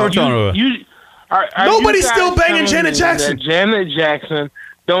talking about. Nobody's still banging Janet Jackson. That Janet Jackson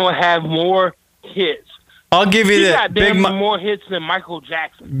don't have more hits. I'll give you She that. got more hits than Michael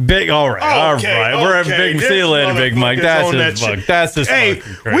Jackson. All right. We're at Big. See you later, Big Mike. That's his fuck. That's his. Hey,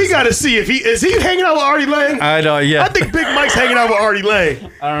 crazy. we got to see if is he hanging out with Artie Lang? I don't. Yeah. I think Big Mike's hanging out with Artie Lang.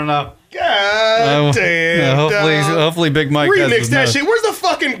 I don't know. God damn. Hopefully, Big Mike remix that shit. Where's the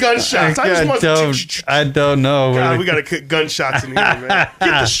fucking gunshots? I don't know. God, we gotta cut gunshots in here, man. Get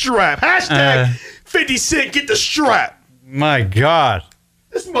the strap. Hashtag 50 Cent. Get the strap. My God.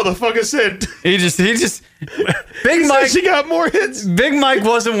 This motherfucker said he just Big Mike. She got more hits. Big Mike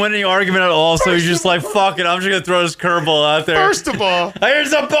wasn't winning the argument at all, so he's just like, fuck it, I'm just gonna throw this curveball out there. First of all,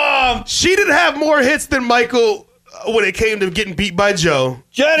 here's a bomb. She didn't have more hits than Michael when it came to getting beat by Joe.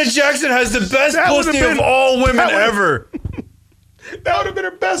 Janet Jackson has the best pussy of all women ever. That would have been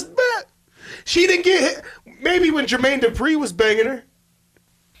her best bet. She didn't get hit. Maybe when Jermaine Dupri was banging her.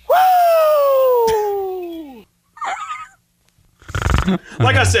 Woo!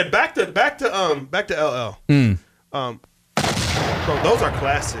 Like I said, back to LL. Bro, those are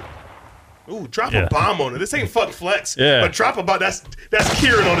classic. Ooh, drop a bomb on it. This ain't fuck flex. Yeah. But drop a bomb. That's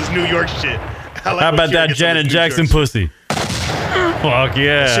Kieran on his New York shit. How about that Janet Jackson pussy? Fuck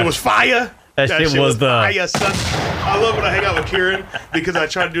yeah. That shit was fire. That shit was fire, son. I love when I hang out with Kieran because I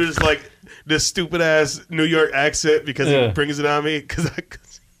try to do this stupid ass New York accent because he brings it on me.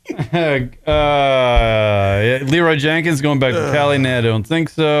 Leroy Jenkins going back to Cali. Nah, I don't think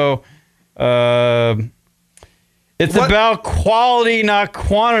so. It's about quality, not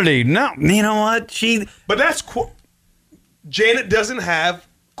quantity. No, you know what? But that's Janet doesn't have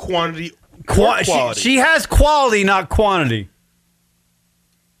quantity. Quality. She has quality, not quantity.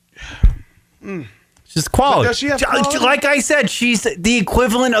 She's quality. Does she have quality? Like I said, she's the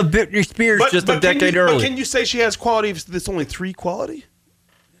equivalent of Britney Spears just a decade earlier. But can you say she has quality if there's only 3 quality?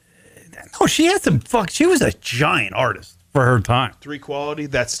 No, she had some she was a giant artist for her time. 3 quality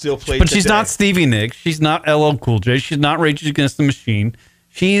that's still played But today. she's not Stevie Nicks. She's not LL Cool J. She's not Rage Against the Machine.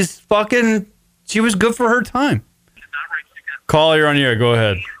 She was good for her time. Call, you're on the air. Go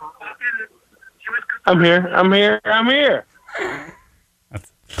ahead. I'm here.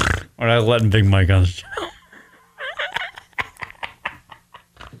 We're not letting Big Mike on the show.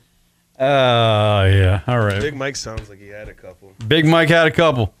 Yeah. All right. Big Mike sounds like he had a couple. Big Mike had a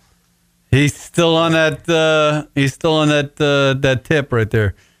couple. He's still on that. That tip right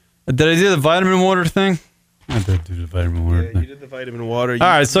there. Did I do the vitamin water thing? I did do the vitamin water thing. You did the vitamin water. All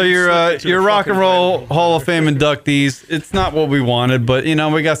right, so your Rock and Roll Hall of Fame inductees. It's not what we wanted, but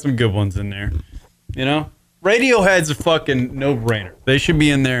we got some good ones in there. Radiohead's a fucking no-brainer. They should be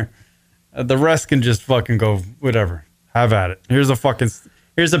in there. The rest can just fucking go whatever. Have at it. Here's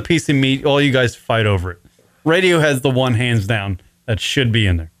a piece of meat. All you guys fight over it. Radiohead's the one hands down that should be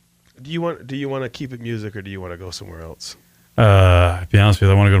in there. Do you want to keep it music or do you want to go somewhere else? To be honest with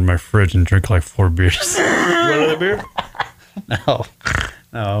you, I want to go to my fridge and drink like 4 beers. You want another beer? No,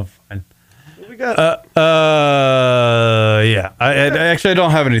 I'm fine. What we got? Yeah. I actually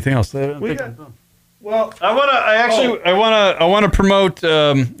don't have anything else. Well, I want to promote.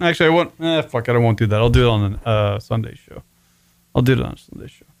 Fuck it. I won't do that. I'll do it on the Sunday show.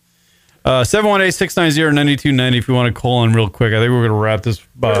 718-690-9290 if you want to call in real quick. I think we're going to wrap this.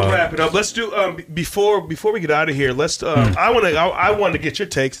 We're going to wrap it up. Let's do before we get out of here. Let's. I want to get your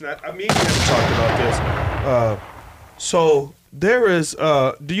takes, and me and you haven't talked about this. So there is.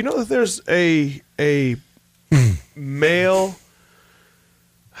 Do you know that there's a male?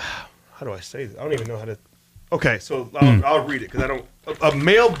 How do I say this? I don't even know how to. Okay, so I'll read it because I don't. A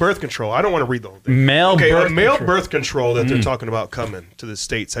male birth control. I don't want to read the whole thing. Male birth control that they're talking about coming to the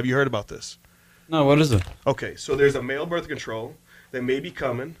States. Have you heard about this? No, what is it? Okay, so there's a male birth control that may be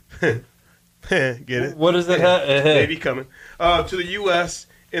coming. Get it? What is it? May be coming to the U.S.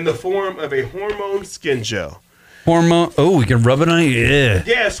 in the form of a hormone skin gel. Hormone? Oh, we can rub it on you? Yeah.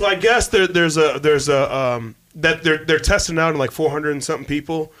 Yeah, so I guess there's a that they're testing out in like 400 and something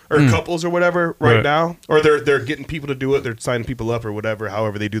people or couples or whatever right now, or they're getting people to do it. They're signing people up or whatever,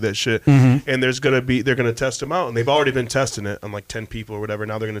 however they do that shit. And they're gonna test them out, and they've already been testing it on like 10 people or whatever.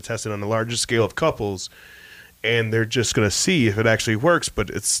 Now they're gonna test it on the largest scale of couples, and they're just going to see if it actually works. But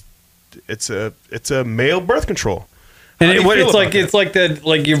it's a male birth control. And it's like that.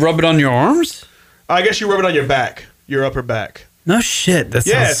 Like you rub it on your arms. I guess you rub it on your back, your upper back. No shit. That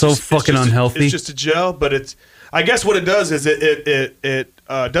sounds so fucking unhealthy. It's just a gel, but I guess what it does is it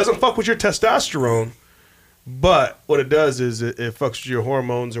doesn't fuck with your testosterone, but what it does is it fucks with your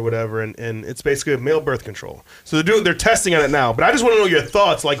hormones or whatever, and it's basically a male birth control. So they're testing on it now, but I just want to know your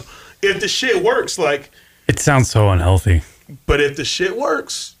thoughts. Like, if the shit works, like... It sounds so unhealthy. But if the shit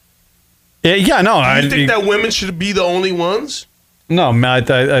works... Yeah, no. Do you think that women should be the only ones? No,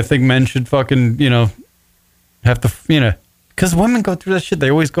 I think men should fucking, have to, because women go through that shit.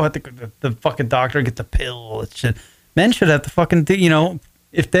 They always go at the fucking doctor and get the pill and shit. Men should have to fucking do,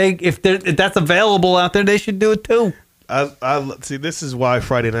 if that's available out there, they should do it too. I see. This is why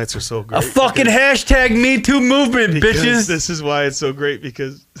Friday nights are so great. A fucking hashtag Me Too movement, bitches. This is why it's so great,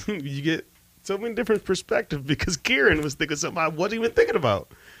 because you get so many different perspectives. Because Kieran was thinking something I wasn't even thinking about.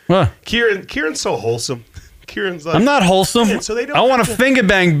 What? Kieran's so wholesome. Kieran's like, I'm not wholesome. Yeah, so I want to finger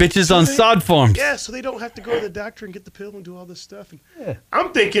bang bitches on sod farms. Yeah, so they don't have to go to the doctor and get the pill and do all this stuff. And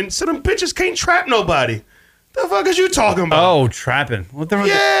I'm thinking, so them bitches can't trap nobody. The fuck is you talking about? Oh, trapping. What the?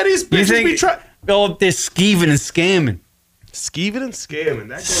 Yeah, these bitches be trapping. Oh, they're skeeving and scamming. Skeeving and scamming.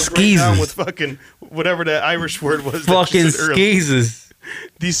 That goes right down with fucking whatever that Irish word was. Fucking skeezers.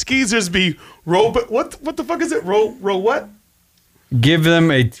 These skeezers be what the fuck is it? What? Give them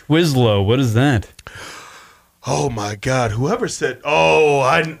a Twizzler. What is that? Oh my God! Whoever said,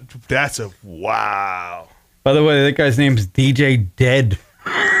 that's a wow. By the way, that guy's name's DJ Dead.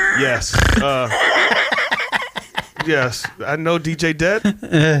 Yes. Yes, I know DJ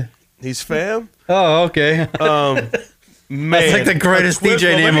Dead. He's fam. Oh, okay. Man, that's like the greatest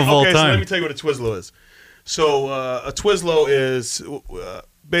DJ name of all time. So let me tell you what a Twizzler is. So a Twizzler is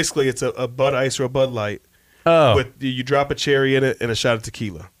basically it's a Bud Ice or a Bud Light. Oh. With you drop a cherry in it and a shot of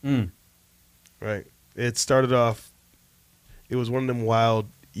tequila. Right. It started off. It was one of them wild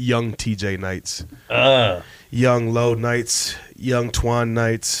young TJ nights. Young Low nights. Young Twan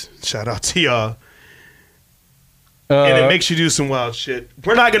nights. Shout out to y'all. And it makes you do some wild shit.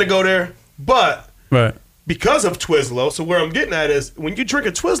 We're not gonna go there, but because of Twizzler. So where I'm getting at is when you drink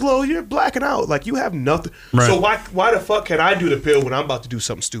a Twizzler, you're blacking out. Like you have nothing. Right. So why the fuck can I do the pill when I'm about to do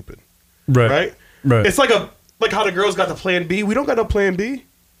something stupid? Right. It's like how the girls got the plan B. We don't got no plan B.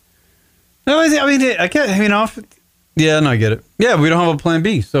 No, I can't. Yeah, no, I get it. Yeah, we don't have a plan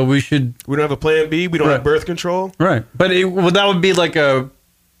B, so we should. We don't have a plan B. We don't have birth control. Right, but that would be like a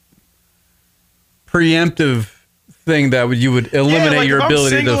preemptive thing that you would eliminate your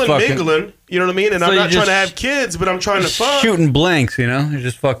ability to fucking. Mingling, you know what I mean? And so I'm not trying to have kids, but I'm trying to fuck. Shooting blanks, You're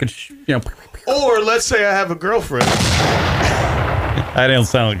just fucking, Or let's say I have a girlfriend. I don't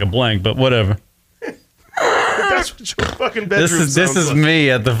sound like a blank, but whatever. That's what your fucking bedroom This is me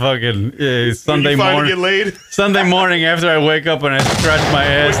at the fucking Sunday morning. Get laid? Sunday morning after I wake up and I scratch my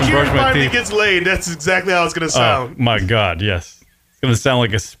ass and brush my teeth. When finally gets laid, that's exactly how it's going to sound. Oh, my God, yes. It's going to sound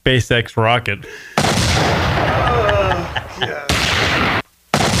like a SpaceX rocket.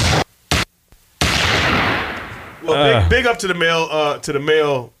 Well, big up to the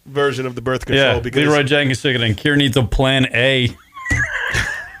male version of the birth control. Because Leroy Jenkins and Kier needs a plan A.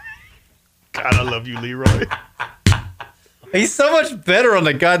 God, I love you, Leroy. He's so much better on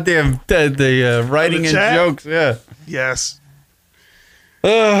the goddamn writing and jokes. Yeah. Yes. You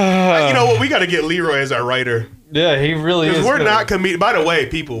know what? We got to get Leroy as our writer. Yeah, he really is. Because we're not comedians. By the way,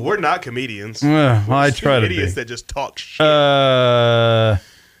 people, we're not comedians. Well, I try to be. Idiots that just talk shit.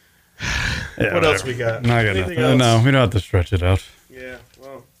 What else we got? Anything else? No, we don't have to stretch it out. Yeah,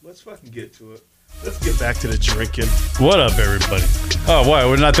 well, let's fucking get to it. Let's get back to the drinking. What up, everybody? Oh, why?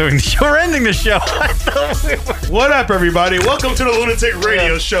 We're not doing the show. We're ending the show. I thought we were. What up, everybody? Welcome to the Lunatic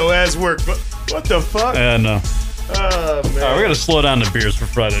Radio Show as work. But what the fuck? Yeah, no. Oh, man. All right, we're going to slow down the beers for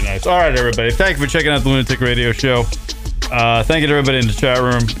Friday nights. All right, everybody. Thank you for checking out the Lunatic Radio Show. Thank you to everybody in the chat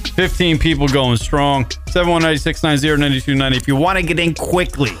room. 15 people going strong. 719-690-9290 if you want to get in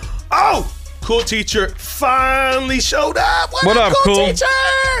quickly. Oh, Cool Teacher finally showed up. What up, Cool Teacher?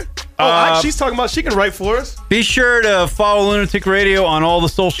 She's talking about she can write for us. Be sure to follow Lunatic Radio on all the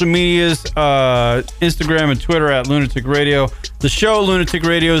social medias, Instagram and Twitter at Lunatic Radio. The show, Lunatic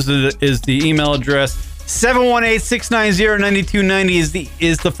Radio, is the email address. 718-690-9290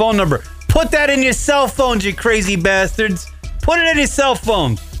 is the phone number. Put that in your cell phones, you crazy bastards. Put it in your cell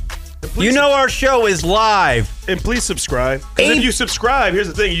phones. You know our show is live. And please subscribe. Because if you subscribe, here's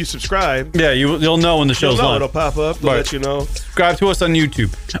the thing. You subscribe. Yeah, you'll know when the show's live. It'll pop up. They'll let you know. Subscribe to us on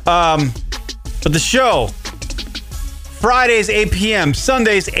YouTube. But the show, Fridays, 8 p.m.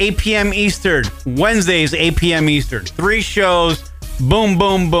 Sundays, 8 p.m. Eastern. Wednesdays, 8 p.m. Eastern. 3 shows. Boom,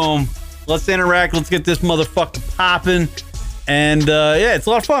 boom, boom. Let's interact. Let's get this motherfucker popping. And, yeah, it's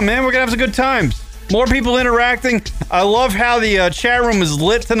a lot of fun, man. We're going to have some good times. More people interacting. I love how the chat room is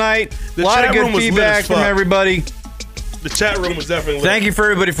lit tonight. A lot of good feedback from everybody. The chat room was definitely lit. Thank you for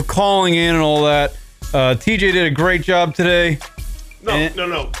everybody for calling in and all that. TJ did a great job today.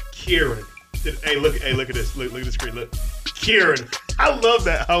 No. Kieran. Hey, look at this. Look at the screen. Look. Kieran. I love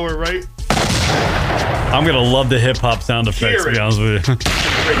that. How we're right. I'm gonna love the hip hop sound effects. To be honest with you.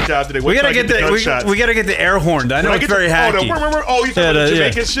 Great job today. We gotta get the air horn. I know it's very hacky. Oh, you talking about the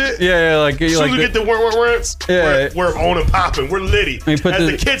Jamaican shit? Yeah, like as soon as we get the words, we're on and popping. We're litty. As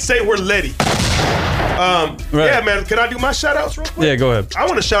the kids say, we're litty. Yeah, man. Can I do my shout outs real quick? Yeah, go ahead. I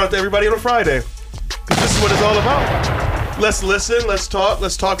want to shout out to everybody on a Friday, because this is what it's all about. Let's listen. Let's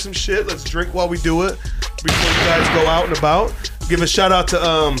talk some shit. Let's drink while we do it before you guys go out and about. Give a shout out to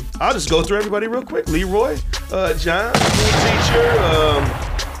I'll just go through everybody real quick. Leroy, John, school teacher,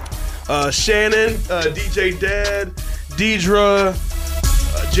 Shannon, DJ Dad, Deidre,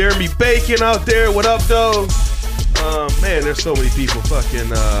 Jeremy Bacon out there. What up, though? Man, there's so many people. Fucking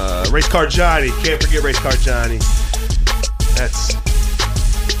Race Car Johnny. Can't forget Race Car Johnny. That's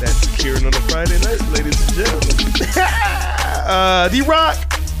Kieran on a Friday night, ladies and gentlemen. D-Rock,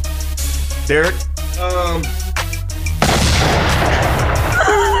 Derek.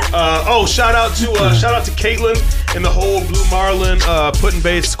 Shout out to Caitlin and the whole Blue Marlin Put-in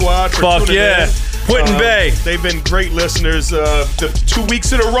Bay squad for tuning in. Put-in Bay. They've been great listeners. The 2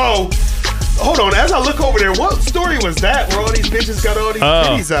 weeks in a row. Hold on, as I look over there, what story was that? Where all these bitches got all these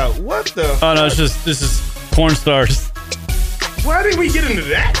titties out? What the? Oh no, this is porn stars. Why did we get into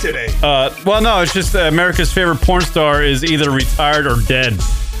that today? Well, no, it's just America's favorite porn star is either retired or dead.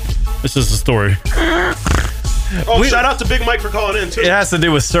 It's just a story. Shout out to Big Mike for calling in, too. It has to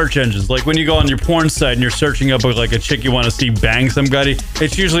do with search engines. Like when you go on your porn site and you're searching up like a chick you want to see bang somebody,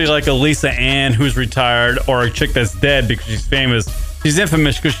 it's usually like a Lisa Ann who's retired or a chick that's dead because she's famous. She's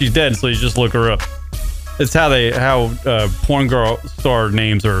infamous because she's dead, so you just look her up. It's how porn girl star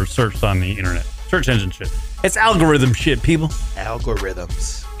names are searched on the internet. Search engine shit. It's algorithm shit, people.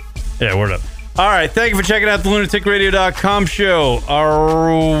 Algorithms. Yeah, word up. All right, thank you for checking out the lunaticradio.com show.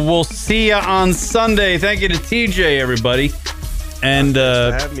 We'll see you on Sunday. Thank you to TJ, everybody. And thanks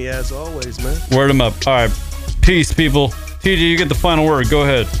for having me as always, man. Word them up. All right, peace, people. TJ, you get the final word. Go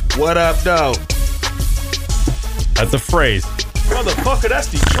ahead. What up, though? That's a phrase. Motherfucker, that's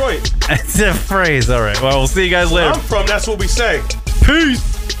Detroit. That's a phrase. All right. Well, we'll see you guys later. Where I'm from, that's what we say.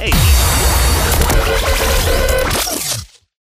 Peace. Hey.